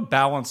 Let's build a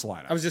balanced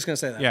lineup. I was just going to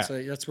say that. Yeah.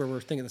 So that's where we're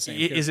thinking the same.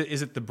 Is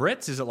it the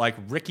Brits? Is it like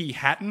Ricky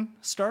Hatton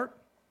start?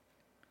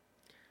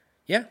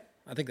 Yeah,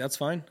 I think that's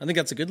fine. I think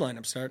that's a good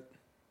lineup start.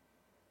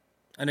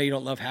 I know you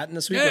don't love Hatton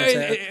this week. Yeah, but I'm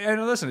saying-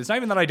 and listen, it's not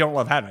even that I don't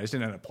love Hatton. I just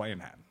didn't end up playing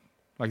Hatton.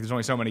 Like, there's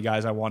only so many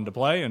guys I wanted to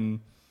play,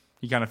 and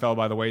he kind of fell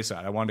by the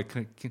wayside. I wanted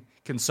to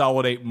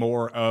consolidate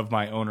more of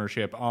my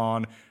ownership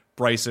on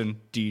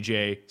Bryson,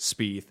 DJ,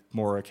 Spieth,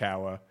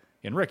 Morikawa,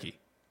 and Ricky.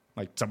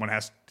 Like, someone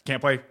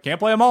can't play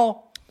them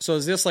all. So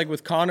is this like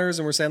with Connors,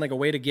 and we're saying like a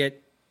way to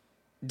get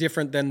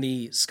different than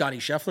the Scotty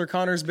Scheffler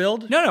Connors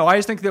build? No. I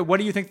just think that, what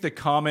do you think the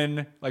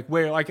common, like,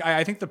 where, like,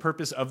 I think the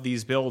purpose of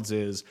these builds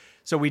is,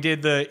 so we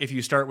did if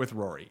you start with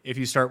Rory, if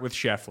you start with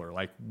Scheffler,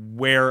 like,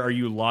 where are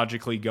you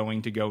logically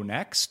going to go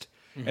next?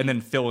 and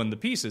then fill in the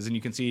pieces. And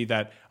you can see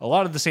that a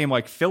lot of the same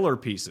like filler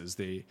pieces,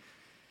 the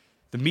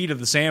meat of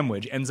the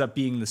sandwich ends up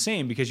being the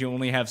same because you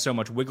only have so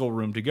much wiggle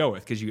room to go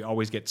with because you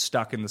always get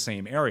stuck in the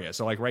same area.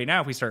 So like right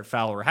now, if we start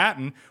Fowler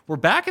Hatton, we're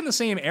back in the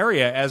same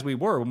area as we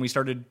were when we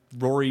started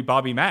Rory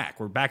Bobby Mack.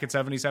 We're back at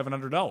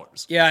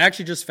 $7,700. Yeah, I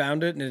actually just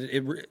found it, and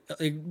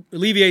it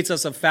alleviates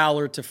us of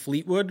Fowler to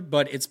Fleetwood,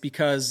 but it's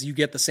because you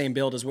get the same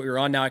build as what you're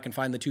on. Now I can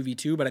find the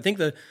 2v2, but I think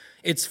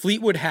it's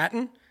Fleetwood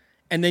Hatton,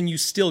 and then you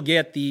still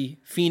get the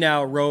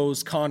Finau,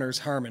 Rose, Connors,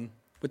 Harman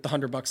with the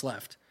 $100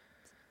 left.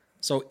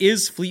 So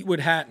is Fleetwood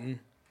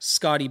Hatton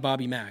Scotty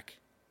Bobby Mack?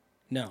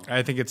 No.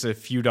 I think it's a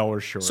few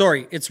dollars short.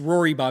 Sorry, it's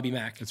Rory Bobby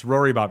Mack. It's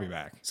Rory Bobby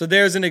Mack. So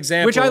there's an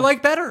example. Which I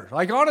like better,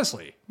 like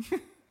honestly.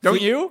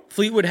 Don't you?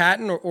 Fleetwood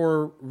Hatton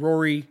or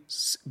Rory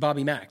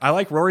Bobby Mack? I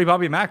like Rory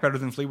Bobby Mack better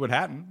than Fleetwood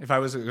Hatton. If I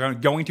was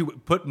going to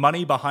put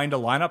money behind a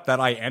lineup that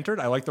I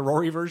entered, I like the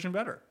Rory version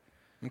better.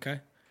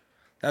 Okay.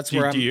 That's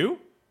where Do you?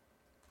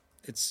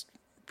 It's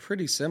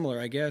pretty similar,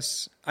 I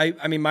guess.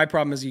 I mean, my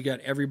problem is you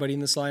got everybody in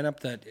this lineup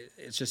that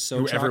it's just so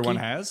chalky. Everyone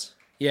has?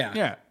 Yeah.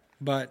 Yeah.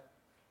 But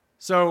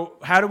so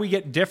how do we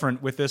get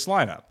different with this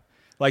lineup?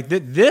 Like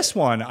this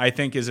one, I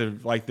think is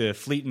like the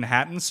Fleet and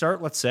Hatton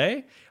start. Let's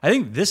say I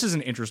think this is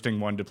an interesting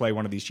one to play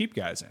one of these cheap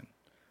guys in.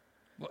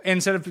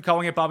 Instead of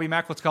calling it Bobby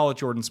Mack, let's call it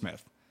Jordan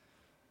Smith.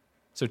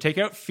 So take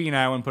out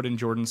Finau and put in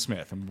Jordan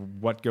Smith,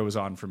 and what goes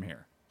on from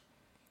here?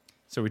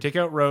 So we take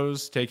out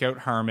Rose, take out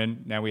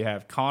Harman. Now we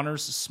have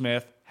Connors,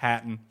 Smith,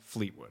 Hatton,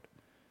 Fleetwood.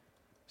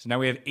 So now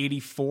we have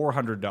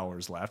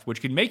 $8,400 left,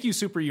 which can make you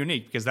super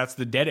unique because that's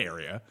the dead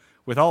area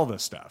with all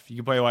this stuff. You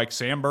can play like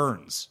Sam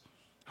Burns,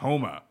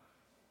 Homa,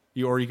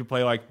 or you can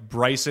play like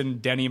Bryson,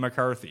 Denny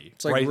McCarthy.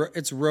 It's like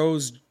it's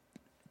Rose,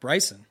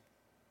 Bryson.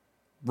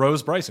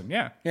 Rose, Bryson,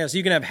 yeah. Yeah, so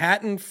you can have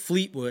Hatton,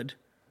 Fleetwood,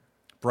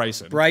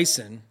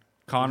 Bryson,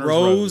 Connors,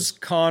 Rose,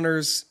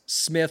 Connors,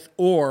 Smith,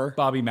 or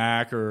Bobby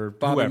Mack or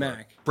Bobby whoever.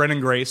 Mack. Brendan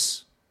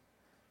Grace,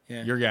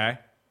 yeah, your guy.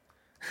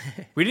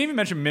 We didn't even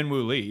mention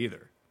Minwoo Lee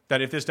either.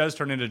 That if this does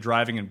turn into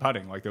driving and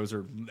putting, like those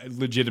are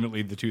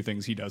legitimately the two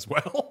things he does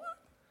well.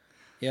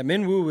 Yeah,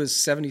 Minwoo was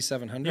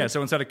 7,700. Yeah,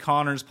 so instead of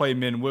Connors, play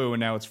Minwoo, and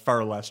now it's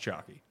far less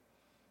chalky.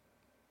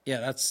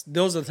 Yeah,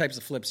 those are the types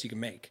of flips you can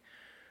make,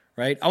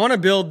 right? I want to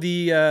build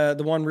the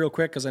one real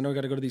quick because I know we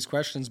got to go to these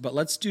questions, but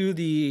let's do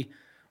the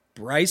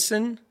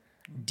Bryson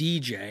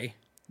DJ.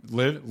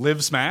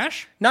 Live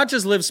Smash? Not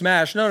just Live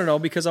Smash. No,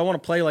 because I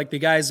want to play like the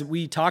guys that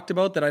we talked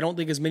about that I don't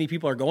think as many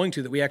people are going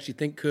to that we actually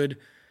think could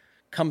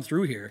come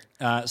through here.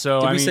 Did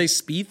we say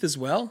Spieth as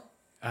well?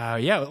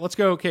 Yeah, let's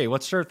go. Okay,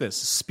 let's start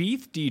this.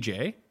 Spieth,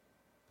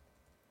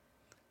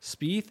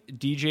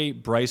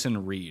 DJ,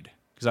 Bryson, Reed.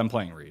 Because I'm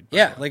playing Reed.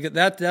 Yeah, like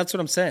that's what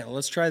I'm saying.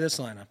 Let's try this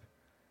lineup.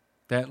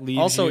 That leaves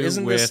also, you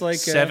isn't with this like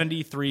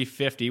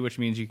 7,350, which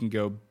means you can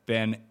go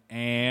Ben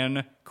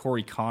and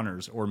Corey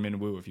Connors or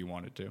Minwoo if you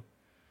wanted to.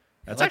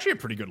 That's actually a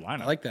pretty good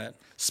lineup. I like that.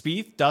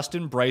 Spieth,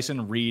 Dustin,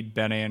 Bryson, Reed,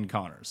 Ben and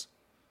Connors.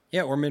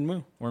 Yeah, or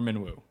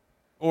Minwoo.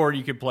 Or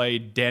you could play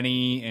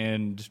Denny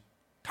and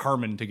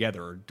Harman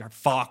together, or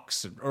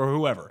Fox, or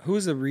whoever.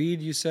 Who's the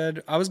Reed you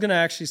said? I was going to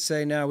actually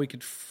say now we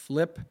could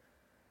flip.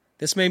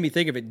 This made me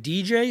think of it.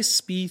 DJ,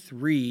 Spieth,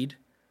 Reed,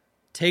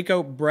 take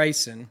out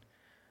Bryson,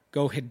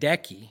 go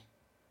Hideki,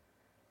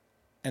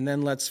 and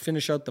then let's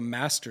finish out the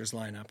Masters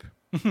lineup.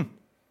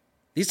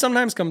 These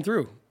sometimes come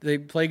through. They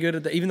play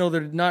good, even though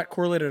they're not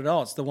correlated at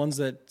all. It's the ones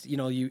that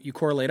you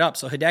correlate up.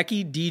 So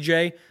Hideki,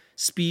 DJ,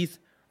 Spieth,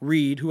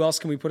 Reed. Who else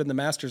can we put in the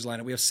Masters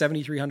lineup? We have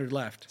 7,300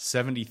 left.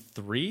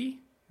 73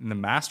 in the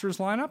Masters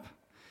lineup?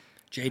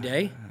 J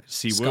Day,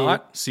 Siwoo.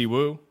 Scott.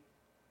 Siwoo.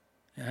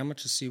 Yeah, how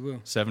much is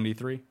Siwoo?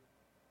 73.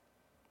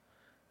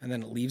 And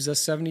then it leaves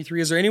us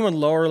 73. Is there anyone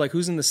lower? Like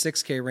who's in the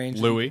 6K range?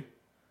 Louis.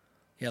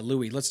 Yeah,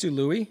 Louis. Let's do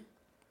Louis.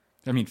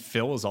 I mean,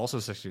 Phil is also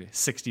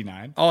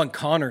 69. Oh, and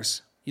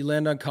Connors. You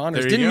land on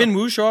Connors. There you Didn't go.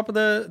 Minwoo show up at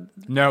the...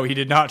 No, he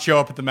did not show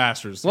up at the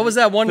Masters. What was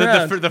that one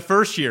round? The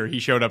first year he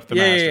showed up at the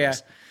Masters. Yeah.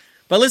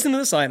 But listen to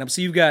this lineup.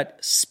 So you've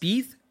got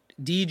Spieth,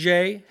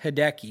 DJ,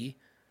 Hideki,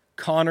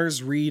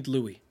 Connors, Reed,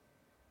 Louis.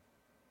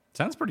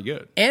 Sounds pretty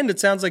good. And it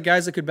sounds like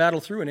guys that could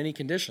battle through in any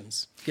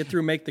conditions. Get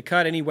through, make the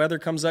cut. Any weather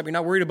comes up. You're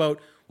not worried about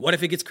what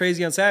if it gets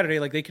crazy on Saturday.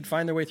 Like they could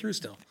find their way through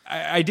still.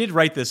 I did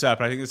write this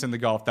up. I think it's in the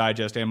Golf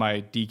Digest and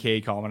my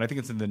DK column, and I think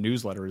it's in the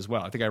newsletter as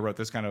well. I think I wrote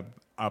this kind of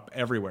up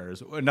everywhere.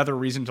 Is another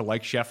reason to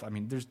like Scheffler. I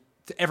mean, there's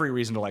every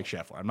reason to like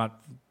Scheffler. I'm not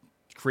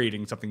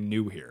creating something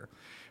new here,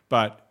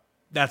 but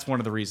that's one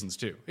of the reasons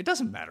too. It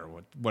doesn't matter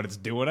what it's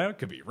doing out. It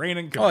could be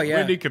raining, could be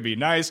windy, could be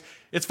nice.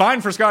 It's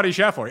fine for Scotty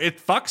Scheffler.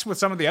 It fucks with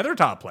some of the other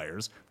top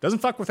players. Doesn't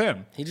fuck with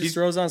him. He just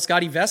throws on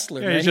Scotty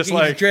Vestler. Man. He's just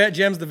he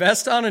jams the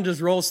vest on and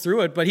just rolls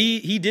through it. But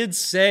he did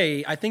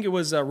say, I think it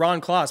was Ron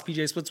Kloss,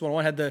 PJ Splits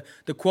 101, had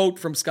the quote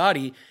from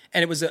Scotty,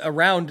 and it was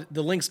around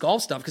the links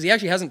golf stuff because he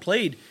actually hasn't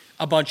played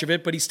a bunch of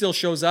it, but he still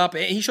shows up.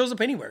 And he shows up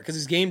anywhere because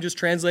his game just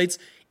translates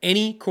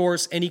any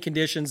course, any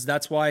conditions.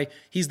 That's why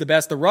he's the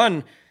best. The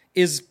run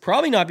is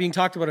probably not being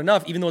talked about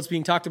enough, even though it's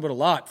being talked about a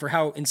lot for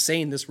how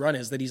insane this run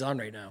is that he's on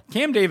right now.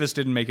 Cam Davis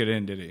didn't make it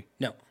in, did he?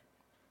 No.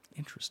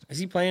 Interesting. Is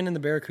he playing in the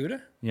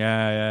Barracuda?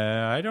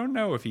 Yeah, I don't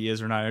know if he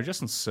is or not.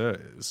 Justin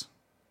says.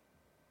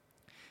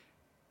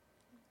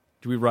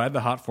 Do we ride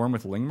the hot form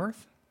with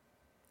Lingmerth?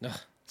 Ugh.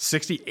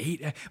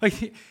 68.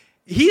 Like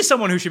he's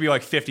someone who should be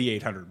like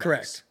 5,800.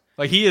 Correct.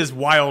 Like he is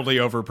wildly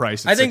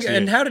overpriced. At I think. 68.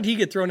 And how did he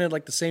get thrown in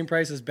like the same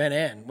price as Ben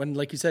Ann? When,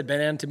 like you said, Ben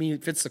Ann to me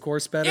fits the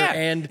course better,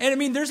 and I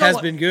mean, there's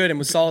has been good and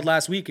was solid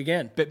last week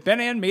again. But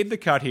Ben Ann made the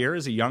cut here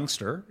as a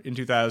youngster in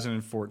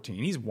 2014.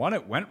 He's won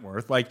at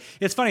Wentworth. Like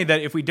it's funny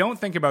that if we don't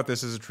think about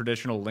this as a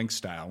traditional link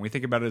style, and we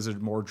think about it as a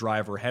more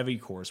driver-heavy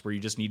course where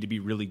you just need to be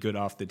really good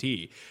off the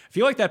tee, I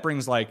feel like that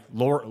brings like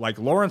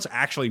Lawrence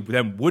actually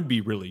then would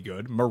be really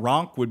good.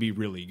 Meronk would be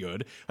really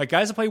good. Like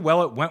guys that play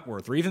well at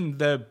Wentworth, or even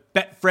the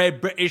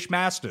Betfred British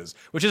Masters,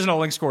 which isn't a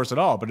links course at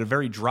all, but a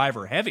very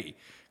driver-heavy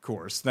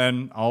course.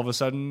 Then all of a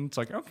sudden, it's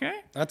like,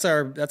 okay, that's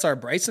our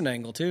Bryson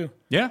angle too.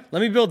 Yeah,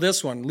 let me build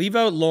this one. Leave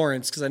out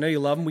Lawrence because I know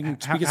you love him. We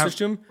can switch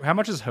to him. How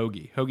much is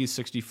Hoagie? Hoagie's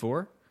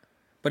 64.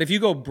 But if you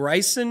go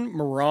Bryson,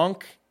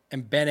 Meronk,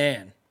 and Ben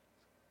Ann,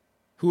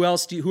 who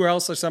else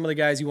are some of the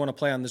guys you want to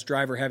play on this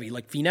driver-heavy?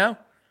 Like Finau?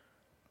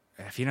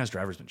 Yeah, Finau's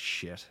driver's been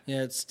shit.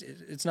 Yeah,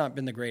 it's not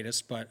been the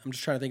greatest, but I'm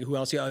just trying to think of who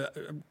else. Yeah,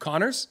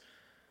 Connors.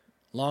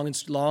 Long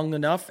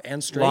enough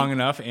and straight. Long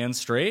enough and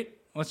straight.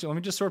 Let me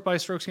just sort by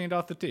strokes gained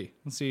off the tee.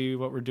 Let's see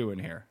what we're doing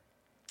here.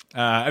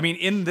 I mean,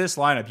 in this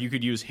lineup, you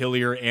could use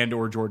Hillier and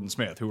or Jordan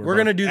Smith, who are we're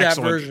going to do that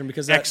version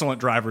because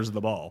excellent drivers of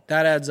the ball.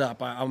 That adds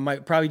up. I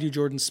might probably do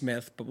Jordan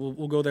Smith, but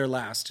we'll go there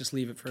last. Just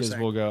leave it for a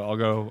second. I'll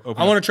go.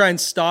 I want to try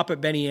and stop at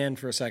Benny Ann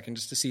for a second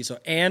just to see. So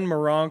Ann,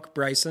 Meronk,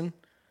 Bryson,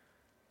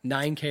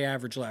 9K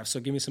average left.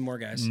 So give me some more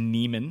guys.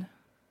 Neiman.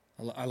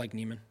 I like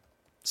Neiman.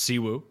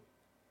 Siwoo.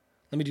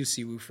 Let me do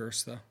Siwoo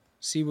first, though.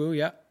 Siwoo,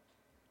 yeah.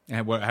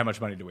 And how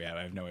much money do we have?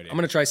 I have no idea. I'm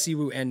going to try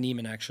Siwoo and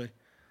Neiman, actually.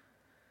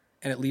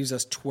 And it leaves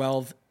us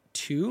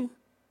 12-2.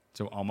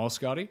 So almost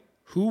Scotty.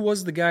 Who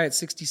was the guy at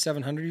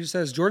 6,700 you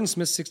said? Is Jordan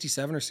Smith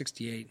 67 or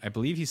 68? I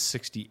believe he's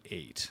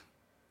 68.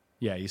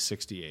 Yeah, he's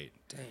 68.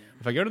 Damn.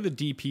 If I go to the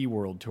DP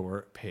World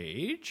Tour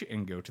page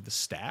and go to the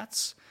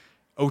stats,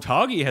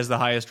 Otaegi has the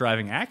highest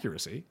driving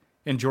accuracy,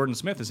 and Jordan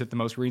Smith has hit the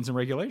most greens in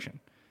regulation.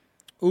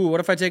 Ooh,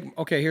 what if I take...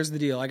 Okay, here's the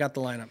deal. I got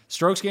the lineup.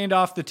 Strokes gained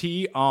off the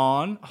tee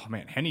on... Oh,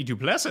 man. Henny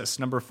Duplessis,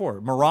 number 4.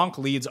 Meronk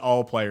leads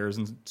all players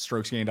in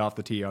strokes gained off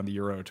the tee on the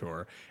Euro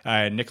Tour.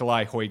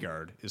 Nikolai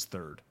Højgaard is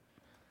 3rd.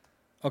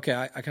 Okay,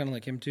 I kind of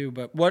like him too.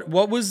 But what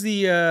was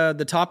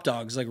the top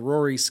dogs? Like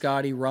Rory,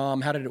 Scotty,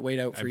 Rahm? How did it weight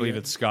out for you? I believe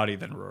it's Scotty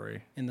then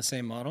Rory. In the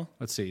same model?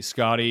 Let's see.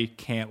 Scotty,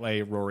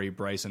 Cantlay, Rory,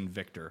 Bryson,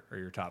 Victor are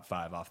your top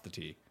 5 off the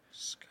tee.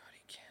 Scotty,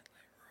 Cantlay,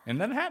 Rory.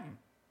 And then Hatton.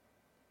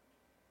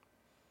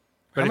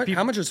 But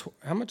how much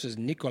is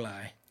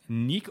Nikolai?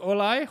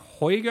 Nikolai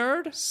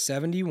Højgaard?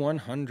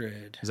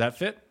 7,100. Does that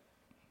fit?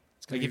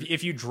 Like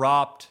if you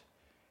dropped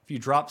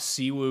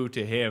Siwoo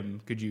to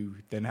him, could you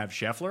then have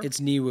Scheffler?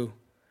 It's Niwoo.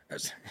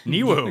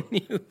 Niwoo.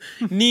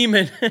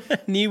 Neiman.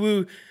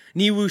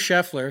 Niwoo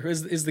Scheffler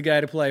is the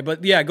guy to play.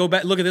 But yeah, go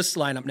back. Look at this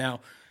lineup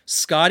now.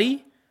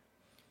 Scotty,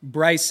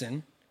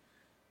 Bryson,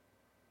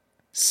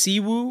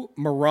 Siwoo,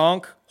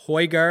 Meronk,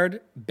 Højgaard,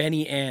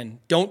 Benny Ann.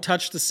 Don't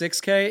touch the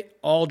 6K.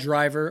 All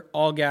driver,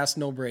 all gas,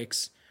 no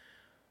brakes.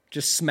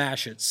 Just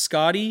smash it.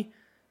 Scotty,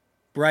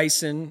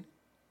 Bryson,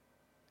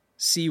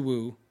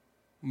 Siwoo,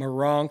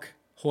 Meronk,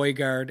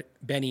 Højgaard,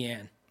 Benny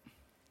Ann.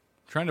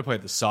 Trying to play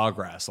the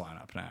Sawgrass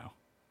lineup now.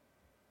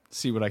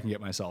 See what I can get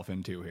myself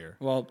into here.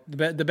 Well,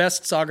 the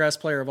best Sawgrass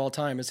player of all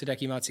time is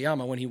Hideki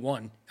Matsuyama when he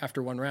won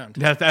after one round.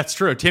 That's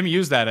true. Tim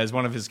used that as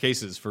one of his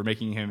cases for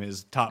making him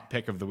his top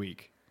pick of the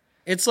week.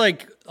 It's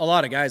like a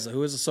lot of guys, though.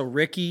 Who is it? So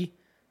Ricky,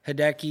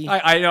 Hideki.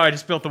 I know. I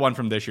just built the one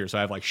from this year. So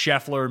I have like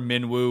Scheffler,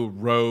 Minwoo,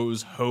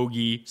 Rose,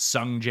 Hoagie,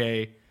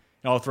 Sungjae.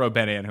 And I'll throw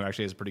Ben Ann, who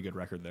actually has a pretty good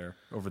record there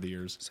over the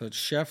years. So it's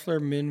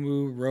Scheffler,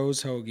 Minwoo,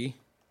 Rose, Hoagie.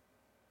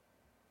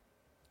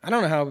 I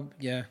don't know how,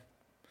 yeah.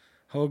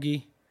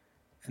 Hoagie.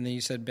 And then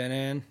you said Ben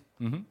Ann.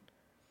 Mm-hmm.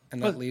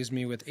 And that leaves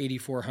me with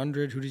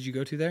 8,400. Who did you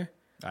go to there?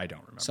 I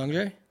don't remember.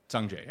 Sungjae?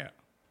 Sungjae, yeah.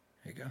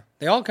 There you go.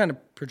 They all kind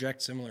of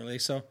project similarly.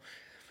 So,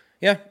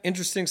 yeah,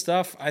 interesting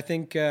stuff. I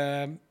think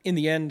in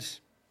the end,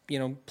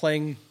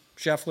 playing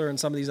Scheffler and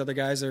some of these other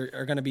guys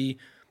are going to be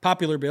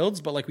popular builds.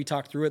 But like we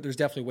talked through it, there's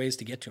definitely ways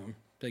to get to them.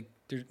 Like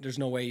there's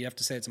no way you have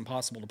to say it's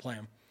impossible to play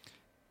them.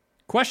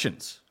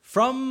 Questions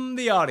from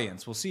the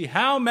audience. We'll see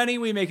how many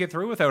we make it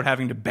through without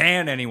having to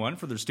ban anyone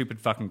for their stupid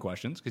fucking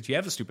questions. Because if you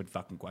have a stupid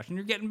fucking question,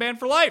 you're getting banned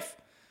for life.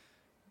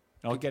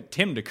 I'll get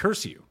Tim to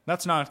curse you.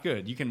 That's not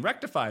good. You can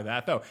rectify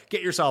that, though.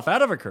 Get yourself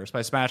out of a curse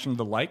by smashing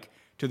the like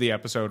to the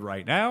episode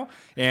right now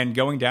and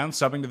going down,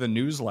 subbing to the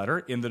newsletter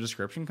in the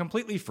description,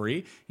 completely free.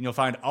 And you'll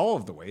find all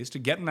of the ways to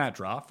get in that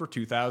draw for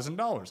 $2,000.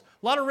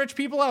 A lot of rich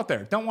people out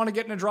there don't want to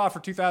get in a draw for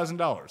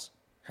 $2,000.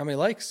 How many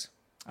likes?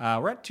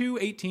 We're at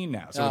 218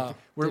 now, so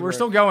we're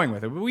still going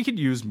with it. But we could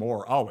use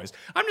more always.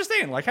 I'm just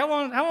saying, like, how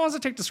long does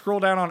it take to scroll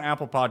down on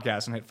Apple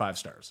Podcasts and hit 5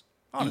 stars?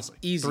 Honestly,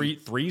 easy.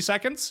 3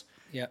 seconds.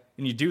 Yeah,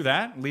 and you do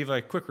that, leave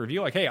a quick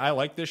review, like, hey, I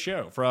like this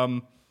show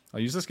from.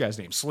 I'll use this guy's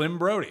name, Slim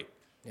Brody.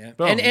 Yeah,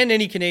 Boom. and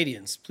any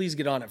Canadians, please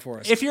get on it for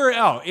us. If you're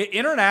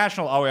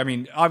international, I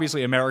mean,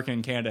 obviously America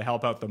and Canada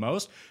help out the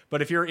most.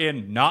 But if you're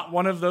in not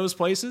one of those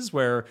places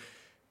where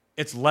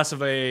it's less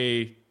of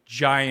a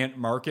giant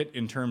market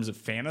in terms of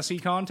fantasy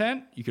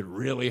content, you could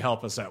really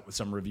help us out with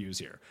some reviews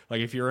here.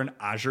 Like if you're in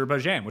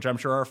Azerbaijan, which I'm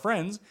sure our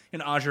friends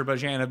in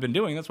Azerbaijan have been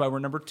doing. That's why we're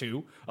number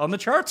 2 on the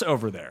charts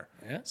over there.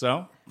 Yeah.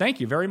 So thank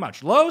you very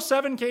much. Low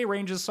 7K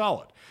range is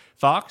solid.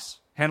 Fox,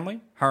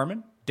 Henley,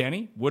 Harmon,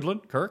 Denny,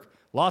 Woodland, Kirk.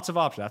 Lots of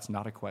options. That's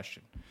not a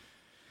question.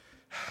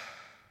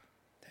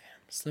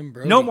 Slim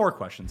Brody. No more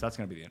questions. That's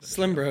going to be the end of it.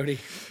 Slim Brody.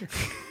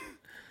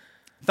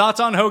 Thoughts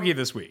on Hoagie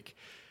this week?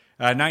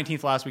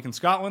 19th last week in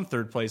Scotland,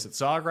 3rd place at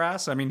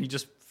Sawgrass. I mean, he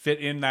just fit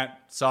in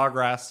that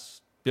Sawgrass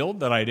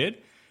build that I did.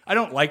 I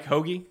don't like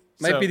Hoagie.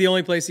 Might be the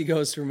only place he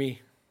goes for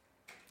me.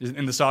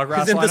 In the Sawgrass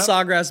He's in the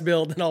lineup? Sawgrass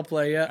build, and I'll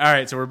play, yeah. All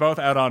right, so we're both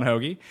out on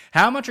Hoagie.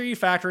 How much are you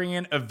factoring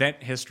in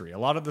event history? A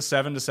lot of the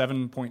 7 to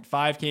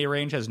 7.5K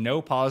range has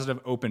no positive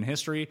open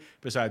history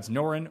besides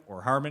Norin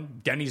or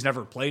Harmon. Denny's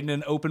never played in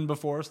an open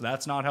before, so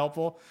that's not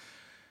helpful.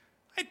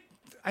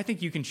 I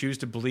think you can choose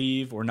to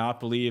believe or not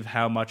believe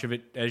how much of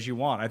it as you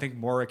want. I think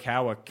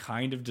Morikawa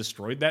kind of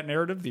destroyed that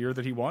narrative the year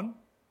that he won.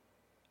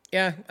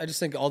 Yeah, I just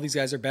think all these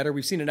guys are better.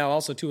 We've seen it now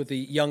also, too, with the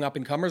young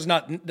up-and-comers.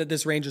 Not that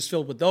this range is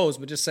filled with those,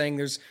 but just saying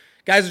there's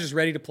guys are just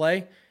ready to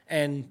play,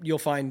 and you'll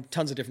find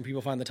tons of different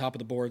people find the top of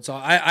the board. So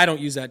I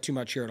don't use that too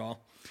much here at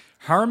all.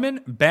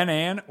 Harmon,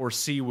 Ben-An, or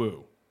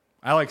Siwoo?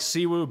 I like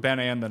Siwoo,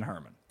 Ben-An, then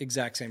Harmon.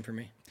 Exact same for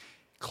me.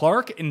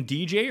 Clark and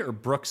DJ or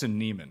Brooks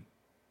and Neiman?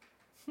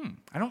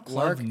 I don't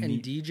Clark love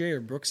and DJ or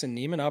Brooks and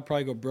Neiman. I'll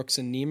probably go Brooks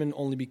and Neiman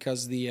only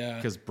because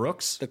because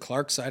Brooks. the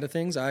Clark side of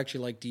things. I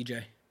actually like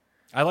DJ.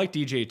 I like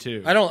DJ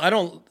too. I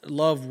don't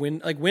love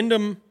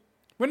Wyndham.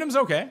 Wyndham's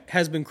okay.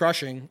 Has been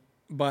crushing,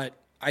 but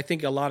I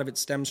think a lot of it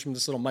stems from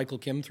this little Michael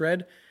Kim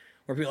thread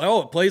where people are like,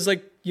 oh, it plays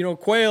like,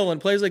 Quail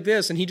and plays like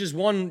this, and he just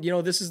won,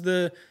 this is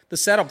the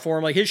setup for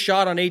him. Like his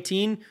shot on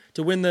 18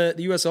 to win the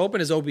US Open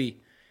is OB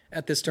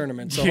at this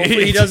tournament. So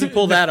hopefully he doesn't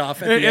pull that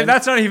off. And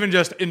that's not even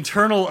just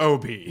internal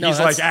OB. No, he's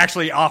like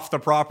actually off the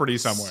property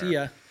somewhere.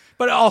 Yeah.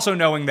 But also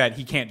knowing that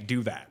he can't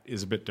do that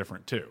is a bit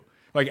different too.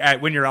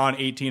 Like when you're on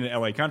 18 at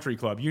LA Country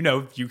Club, you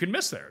can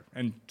miss there,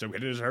 and so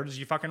hit it as hard as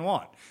you fucking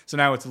want. So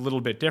now it's a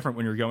little bit different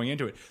when you're going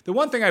into it. The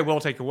one thing I will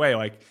take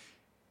away,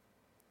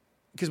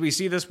 because we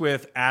see this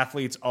with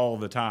athletes all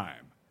the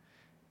time,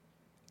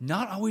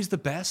 not always the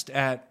best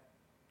at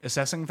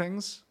assessing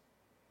things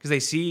because they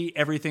see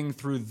everything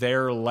through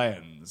their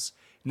lens,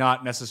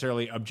 not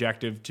necessarily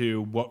objective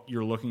to what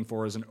you're looking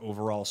for as an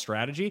overall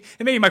strategy.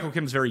 And maybe Michael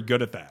Kim's very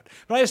good at that.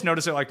 But I just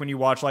notice it when you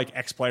watch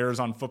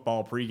ex-players on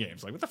football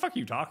pre-games. What the fuck are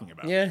you talking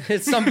about? Yeah,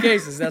 in some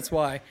cases, that's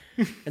why.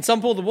 And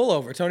some pulled the wool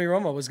over. Tony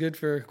Romo was good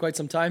for quite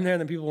some time there, and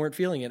then people weren't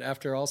feeling it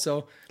after all.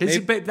 So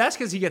but that's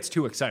because he gets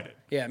too excited.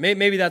 Yeah,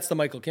 maybe that's the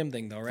Michael Kim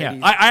thing, though, right? Yeah,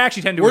 I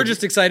actually tend to... We're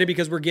just excited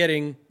because we're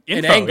getting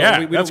info, an angle.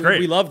 Yeah, that's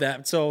great. We love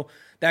that. So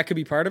that could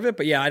be part of it.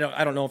 But yeah, I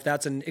don't know if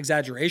that's an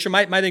exaggeration.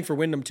 My thing for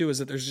Wyndham, too, is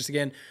that there's just,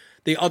 again,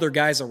 the other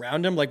guys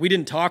around him. We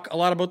didn't talk a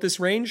lot about this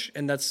range,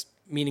 and that's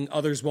meaning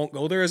others won't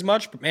go there as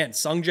much. But man,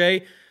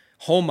 Sungjae,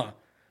 Homa,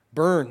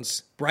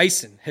 Burns,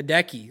 Bryson,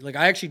 Hideki.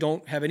 I actually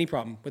don't have any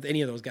problem with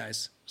any of those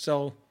guys.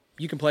 So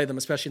you can play them,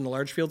 especially in the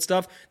large field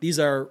stuff. These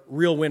are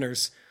real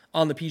winners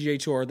on the PGA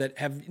Tour that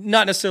have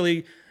not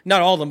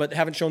all of them, but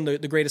haven't shown the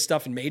greatest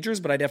stuff in majors.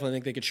 But I definitely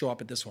think they could show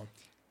up at this one.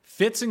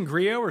 Fitz and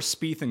Griot or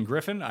Spieth and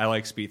Griffin? I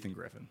like Spieth and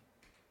Griffin.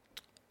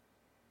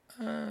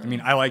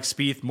 I like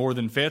Spieth more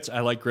than Fitz. I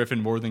like Griffin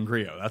more than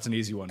Griot. That's an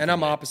easy one. And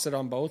I'm opposite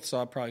on both, so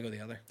I'll probably go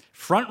the other.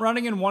 Front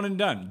running and one and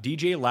done.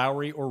 DJ,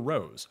 Lowry, or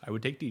Rose? I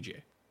would take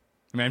DJ.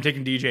 I'm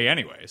taking DJ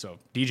anyway, so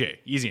DJ,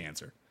 easy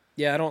answer.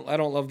 Yeah, I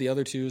don't love the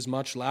other two as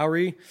much.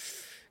 Lowry,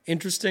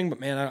 interesting, but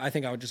man, I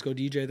think I would just go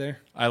DJ there.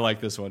 I like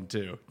this one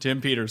too.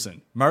 Tim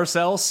Peterson.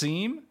 Marcel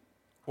Siem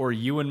or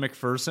Ewan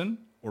McPherson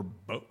or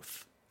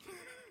both?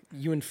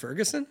 Ewan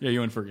Ferguson? Yeah,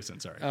 Ewan Ferguson,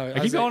 sorry. Oh, I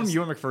keep calling him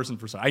Ewan McPherson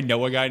for some. I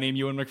know a guy named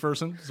Ewan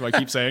McPherson, so I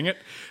keep saying it.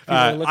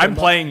 Look I'm him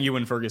playing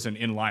Ewan Ferguson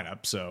in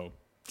lineup, so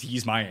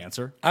he's my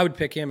answer. I would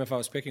pick him if I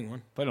was picking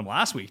one. Played him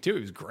last week, too. He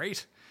was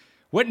great.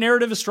 What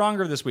narrative is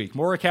stronger this week?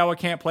 Morikawa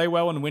can't play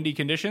well in windy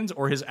conditions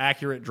or his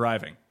accurate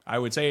driving? I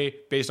would say,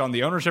 based on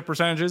the ownership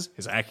percentages,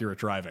 his accurate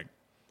driving.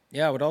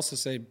 Yeah, I would also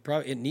say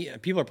probably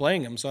people are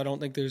playing him, so I don't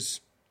think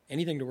there's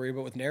anything to worry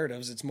about with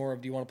narratives. It's more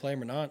of do you want to play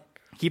him or not?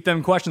 Keep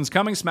them questions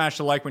coming. Smash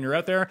the like when you're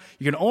out there.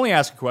 You can only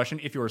ask a question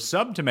if you're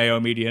subbed to Mayo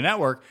Media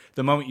Network.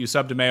 The moment you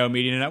sub to Mayo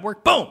Media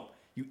Network, boom!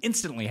 You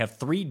instantly have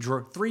three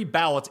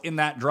ballots in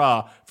that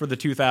draw for the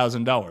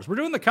 $2,000. We're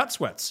doing the cut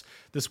sweats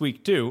this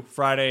week, too.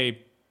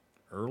 Friday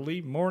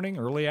early morning,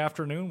 early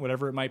afternoon,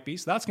 whatever it might be.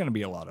 So that's going to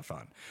be a lot of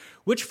fun.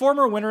 Which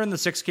former winner in the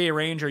 6K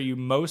range are you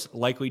most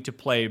likely to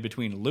play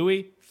between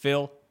Louis,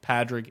 Phil,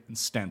 Padraig, and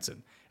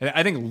Stenson? And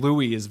I think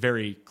Louis is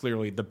very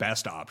clearly the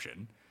best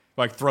option.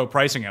 Throw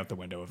pricing out the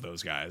window of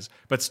those guys.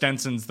 But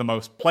Stenson's the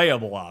most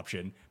playable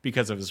option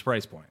because of his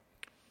price point.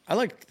 I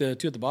like the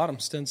two at the bottom,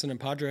 Stenson and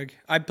Padraig.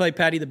 I play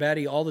Paddy the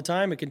Batty all the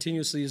time. It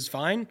continuously is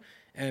fine,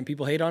 and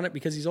people hate on it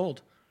because he's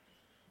old.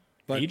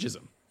 but ages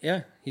him.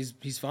 yeah,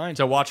 he's fine.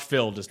 So watch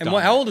Phil just. And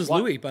how old is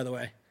Louis, by the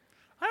way?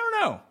 I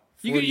don't know.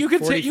 40, You could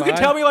 45?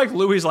 tell me like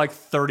Louis is like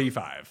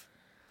 35,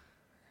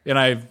 and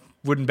I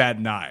wouldn't bat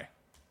an eye.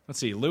 Let's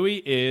see.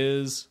 Louis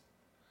is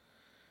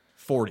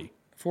 40.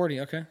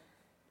 40. Okay,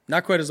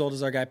 not quite as old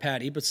as our guy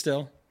Patty, but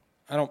still,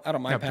 I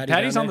don't mind Patty.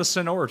 Patty's down on there. the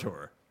Sonora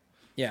tour.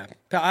 Yeah,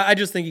 I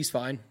just think he's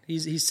fine.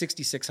 He's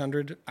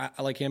 6,600. I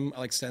like him.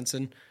 I like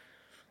Stenson.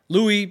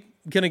 Louis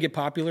gonna get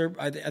popular.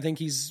 I think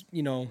he's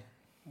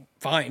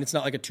fine. It's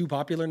not like a too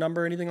popular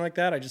number or anything like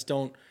that. I just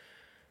don't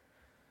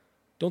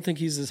think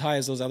he's as high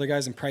as those other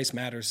guys, and price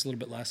matters a little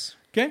bit less.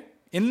 Okay.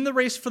 In the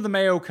race for the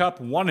Mayo Cup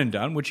one and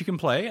done, which you can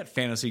play at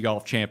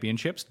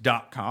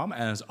fantasygolfchampionships.com.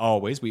 As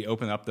always, we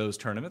open up those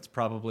tournaments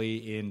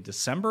probably in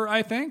December,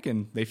 I think,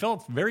 and they fill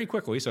up very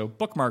quickly, so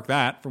bookmark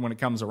that for when it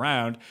comes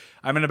around.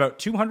 I'm in about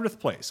 200th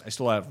place. I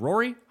still have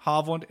Rory,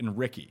 Hovland, and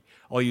Ricky.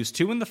 I'll use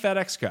 2 in the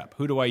FedEx Cup.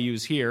 Who do I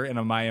use here? And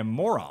am I a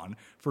moron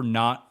for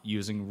not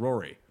using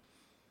Rory?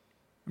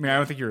 I mean, I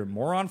don't think you're a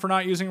moron for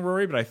not using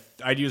Rory, but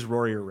I'd use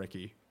Rory or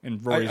Ricky.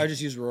 And Rory, I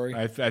just use Rory.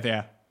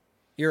 Yeah.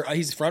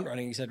 He's front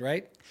running. You said,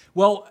 right?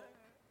 Well,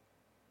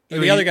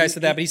 The other guy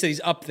said that, but he said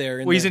he's up there.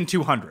 He's in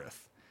 200th.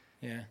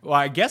 Yeah. Well,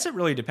 I guess it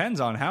really depends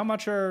on how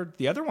much are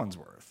the other ones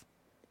worth.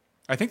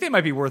 I think they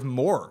might be worth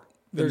more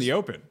than the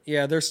Open.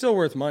 Yeah, they're still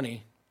worth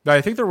money. But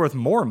I think they're worth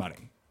more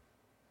money,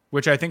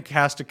 which I think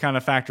has to kind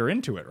of factor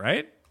into it,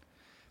 right?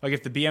 Like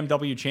if the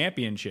BMW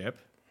Championship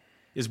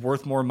is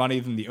worth more money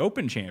than the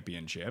Open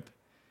Championship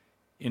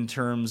in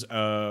terms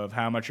of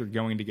how much you're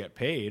going to get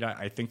paid,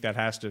 I think that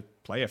has to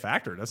play a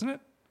factor, doesn't it?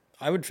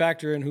 I would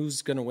factor in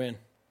who's going to win.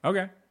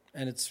 Okay.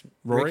 And it's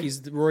Rory?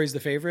 Rory's the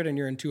favorite, and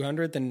you're in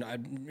 200th. And I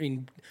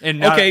mean, And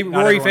not Rory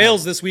everyone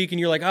fails else. this week, and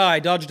you're like, I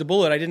dodged a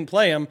bullet. I didn't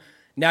play him.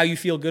 Now you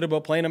feel good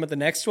about playing him at the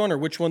next one, or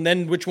which one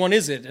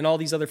is it, and all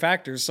these other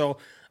factors. So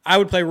I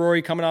would play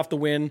Rory coming off the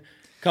win,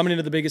 coming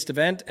into the biggest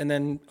event, and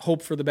then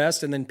hope for the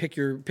best, and then pick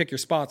your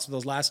spots for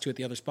those last 2 at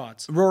the other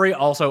spots. Rory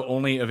also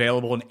only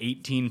available in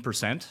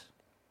 18%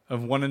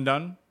 of one and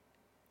done.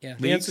 Yeah,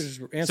 leagues.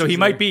 the answer's So he Rory.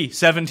 might be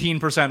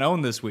 17%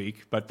 owned this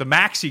week, but the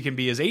max he can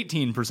be is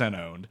 18%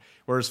 owned,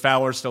 whereas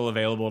Fowler's still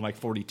available in like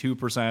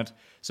 42%.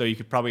 So you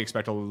could probably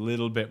expect a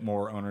little bit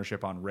more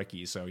ownership on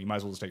Ricky, so you might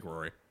as well just take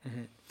Rory.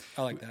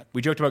 I like that.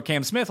 We joked about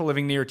Cam Smith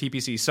living near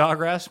TPC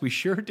Sawgrass. We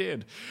sure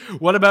did.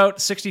 What about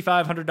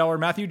 $6,500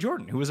 Matthew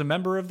Jordan, who was a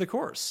member of the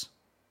course?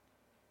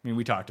 I mean,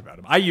 we talked about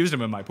him. I used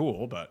him in my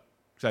pool, but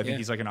 'cause I think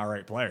he's like an all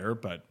right player,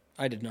 but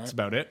I did not. that's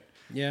about it.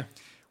 Yeah.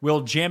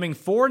 Will jamming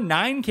 4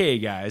 9K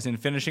guys and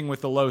finishing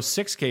with the low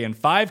 6K and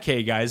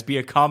 5K guys be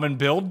a common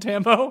build,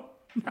 Tambo?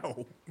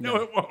 No,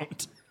 it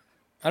won't.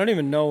 I don't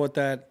even know what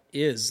that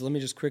is. Let me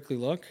just quickly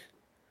look,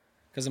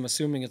 because I'm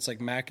assuming it's like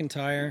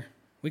McIntyre.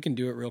 We can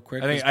do it real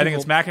quick. I think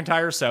it's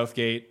McIntyre,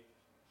 Southgate.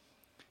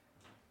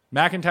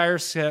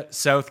 McIntyre,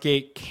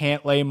 Southgate,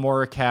 Cantlay,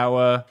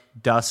 Morikawa,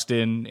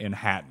 Dustin, and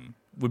Hatton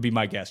would be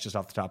my guess just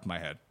off the top of my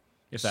head,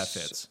 if that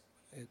fits.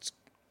 It's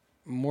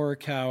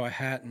Morikawa,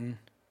 Hatton,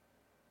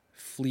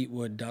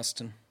 Fleetwood,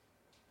 Dustin.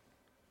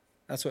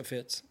 That's what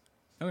fits.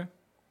 Okay.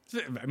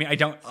 I mean, I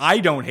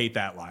don't hate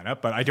that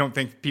lineup, but I don't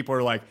think people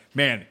are like,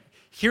 man,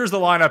 here's the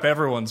lineup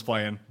everyone's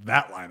playing.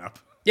 That lineup.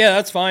 Yeah,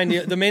 that's fine.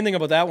 The main thing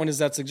about that one is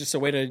that's just a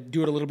way to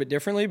do it a little bit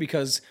differently,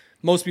 because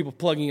most people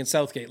plugging in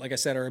Southgate, like I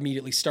said, are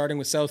immediately starting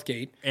with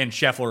Southgate. And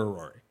Scheffler or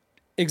Rory.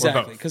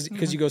 Exactly,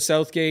 because you go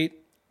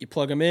Southgate, you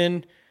plug them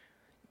in.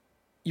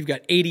 You've got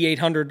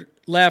 8,800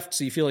 left,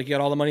 so you feel like you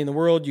got all the money in the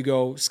world. You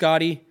go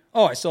Scotty.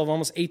 Oh, I still have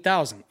almost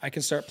 8,000. I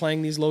can start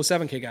playing these low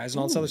 7K guys,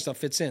 and all this other stuff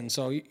fits in.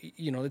 So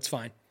it's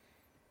fine.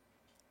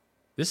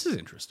 This is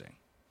interesting.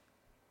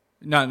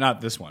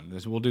 Not this one.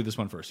 We'll do this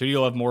one first. So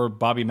you'll have more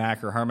Bobby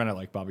Mack or Harman. I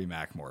like Bobby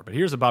Mack more. But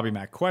here's a Bobby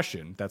Mack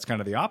question that's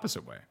kind of the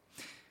opposite way.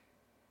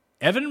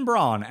 Evan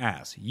Braun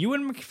asks,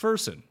 Ewan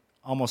McPherson,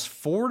 almost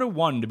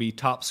 4-1 to be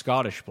top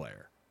Scottish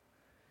player.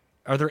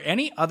 Are there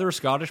any other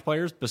Scottish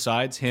players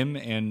besides him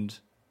and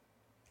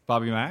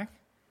Bobby Mack?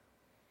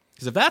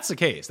 Because if that's the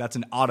case, that's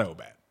an auto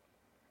bet.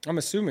 I'm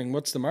assuming.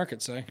 What's the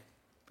market say?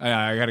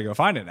 I got to go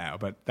find it now,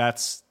 but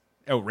that's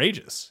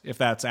outrageous if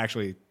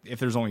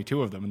there's only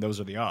 2 of them and those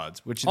are the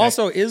odds.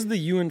 Also, is the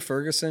Ewan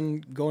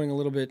Ferguson going a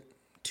little bit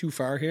too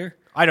far here?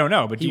 I don't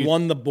know, but he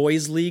won the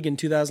boys league in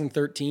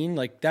 2013.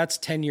 Like, that's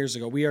 10 years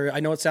ago. I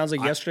know it sounds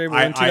like yesterday.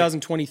 We're in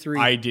 2023.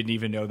 I didn't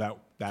even know that.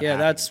 Yeah,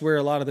 happened. that's where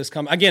a lot of this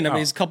comes. Again, I mean,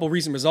 he's a couple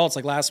recent results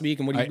like last week,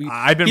 and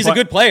he's a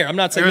good player. I'm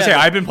not saying that.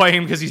 I've been playing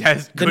him because he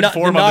has good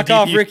form the on the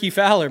knockoff DP. Ricky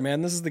Fowler,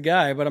 man. This is the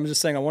guy. But I'm just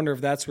saying, I wonder if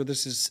that's where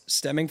this is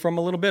stemming from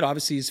a little bit.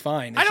 Obviously, he's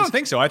fine. I don't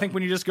think so. I think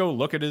when you just go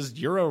look at his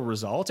Euro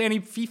results, and he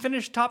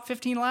finished top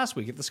 15 last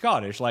week at the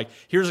Scottish. Like,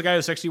 here's a guy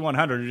who's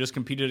 6,100 who just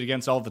competed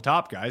against all the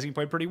top guys. He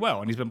played pretty well,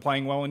 and he's been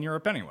playing well in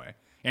Europe anyway.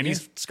 And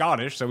he's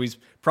Scottish, so he's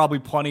probably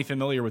plenty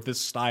familiar with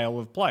this style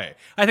of play.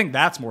 I think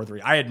that's more the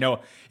reason.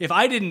 If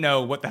I didn't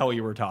know what the hell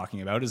you were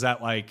talking about, is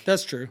that like...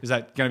 That's true. Is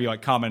that going to be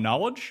like common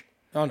knowledge?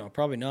 Oh, no,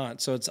 probably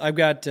not. So I've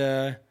got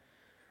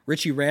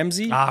Richie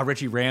Ramsey.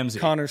 Richie Ramsey.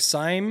 Connor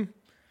Syme.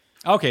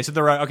 Okay, so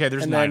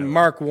there's and 9 then of them.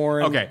 Mark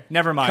Warren. Okay,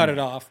 never mind. Cut it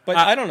off. But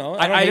I don't know.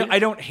 I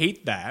don't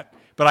hate that,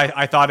 but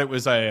I thought it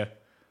was a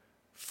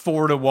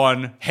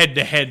 4-1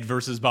 head-to-head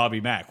versus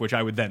Bobby Mack, which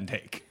I would then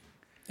take.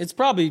 It's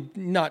probably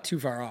not too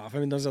far off. I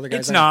mean, those other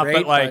guys It's aren't not, great,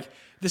 but like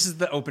this is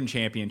the Open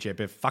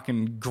Championship. If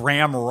fucking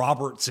Graham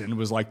Robertson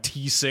was like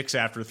T6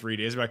 after 3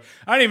 days, I'd be like,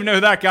 I don't even know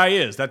who that guy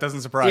is. That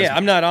doesn't surprise me. Yeah,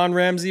 I'm not on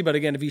Ramsey, but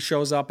again, if he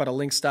shows up at a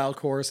link style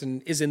course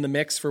and is in the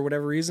mix for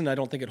whatever reason, I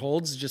don't think it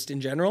holds. Just in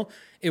general,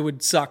 it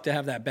would suck to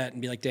have that bet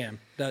and be like, damn,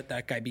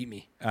 that guy beat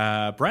me.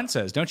 Brent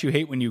says, don't you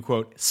hate when you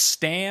quote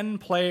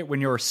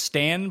when your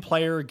stan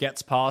player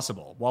gets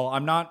possible? Well,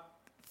 I'm not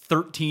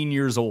 13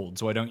 years old,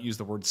 so I don't use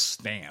the word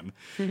stan.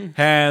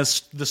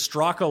 Has the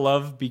Straka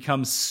love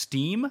become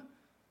Steam?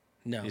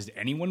 No. Is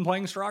anyone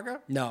playing Straka?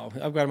 No,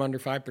 I've got him under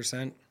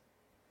 5%.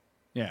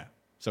 Yeah,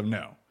 so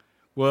no.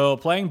 Will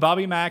playing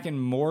Bobby Mack in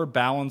more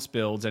balanced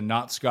builds and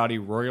not Scotty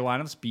Rory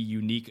lineups be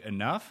unique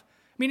enough?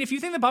 I mean, if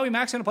you think that Bobby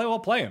Mack's going to play, well,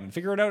 play him and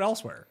figure it out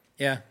elsewhere.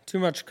 Yeah, too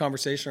much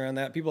conversation around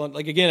that. People,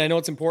 like, again, I know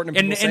it's important.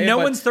 And no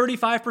one's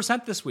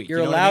 35% this week. You're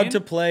you know allowed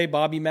to play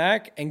Bobby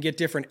Mack and get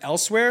different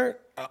elsewhere.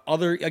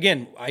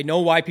 Again, I know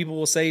why people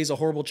will say he's a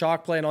horrible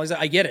chalk play and all these.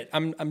 I get it.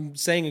 I'm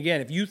saying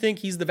again, if you think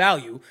he's the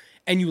value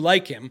and you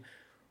like him,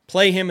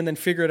 play him and then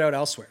figure it out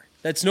elsewhere.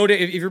 That's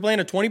if you're playing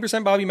a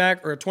 20% Bobby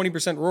Mack or a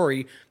 20%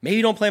 Rory,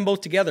 maybe don't play them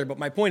both together. But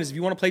my point is, if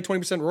you want to play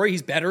 20% Rory,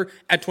 he's better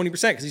at 20%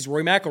 because he's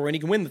Rory McIlroy and he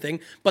can win the thing.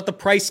 But the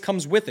price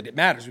comes with it. It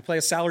matters. We play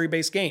a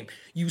salary-based game.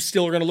 You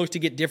still are going to look to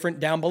get different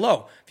down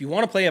below. If you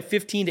want to play a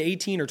 15 to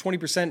 18 or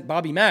 20%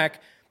 Bobby Mack,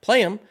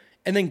 play him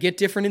and then get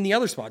different in the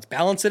other spots.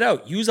 Balance it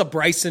out. Use a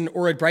Bryson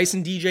or a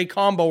Bryson DJ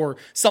combo or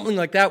something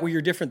like that where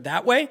you're different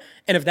that way.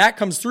 And if that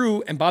comes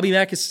through and Bobby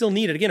Mack is still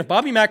needed, again, if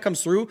Bobby Mack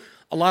comes through,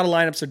 a lot of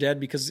lineups are dead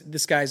because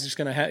this guy's just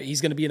he's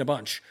going to be in a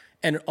bunch.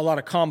 And a lot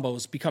of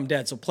combos become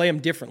dead. So play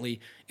him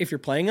differently if you're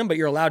playing him, but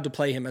you're allowed to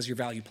play him as your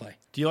value play.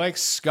 Do you like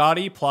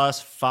Scotty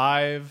plus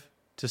 5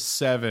 to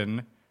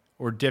 7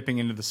 or dipping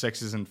into the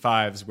 6s and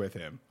 5s with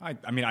him?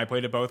 I mean, I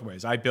played it both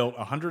ways. I built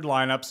 100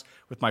 lineups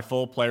with my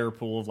full player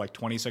pool of like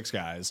 26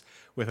 guys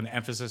with an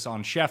emphasis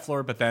on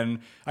Scheffler, but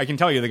then I can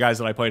tell you the guys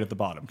that I played at the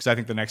bottom because I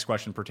think the next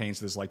question pertains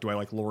to this, like, do I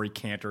like Laurie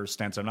Cantor,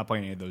 Stenson? I'm not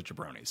playing any of those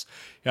jabronis.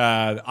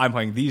 I'm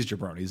playing these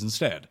jabronis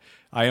instead.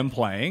 I am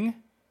playing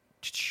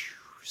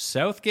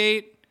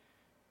Southgate.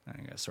 I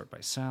got to sort by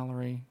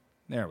salary.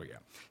 There we go.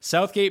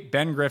 Southgate,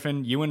 Ben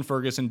Griffin, Ewan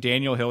Ferguson,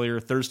 Daniel Hillier,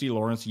 Thirsty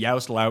Lawrence,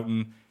 Youst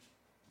Loughton,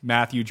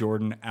 Matthew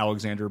Jordan,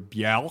 Alexander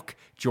Bjalk,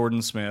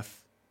 Jordan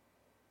Smith.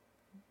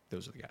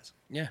 Those are the guys.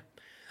 Yeah.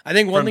 I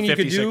think one thing you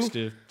could do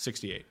to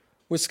 68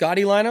 with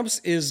Scotty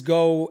lineups is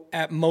go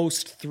at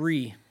most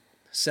 3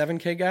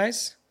 7K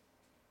guys.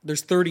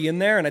 There's 30 in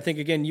there. And I think,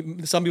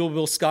 again, some people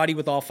build Scotty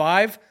with all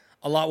 5.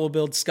 A lot will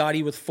build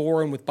Scotty with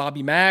 4 and with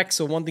Bobby Mack.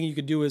 So one thing you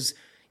could do is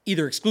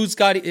either exclude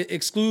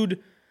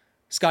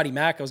Scotty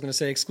Mack. I was going to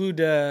say exclude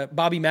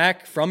Bobby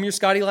Mack from your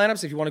Scotty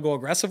lineups if you want to go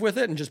aggressive with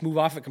it and just move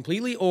off it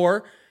completely.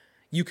 Or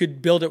you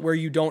could build it where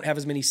you don't have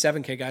as many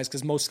 7K guys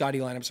because most Scotty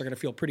lineups are going to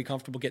feel pretty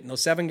comfortable getting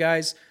those 7K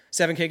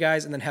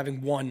guys, and then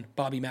having one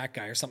Bobby Mack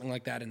guy or something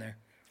like that in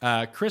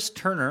there. Chris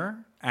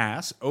Turner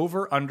asks,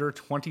 over under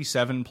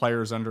 27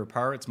 players under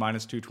par, it's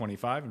minus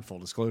 225. In full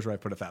disclosure, I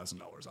put $1,000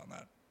 on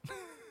that.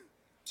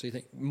 So you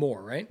think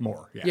more, right?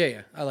 More, yeah.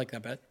 Yeah. I like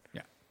that bet.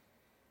 Yeah.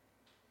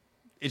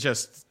 It's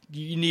just,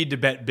 you need to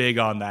bet big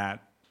on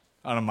that,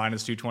 on a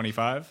minus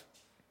 225.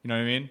 You know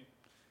what I mean?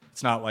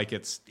 It's not like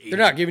it's 80. They're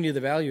not giving you the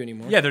value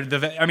anymore. Yeah,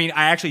 I mean,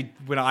 I actually,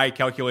 when I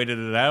calculated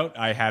it out,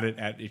 I had it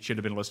at, it should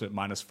have been listed at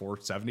minus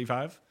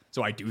 475.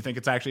 So I do think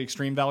it's actually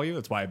extreme value.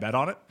 That's why I bet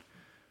on it.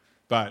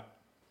 But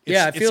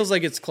it feels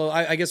like it's close.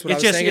 I guess what I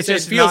was saying is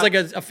it feels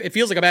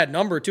like a bad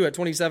number too at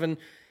 27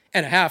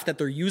 and a half that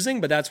they're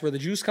using, but that's where the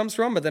juice comes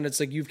from. But then it's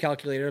like you've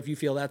calculated if you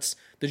feel that's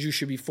the juice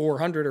should be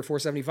 400 or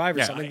 475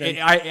 or something. Then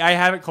I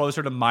have it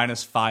closer to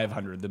minus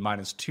 500 than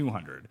minus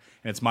 200,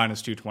 and it's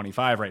minus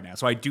 225 right now.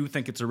 So I do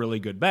think it's a really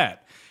good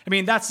bet. I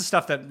mean, that's the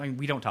stuff that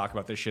we don't talk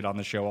about this shit on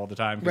the show all the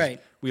time. Right.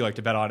 We like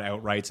to bet on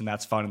outrights, and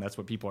that's fun, and that's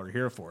what people are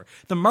here for.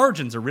 The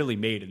margins are really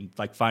made in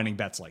like finding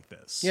bets like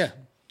this. Yeah.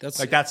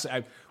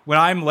 When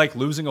I'm like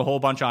losing a whole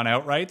bunch on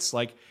outrights,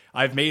 like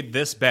I've made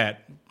this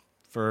bet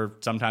for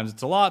sometimes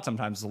it's a lot,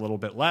 sometimes it's a little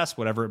bit less,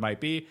 whatever it might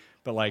be.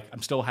 But like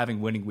I'm still having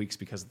winning weeks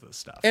because of this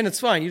stuff. And it's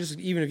fine. You just,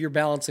 even if you're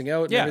balancing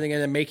out and everything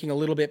and then making a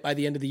little bit by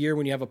the end of the year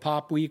when you have a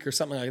pop week or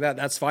something like that,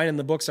 that's fine. And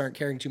the books aren't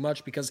caring too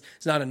much because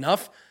it's not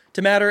enough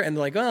to matter. And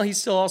they're like, well, he's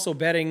still also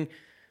betting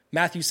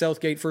Matthew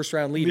Southgate first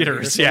round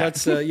leaders. So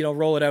let's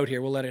roll it out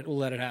here. We'll let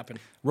it happen.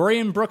 Rory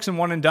and Brooks and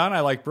one and done. I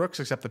like Brooks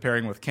except the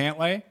pairing with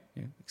Cantlay.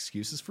 Yeah,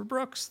 excuses for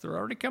Brooks. They're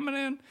already coming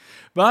in.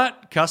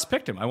 But Cuss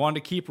picked him. I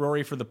wanted to keep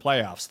Rory for the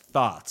playoffs.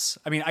 Thoughts?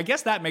 I mean, I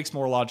guess that makes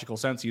more logical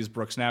sense to use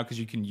Brooks now because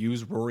you can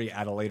use Rory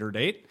at a later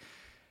date.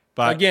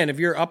 But again, if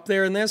you're up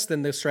there in this,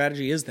 then the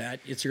strategy is that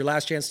it's your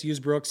last chance to use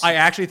Brooks. I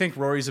actually think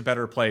Rory's a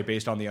better play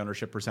based on the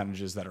ownership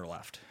percentages that are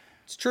left.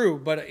 It's true,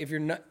 but if you're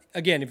not,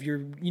 again,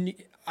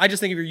 I just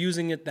think if you're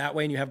using it that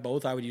way and you have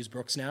both, I would use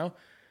Brooks now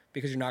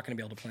because you're not going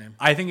to be able to play him.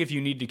 I think if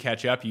you need to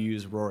catch up, you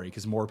use Rory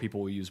because more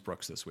people will use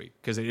Brooks this week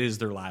because it is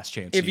their last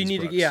chance. If to you use need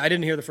Brooks. to, I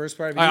didn't hear the first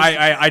part.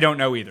 I don't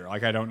know either.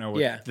 Like I don't know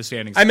what the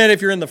standings. I meant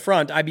if you're in the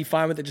front, I'd be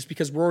fine with it just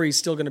because Rory's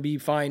still going to be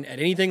fine at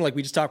anything. Like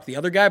we just talked with the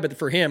other guy, but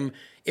for him,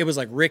 it was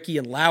like Ricky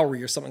and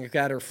Lowry or something like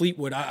that, or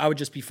Fleetwood. I would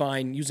just be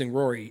fine using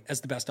Rory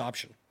as the best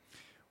option.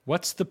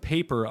 What's the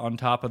paper on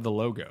top of the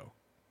logo?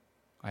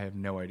 I have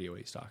no idea what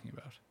he's talking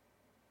about.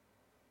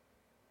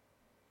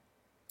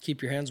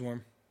 Keep your hands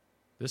warm.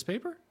 This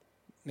paper?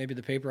 Maybe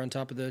the paper on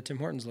top of the Tim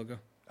Hortons logo.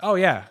 Oh,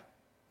 yeah.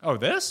 Oh,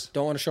 this?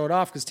 Don't want to show it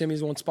off because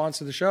Timmy's won't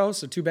sponsor the show,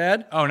 so too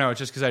bad. Oh, no, it's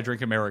just because I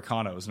drink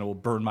Americanos and it will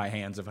burn my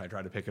hands if I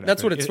try to pick it up.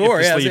 That's what it's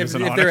for, yeah. If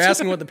they're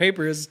asking what the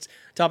paper is, it's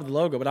top of the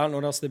logo, but I don't know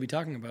what else they'd be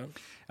talking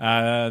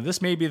about.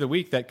 This may be the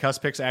week that Cuss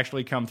picks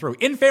actually come through.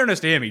 In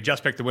fairness to him, he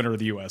just picked the winner of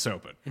the U.S.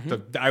 Open.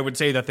 So I would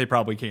say that they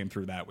probably came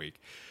through that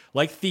week.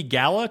 Like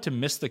Thigala to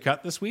miss the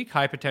cut this week,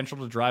 high potential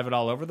to drive it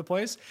all over the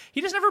place.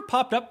 He just never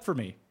popped up for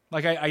me.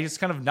 Like I just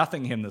kind of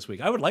nothing him this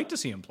week. I would like to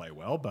see him play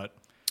well, but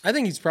I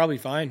think he's probably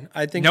fine.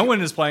 I think no one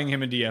is playing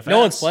him in DFS. No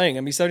one's playing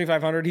him. He's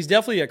 7,500. He's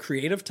definitely a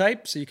creative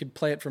type, so you could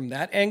play it from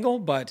that angle,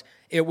 but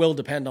it will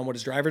depend on what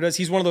his driver does.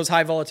 He's one of those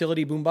high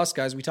volatility boom bust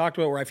guys we talked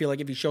about where I feel like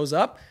if he shows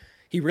up,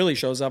 he really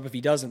shows up. If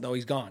he doesn't, though,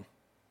 he's gone.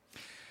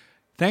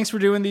 Thanks for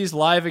doing these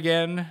live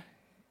again.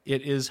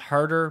 It is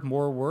harder,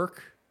 more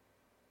work.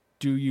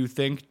 Do you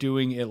think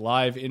doing it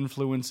live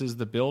influences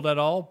the build at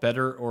all,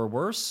 better or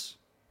worse?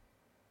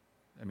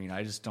 I mean,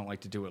 I just don't like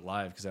to do it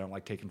live because I don't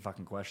like taking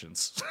fucking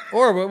questions.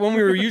 Or when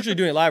we were usually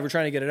doing it live, we're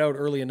trying to get it out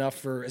early enough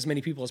for as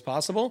many people as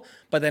possible.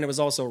 But then it was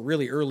also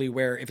really early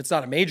where if it's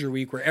not a major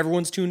week where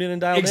everyone's tuned in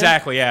and dialed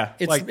exactly, yeah.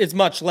 It's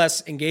much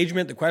less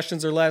engagement. The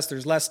questions are less.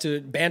 There's less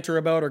to banter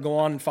about or go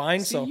on and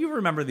find. See, so you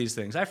remember these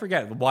things. I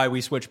forget why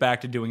we switched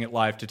back to doing it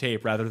live to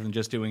tape rather than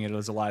just doing it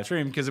as a live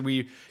stream because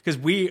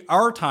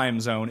our time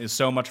zone is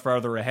so much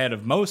farther ahead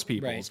of most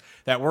people's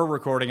that we're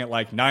recording at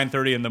like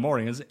 9:30 in the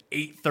morning. It's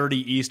 8:30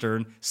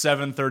 Eastern,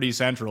 7:30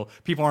 Central.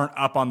 People aren't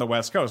up on the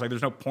West Coast. Like,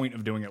 there's no point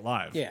of doing it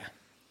live. Yeah.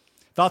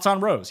 Thoughts on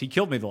Rose? He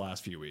killed me the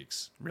last few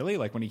weeks. Really?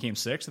 Like when he came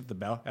sixth at the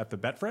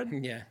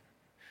Betfred? Yeah.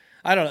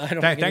 I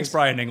don't know. Thanks,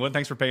 Brian England.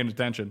 Thanks for paying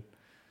attention.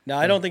 No,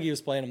 I don't think he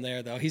was playing him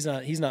there, though. He's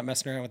not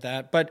messing around with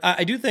that. But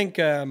I do think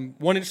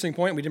one interesting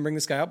point, we didn't bring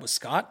this guy up, was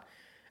Scott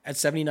at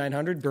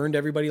 7,900. Burned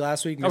everybody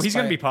last week. Oh, he's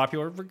going to be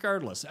popular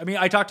regardless. I mean,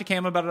 I talked to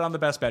Cam about it on the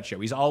Best Bet show.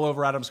 He's all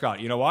over Adam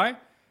Scott. You know why?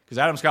 Because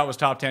Adam Scott was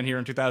top 10 here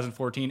in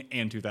 2014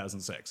 and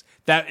 2006.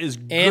 That is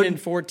good. And in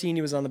 14,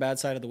 he was on the bad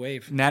side of the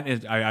wave. And that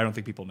is, I don't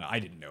think people know. I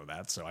didn't know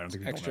that, so I don't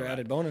think people Extra know that.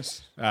 added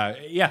bonus.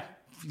 Yeah,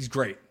 he's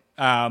great.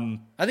 I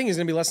think he's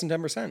going to be less than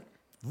 10%.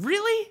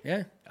 Really?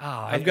 Yeah.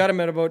 I've got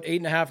him at about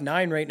 8.5,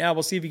 9 right now.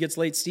 We'll see if he gets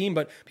late steam,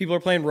 but people are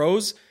playing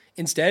Rose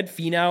instead,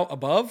 Finau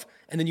above,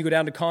 and then you go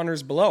down to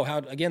Connors below.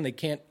 Again, they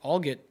can't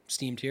all get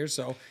steamed here,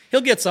 so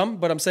he'll get some,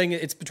 but I'm saying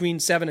it's between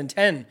 7 and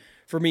 10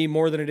 for me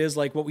more than it is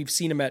like what we've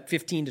seen him at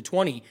 15 to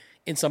 20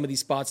 in some of these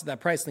spots at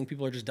that price. I think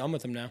people are just done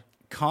with him now.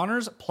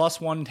 Connors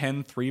plus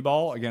 110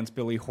 3-ball against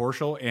Billy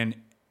Horschel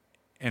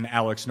and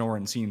Alex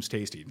Noren seems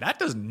tasty. That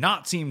does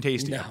not seem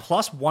tasty. No. A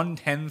plus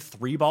 110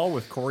 3-ball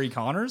with Corey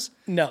Connors?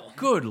 No.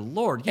 Good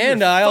Lord.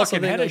 And I also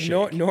think like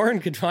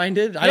Noren could find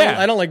it.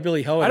 I don't like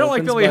Billy Ho. I don't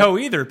like Billy Ho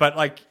either, but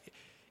like,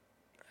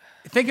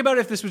 think about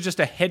if this was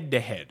just a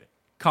head-to-head.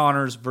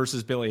 Connors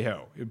versus Billy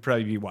Ho. It would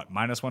probably be what,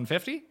 minus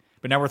 150?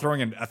 But now we're throwing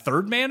in a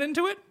third man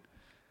into it?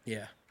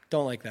 Yeah.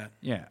 Don't like that.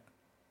 Yeah.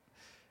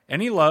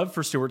 Any love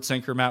for Stuart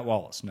Sink or Matt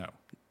Wallace? No.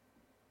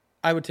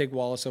 I would take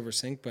Wallace over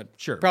Sink, but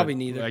Sure. probably but,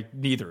 neither. Like,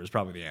 neither is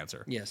probably the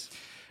answer. Yes.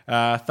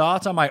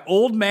 Thoughts on my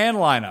old man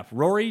lineup?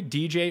 Rory,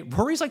 DJ.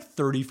 Rory's like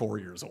 34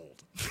 years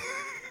old.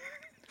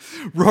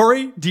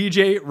 Rory,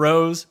 DJ,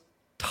 Rose,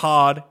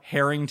 Todd,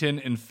 Harrington,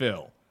 and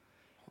Phil.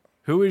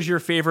 Who is your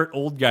favorite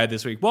old guy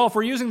this week? Well, if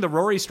we're using the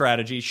Rory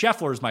strategy,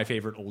 Scheffler's my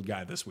favorite old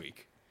guy this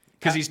week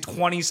because he's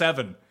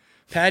 27.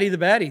 Patty the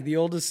Batty, the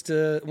oldest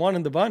one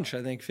in the bunch,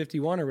 I think,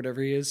 51 or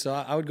whatever he is. So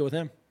I would go with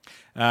him.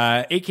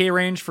 8K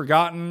range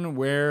forgotten.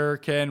 Where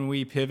can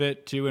we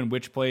pivot to and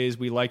which plays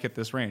we like at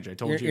this range? I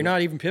told you. You're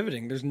not even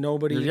pivoting. There's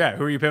nobody. Yeah,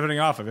 who are you pivoting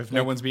off of if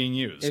no one's being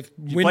used? If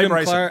You play Wyndham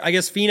Bryson. Clark, I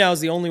guess Finau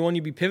is the only one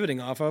you'd be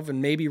pivoting off of,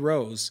 and maybe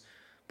Rose.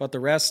 But the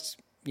rest,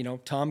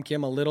 Tom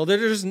Kim a little.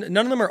 There's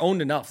none of them are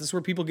owned enough. This is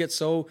where people get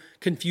so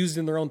confused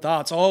in their own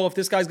thoughts. Oh, if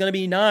this guy's going to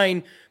be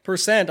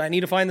 9%, I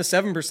need to find the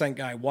 7%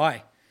 guy.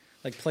 Why?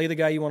 Like, play the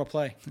guy you want to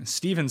play.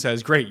 Steven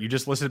says, great, you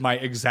just listed my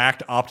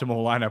exact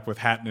optimal lineup with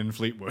Hatton and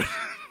Fleetwood.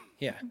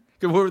 Yeah.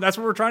 That's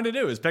what we're trying to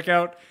do is pick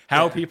out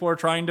how people are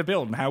trying to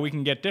build and how we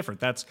can get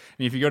different.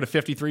 If you go to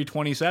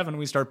 53-27,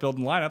 we start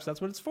building lineups.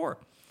 That's what it's for.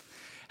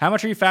 How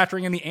much are you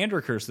factoring in the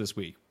Andrew curse this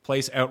week?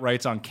 Place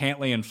outrights on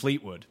Cantlay and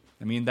Fleetwood.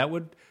 I mean, that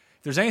would,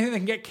 if there's anything that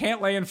can get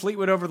Cantlay and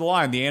Fleetwood over the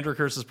line, the Andrew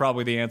curse is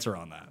probably the answer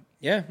on that.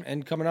 Yeah,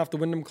 and coming off the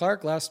Wyndham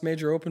Clark, last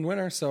major Open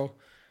winner, so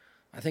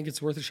I think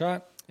it's worth a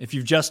shot. If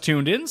you've just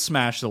tuned in,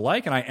 smash the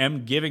like, and I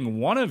am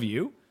giving one of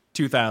you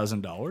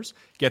 $2,000.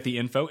 Get the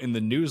info in the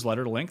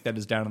newsletter link that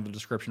is down in the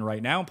description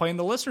right now and play in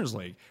the Listeners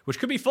League, which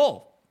could be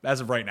full.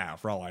 as of right now,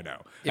 for all I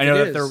know. If I know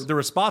it that is. there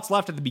were spots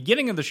left at the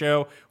beginning of the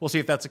show. We'll see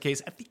if that's the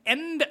case at the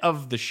end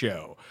of the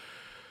show.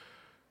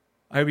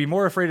 I would be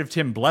more afraid of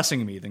Tim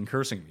blessing me than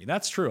cursing me.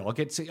 That's true. I'll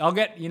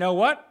get, you know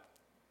what?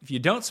 If you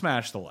don't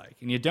smash the like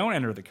and you don't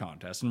enter the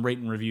contest and rate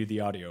and review the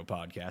audio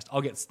podcast,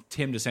 I'll get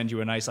Tim to send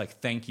you a nice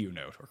thank you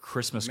note or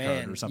Christmas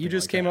card or something. You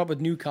just like came that. up with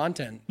new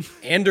content.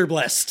 Ander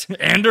blessed.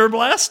 Ander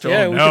blessed?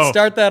 Yeah, Oh, we no. could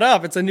start that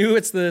up.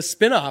 It's the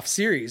spin-off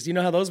series. You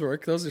know how those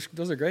work. Those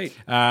are great.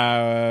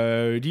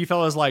 Do you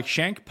fellas like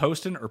Shank,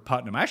 Poston, or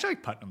Putnam? I actually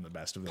like Putnam the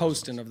best of those.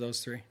 Poston of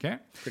those three. Okay.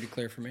 Pretty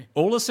clear for me.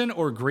 Olesen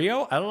or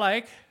Griot? I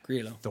like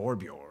Grillo.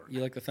 Thorbjorn. You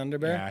like the Thunder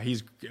Bear? Yeah,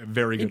 he's a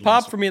very He good.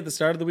 popped for me at the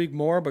start of the week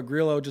more, but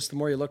Grillo, just the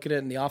more you look at it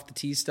and the off the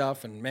tee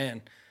stuff, and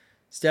man,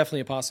 it's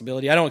definitely a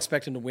possibility. I don't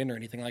expect him to win or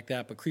anything like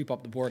that, but creep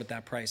up the board at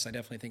that price, I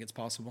definitely think it's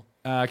possible.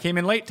 Came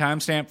in late.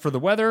 Timestamp for the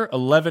weather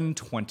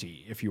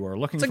 11:20. If you are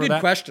looking It's a for good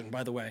that. question,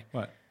 by the way.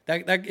 What?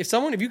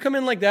 If you come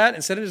in like that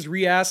instead of just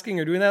re-asking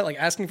or doing that, like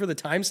asking for the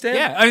timestamp,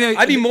 Yeah, I mean,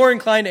 I'd be more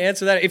inclined to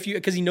answer that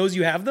because he knows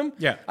you have them.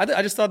 Yeah.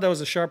 I just thought that was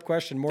a sharp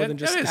question more than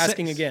just That is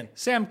asking again.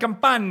 Sam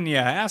Campagna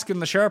asking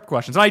the sharp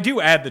questions. And I do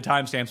add the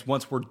timestamps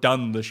once we're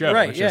done the show.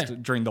 Right, It's yeah.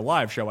 just during the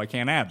live show I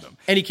can't add them.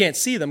 And he can't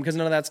see them because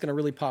none of that's going to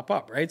really pop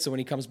up, right? So when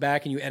he comes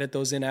back and you edit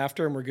those in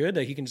after and we're good,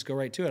 he can just go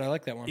right to it. I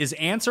like that one. Is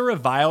Answer a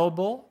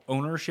viable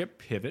ownership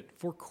pivot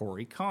for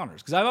Corey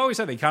Connors? Because I've always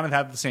said they kind of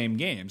have the same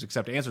games,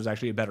 except Answer's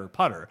actually a better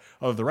putter,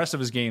 although the rest of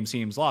his game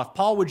seems off.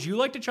 Paul, would you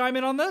like to chime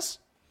in on this?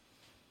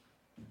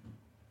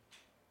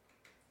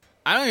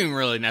 I don't even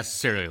really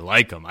necessarily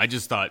like him. I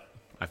just thought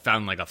I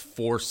found like a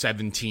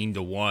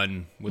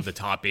 417-1 with the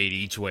top 8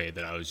 each way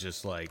that I was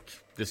just like,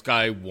 this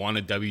guy won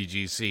a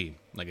WGC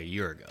like a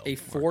year ago. A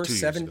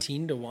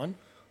 417-1?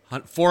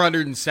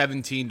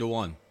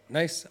 417-1.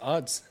 Nice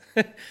odds.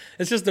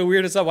 It's just the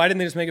weirdest. Why didn't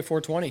they just make it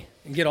 420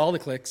 and get all the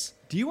clicks?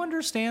 Do you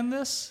understand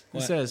this?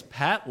 What? It says,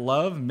 Pat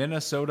Love,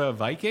 Minnesota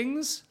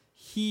Vikings.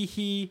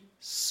 He,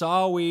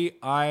 sorry,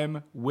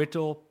 I'm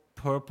Whittle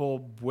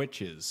Purple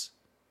Witches.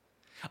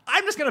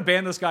 I'm just going to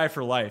ban this guy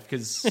for life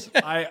because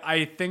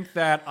I think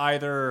that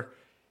either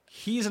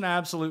he's an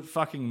absolute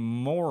fucking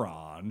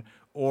moron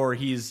or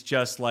he's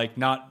just like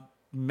not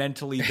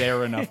mentally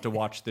there enough to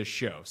watch this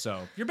show.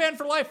 So you're banned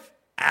for life,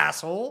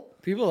 asshole.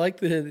 People like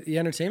the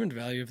entertainment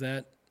value of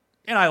that.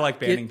 And I like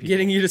banning people.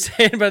 Getting you to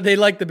say it, but they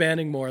like the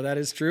banning more. That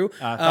is true.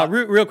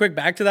 Real quick,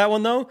 back to that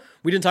one, though.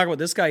 We didn't talk about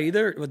this guy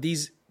either, but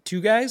these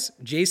two guys,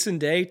 Jason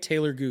Day,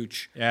 Taylor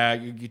Gooch. Yeah,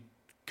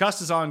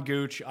 Cust is on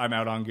Gooch. I'm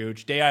out on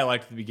Gooch. Day I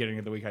liked at the beginning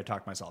of the week. I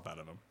talked myself out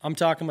of him. I'm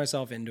talking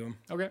myself into him.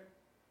 Okay.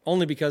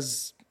 Only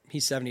because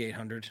he's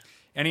 7,800.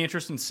 Any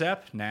interest in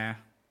Sepp? Nah.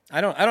 I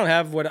don't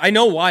have what I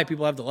know why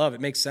people have the love.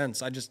 It makes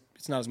sense.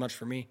 It's not as much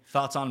for me.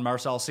 Thoughts on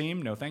Marcel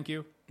Seam? No, thank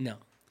you. No.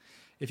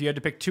 If you had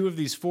to pick two of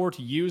these four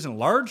to use in a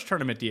large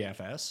tournament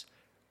DFS,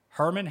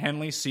 Herman,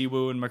 Henley,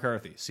 Siwoo, and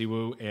McCarthy.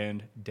 Siwoo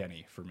and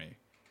Denny for me.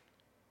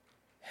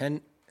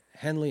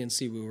 Henley and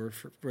Siwoo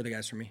were the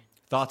guys for me.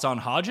 Thoughts on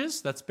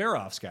Hodges? That's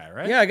Baroff's guy,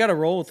 right? Yeah, I got to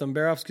roll with him.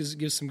 Baroff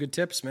gives some good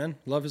tips, man.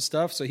 Love his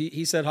stuff. So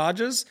he said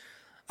Hodges.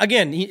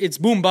 Again, it's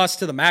boom bust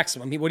to the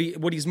maximum.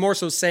 What he's more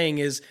so saying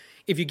is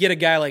if you get a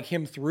guy like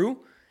him through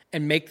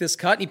and make this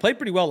cut, and he played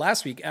pretty well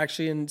last week,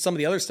 actually, and some of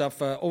the other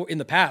stuff in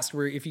the past,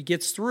 where if he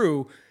gets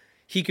through,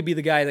 he could be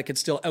the guy that could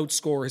still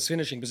outscore his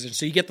finishing position.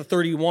 So you get the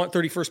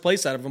 31st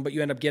place out of him, but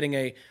you end up getting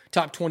a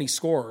top 20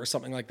 score or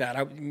something like that.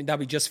 That'd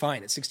be just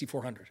fine at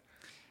 6,400.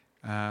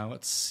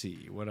 Let's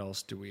see. What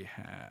else do we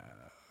have?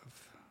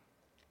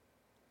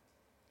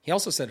 He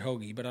also said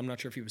Hoagie, but I'm not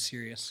sure if he was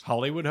serious.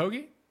 Hollywood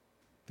Hoagie?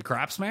 The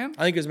Craps man?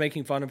 I think he was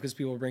making fun of because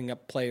people were bringing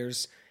up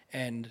players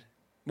and,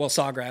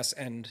 Sawgrass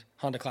and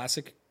Honda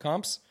Classic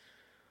comps,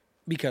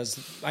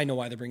 because I know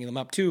why they're bringing them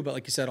up too, but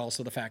like you said,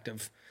 also the fact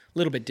of a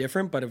little bit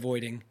different, but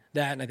avoiding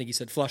that. And I think he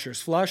said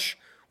flusher's flush,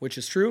 which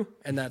is true,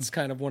 and that's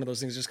kind of one of those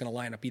things that's just going to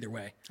line up either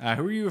way.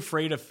 Who are you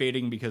afraid of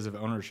fading because of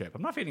ownership?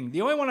 I'm not fading.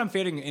 The only one I'm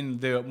fading in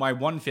my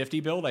 150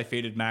 build, I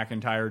faded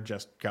McIntyre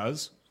just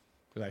because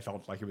I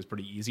felt like it was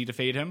pretty easy to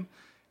fade him.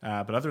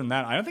 But other than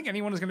that, I don't think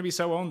anyone is going to be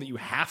so owned that you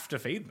have to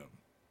fade them.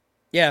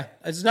 Yeah,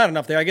 it's not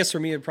enough there. I guess for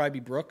me, it'd probably be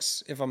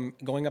Brooks if I'm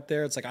going up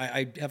there. It's like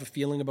I have a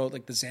feeling about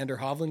like the Xander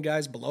Hovland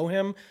guys below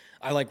him.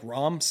 I like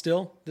Rahm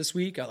still this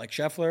week. I like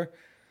Scheffler.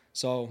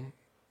 So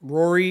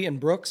Rory and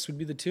Brooks would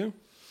be the two.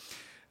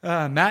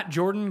 Matt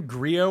Jordan,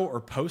 Griot, or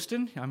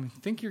Poston? I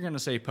think you're going to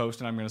say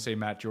Poston. I'm going to say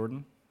Matt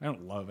Jordan. I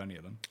don't love any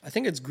of them. I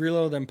think it's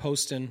Grillo, then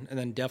Poston, and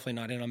then definitely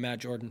not in on Matt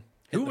Jordan.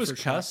 Who was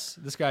Cuss?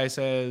 This guy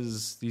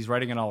says he's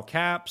writing in all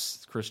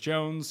caps. Chris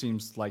Jones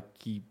seems like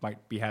he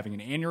might be having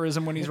an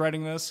aneurysm when he's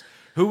writing this.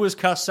 Who was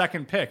Cuss'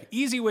 second pick?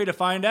 Easy way to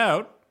find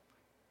out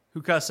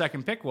who Cuss'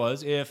 second pick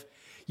was if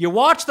you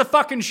watch the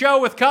fucking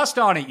show with Cuss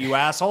on it, you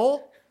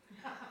asshole.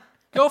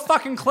 Go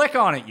fucking click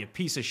on it, you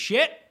piece of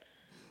shit.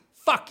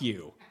 Fuck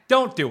you.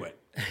 Don't do it.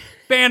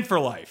 Banned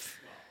for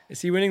life. Is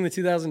he winning the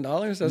 $2,000?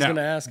 I was going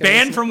to ask.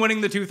 Banned from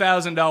winning the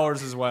 $2,000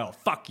 as well.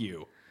 Fuck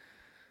you.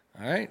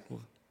 All right.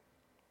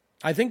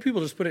 I think people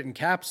just put it in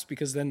caps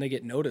because then they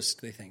get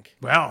noticed, they think.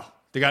 Well,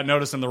 They got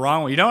noticed in the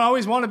wrong way. You don't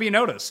always want to be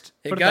noticed.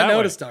 It Put got that way.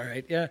 noticed, all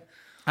right. Yeah.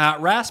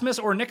 Rasmus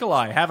or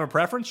Nikolai? Have a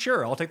preference?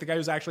 Sure. I'll take the guy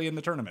who's actually in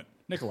the tournament.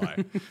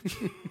 Nikolai.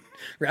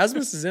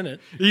 Rasmus is in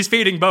it. He's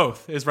feeding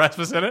both. Is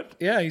Rasmus in it?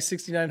 Yeah, he's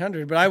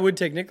 6,900. But I would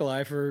take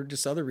Nikolai for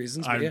just other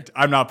reasons. But yeah.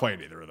 I'm not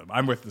playing either of them.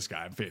 I'm with this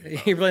guy. I'm feeding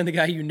both. You're playing the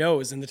guy you know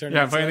is in the Yeah,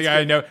 tournament. I'm playing the so guy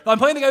I that's know. I'm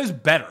playing the guy who's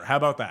better. How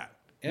about that?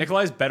 Yeah.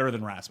 Nikolai's better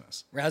than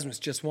Rasmus. good. Rasmus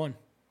just won.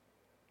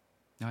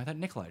 No, I thought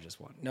Nikolai just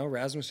won. No,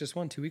 Rasmus just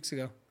won 2 weeks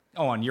ago.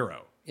 Oh, on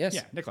Euro. Yes.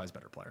 Yeah, Nikolai's a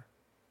better player.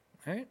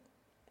 All right.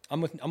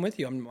 I'm with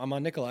you. I'm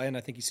on Nikolai, and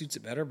I think he suits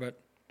it better, but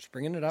just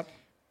bringing it up.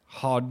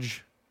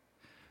 Hodge.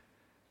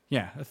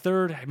 Yeah, a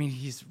third. I mean,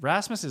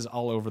 Rasmus is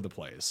all over the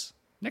place.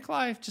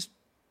 Nikolai,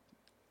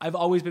 I've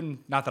always been,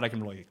 not that I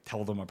can really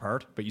tell them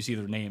apart, but you see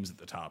their names at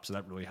the top, so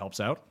that really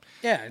helps out.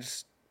 Yeah,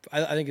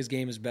 I think his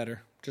game is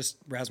better.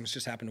 Rasmus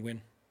just happened to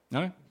win.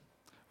 Okay.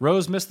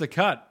 Rose missed the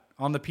cut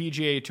on the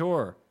PGA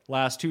Tour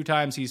last 2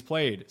 times he's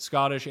played,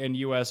 Scottish and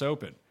U.S.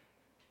 Open.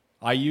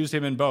 I used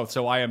him in both,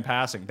 so I am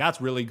passing. That's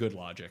really good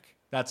logic.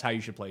 That's how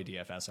you should play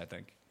DFS, I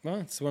think. Well,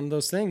 it's one of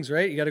those things,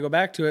 right? You got to go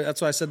back to it.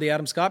 That's why I said the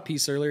Adam Scott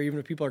piece earlier. Even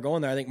if people are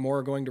going there, I think more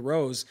are going to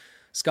Rose.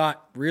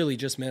 Scott really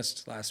just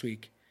missed last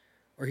week,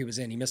 or he was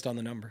in. He missed on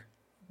the number.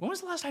 When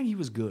was the last time he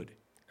was good?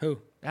 Who?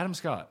 Adam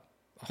Scott.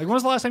 Like, when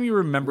was the last time you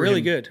remember Really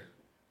him? good.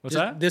 What's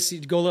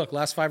that? Go look.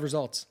 Last 5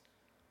 results.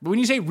 But when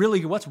you say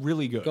really good, what's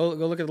really good? Go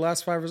look at the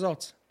last 5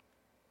 results.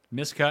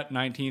 Miscut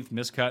 19th,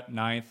 miscut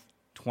 9th,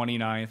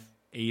 29th,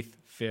 8th,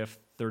 5th,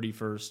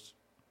 31st.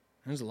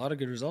 There's a lot of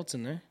good results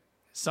in there.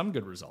 Some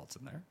good results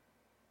in there.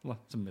 Well,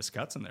 some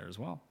miscuts in there as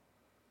well.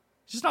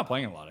 He's just not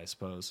playing a lot, I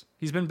suppose.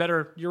 He's been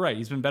better. You're right.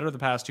 He's been better the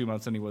past 2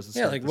 months than he was the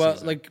start of the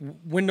season. Like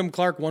Wyndham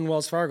Clark won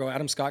Wells Fargo.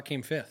 Adam Scott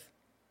came 5th.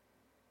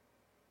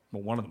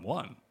 Well, one of them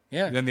won.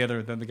 Yeah. Then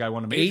the guy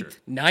won a major. 8th,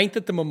 9th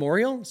at the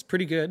Memorial is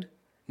pretty good.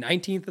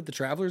 19th at the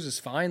Travelers is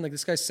fine. Like,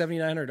 this guy's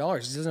 $7,900. He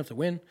doesn't have to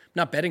win. I'm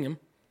not betting him.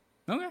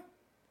 Okay.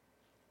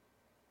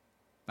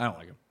 I don't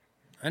like him.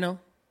 I know.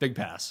 Big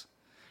pass.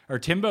 Are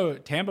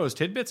Tambo's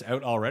tidbits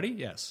out already?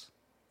 Yes.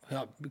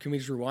 Can we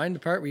just rewind the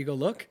part where you go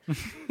look?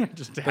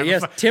 Just But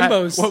yes,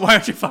 Timbo's. Why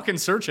don't you fucking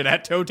search it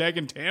at toe tag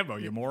and Tambo,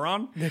 you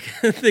moron?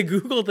 The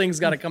Google thing's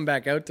got to come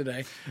back out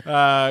today.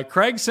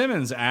 Craig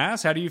Simmons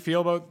asks, how do you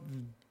feel about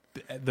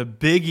the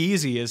Big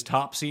Easy as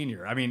top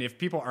senior? I mean, if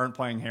people aren't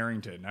playing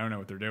Harrington, I don't know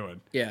what they're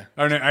doing. Yeah.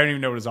 I don't even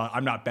know what is on.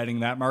 I'm not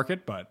betting that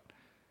market, but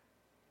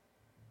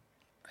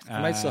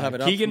I might still have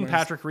it up. Keegan,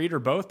 Patrick Reed, or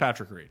both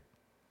Patrick Reed?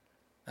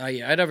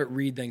 Yeah, I'd have it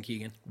Reed than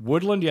Keegan.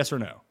 Woodland, yes or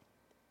no?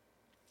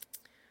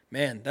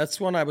 Man, that's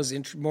one I was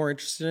more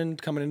interested in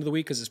coming into the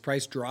week because his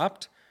price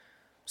dropped.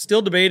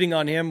 Still debating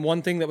on him.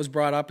 One thing that was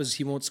brought up is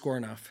he won't score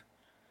enough.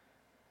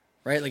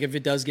 Right? Like, if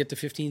it does get to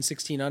 15,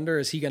 16 under,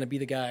 is he going to be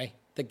the guy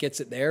that gets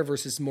it there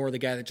versus more the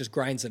guy that just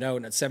grinds it out?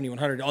 And at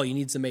 7,100, all you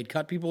need is the made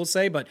cut, people will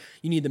say, but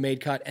you need the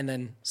made cut and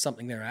then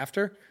something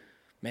thereafter.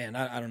 Man,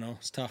 I don't know.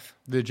 It's tough.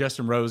 The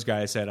Justin Rose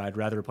guy said, I'd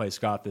rather play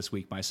Scott this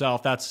week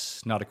myself.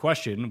 That's not a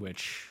question,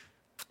 which,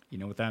 you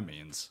know what that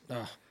means.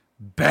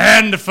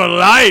 Banned for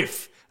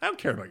life. I don't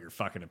care about your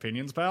fucking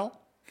opinions, pal.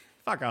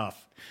 Fuck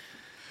off.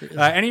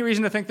 Any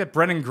reason to think that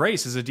Brennan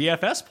Grace is a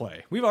DFS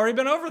play? We've already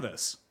been over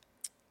this.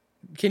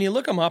 Can you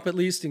look him up at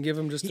least and give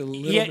him just a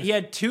little He bit?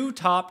 had 2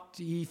 top.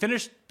 He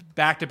finished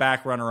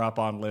back-to-back runner-up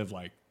on Live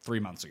like 3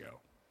 months ago.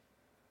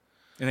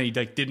 And then he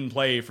didn't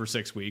play for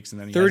 6 weeks. And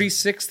then he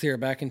 36th here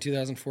back in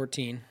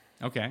 2014.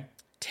 Okay.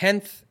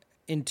 10th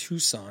in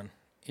Tucson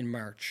in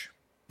March.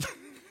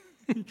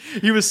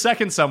 He was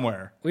second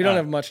somewhere. We don't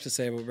have much to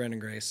say about Brendan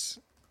Grace,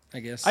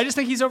 I guess. I just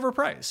think he's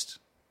overpriced.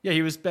 Yeah,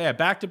 he was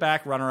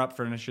back-to-back runner-up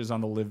finishes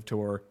on the Live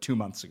Tour 2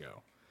 months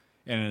ago.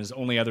 And in his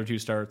only other 2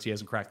 starts, he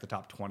hasn't cracked the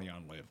top 20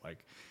 on Live.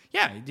 Like,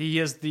 yeah, he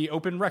has the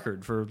open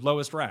record for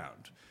lowest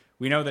round.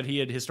 We know that he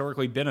had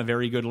historically been a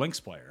very good links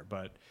player,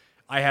 but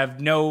I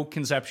have no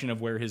conception of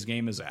where his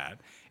game is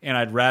at. And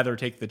I'd rather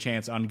take the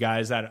chance on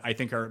guys that I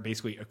think are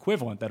basically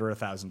equivalent that are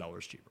 $1,000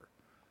 cheaper.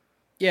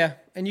 Yeah,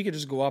 and you could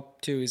just go up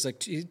too. He's like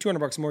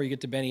 $200 more. You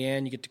get to Benny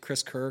Ann, you get to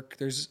Chris Kirk.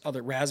 There's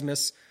other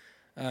Rasmus.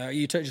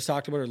 You just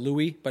talked about, or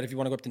Louis. But if you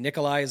want to go up to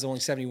Nikolai, is only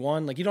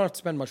 71. Like, you don't have to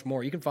spend much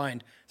more. You can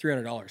find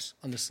 $300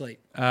 on the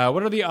slate.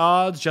 What are the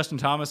odds Justin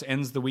Thomas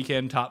ends the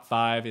weekend top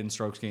 5 in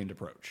strokes gained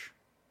approach?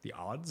 The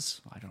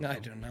odds? I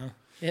don't know.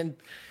 And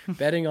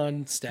betting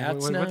on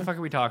stats now. What the fuck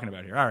are we talking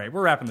about here? All right,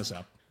 we're wrapping this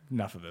up.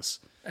 Enough of this.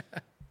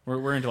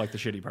 We're into like the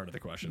shitty part of the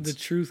questions. The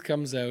truth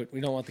comes out.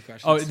 We don't want the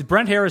questions. Oh,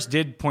 Brent Harris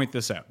did point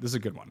this out. This is a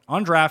good one.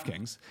 On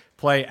DraftKings,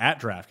 play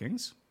at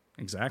DraftKings.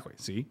 Exactly.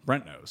 See,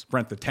 Brent knows.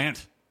 Brent the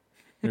Tent.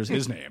 There's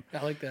his name.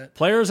 I like that.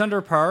 Players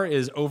under par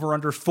is over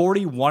under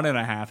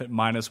 41.5 at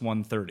minus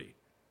 130.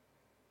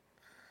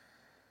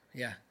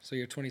 Yeah. So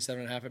you're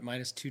 27.5 at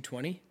minus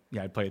 220.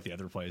 Yeah, I'd play at the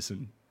other place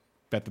and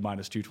bet the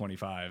minus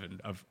 225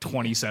 and of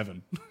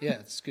 27. Yeah,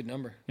 it's a good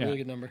number. Yeah. Really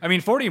good number. I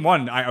mean,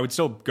 41, I would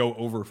still go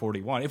over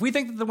 41. If we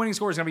think that the winning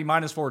score is going to be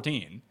minus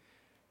 14,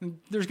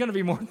 there's going to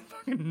be more than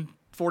fucking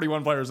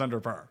 41 players under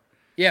par.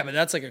 Yeah, but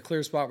that's like a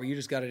clear spot where you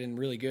just got it in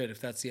really good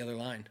if that's the other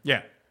line.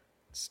 Yeah.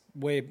 It's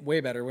way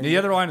better. The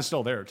other line is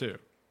still there, too.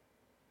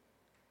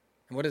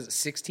 And what is it,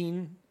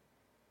 16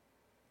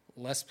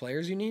 less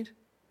players you need?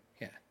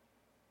 Yeah.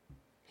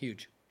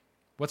 Huge.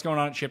 What's going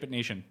on at Ship It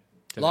Nation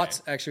today?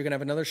 Lots. Actually, we're going to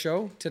have another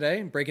show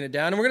today, breaking it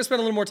down. And we're going to spend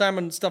a little more time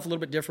on stuff a little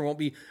bit different. Won't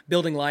be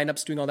building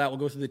lineups, doing all that. We'll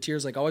go through the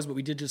tiers like always, but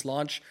we did just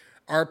launch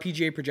our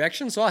PGA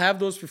projections. So I'll have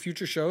those for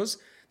future shows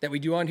that we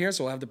do on here.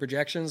 So we'll have the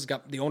projections,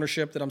 got the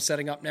ownership that I'm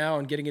setting up now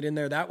and getting it in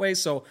there that way.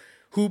 So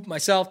Hoop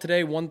myself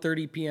today,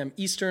 1:30 p.m.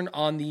 Eastern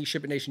on the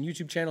Ship It Nation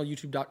YouTube channel,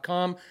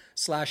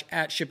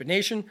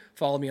 youtube.com/@ShipItNation.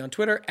 Follow me on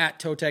Twitter,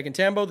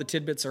 @ToeTagAndTambo. The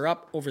tidbits are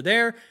up over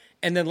there.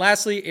 And then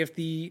lastly,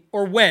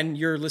 when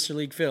your Listener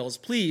League fills,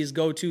 please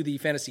go to the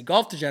Fantasy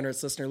Golf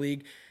Degenerates Listener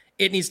League.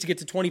 It needs to get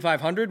to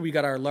 2,500. We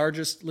got our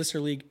largest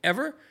Listener League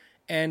ever.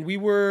 And we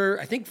were,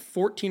 I think,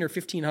 1,400 or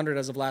 1,500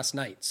 as of last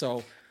night.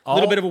 So a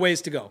little bit of a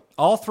ways to go.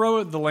 I'll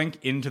throw the link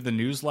into the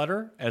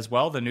newsletter as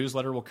well. The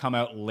newsletter will come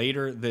out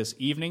later this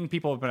evening.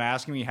 People have been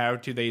asking me how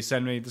do they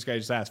send me. This guy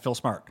just asked, Phil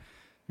Smart. I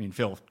mean,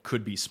 Phil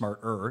could be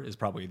smarter is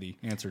probably the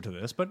answer to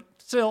this. But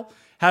still,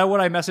 how would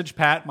I message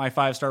Pat my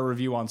 5-star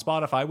review on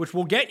Spotify, which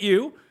will get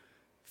you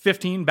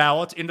 15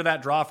 ballots into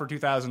that draw for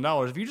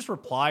 $2,000. If you just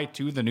reply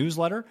to the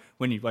newsletter,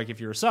 when you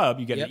if you're a sub,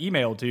 you get an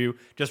email to,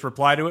 just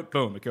reply to it,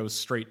 boom, it goes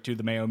straight to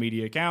the Mayo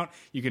Media account.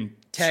 You can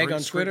tag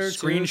on Twitter,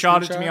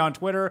 screenshot it to me on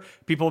Twitter.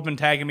 People have been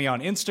tagging me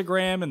on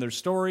Instagram and their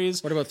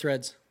stories. What about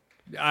Threads?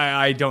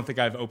 I don't think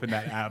I've opened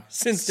that app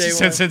since day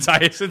one. Since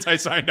I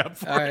signed up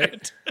for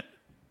it.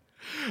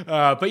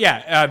 But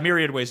yeah,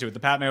 myriad ways to do it. The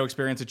Pat Mayo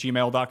Experience at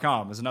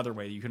gmail.com is another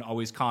way you can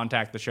always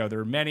contact the show. There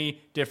are many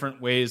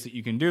different ways that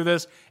you can do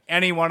this.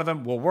 Any one of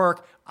them will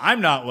work. I'm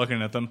not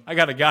looking at them. I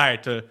got a guy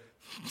to...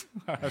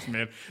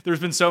 Man, there's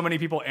been so many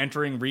people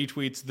entering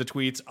retweets, the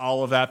tweets,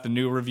 all of that, the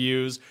new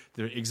reviews,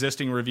 the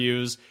existing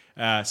reviews.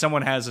 One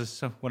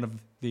of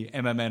the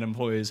MMN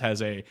employees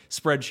has a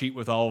spreadsheet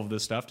with all of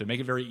this stuff to make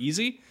it very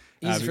easy.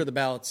 Easy for the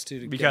ballots,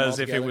 too. Because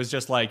if it was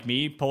just like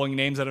me pulling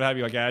names out of it, I'd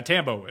be like,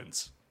 Tambo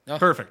wins. Oh,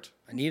 perfect.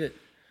 I need it.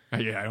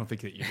 Yeah, I don't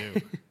think that you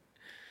do.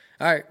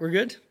 All right, we're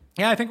good?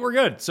 Yeah, I think we're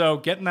good. So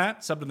getting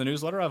that, sub to the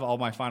newsletter. I have all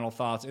my final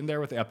thoughts in there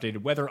with the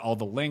updated weather, all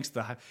the links.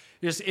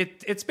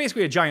 It's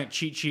basically a giant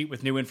cheat sheet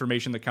with new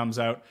information that comes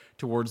out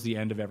towards the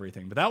end of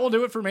everything. But that will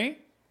do it for me.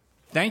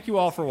 Thank you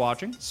all for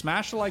watching.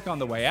 Smash the like on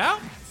the way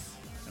out,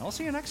 and I'll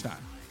see you next time.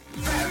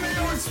 Pat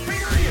Mayo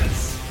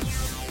Experience!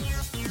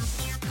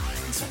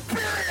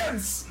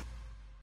 Experience!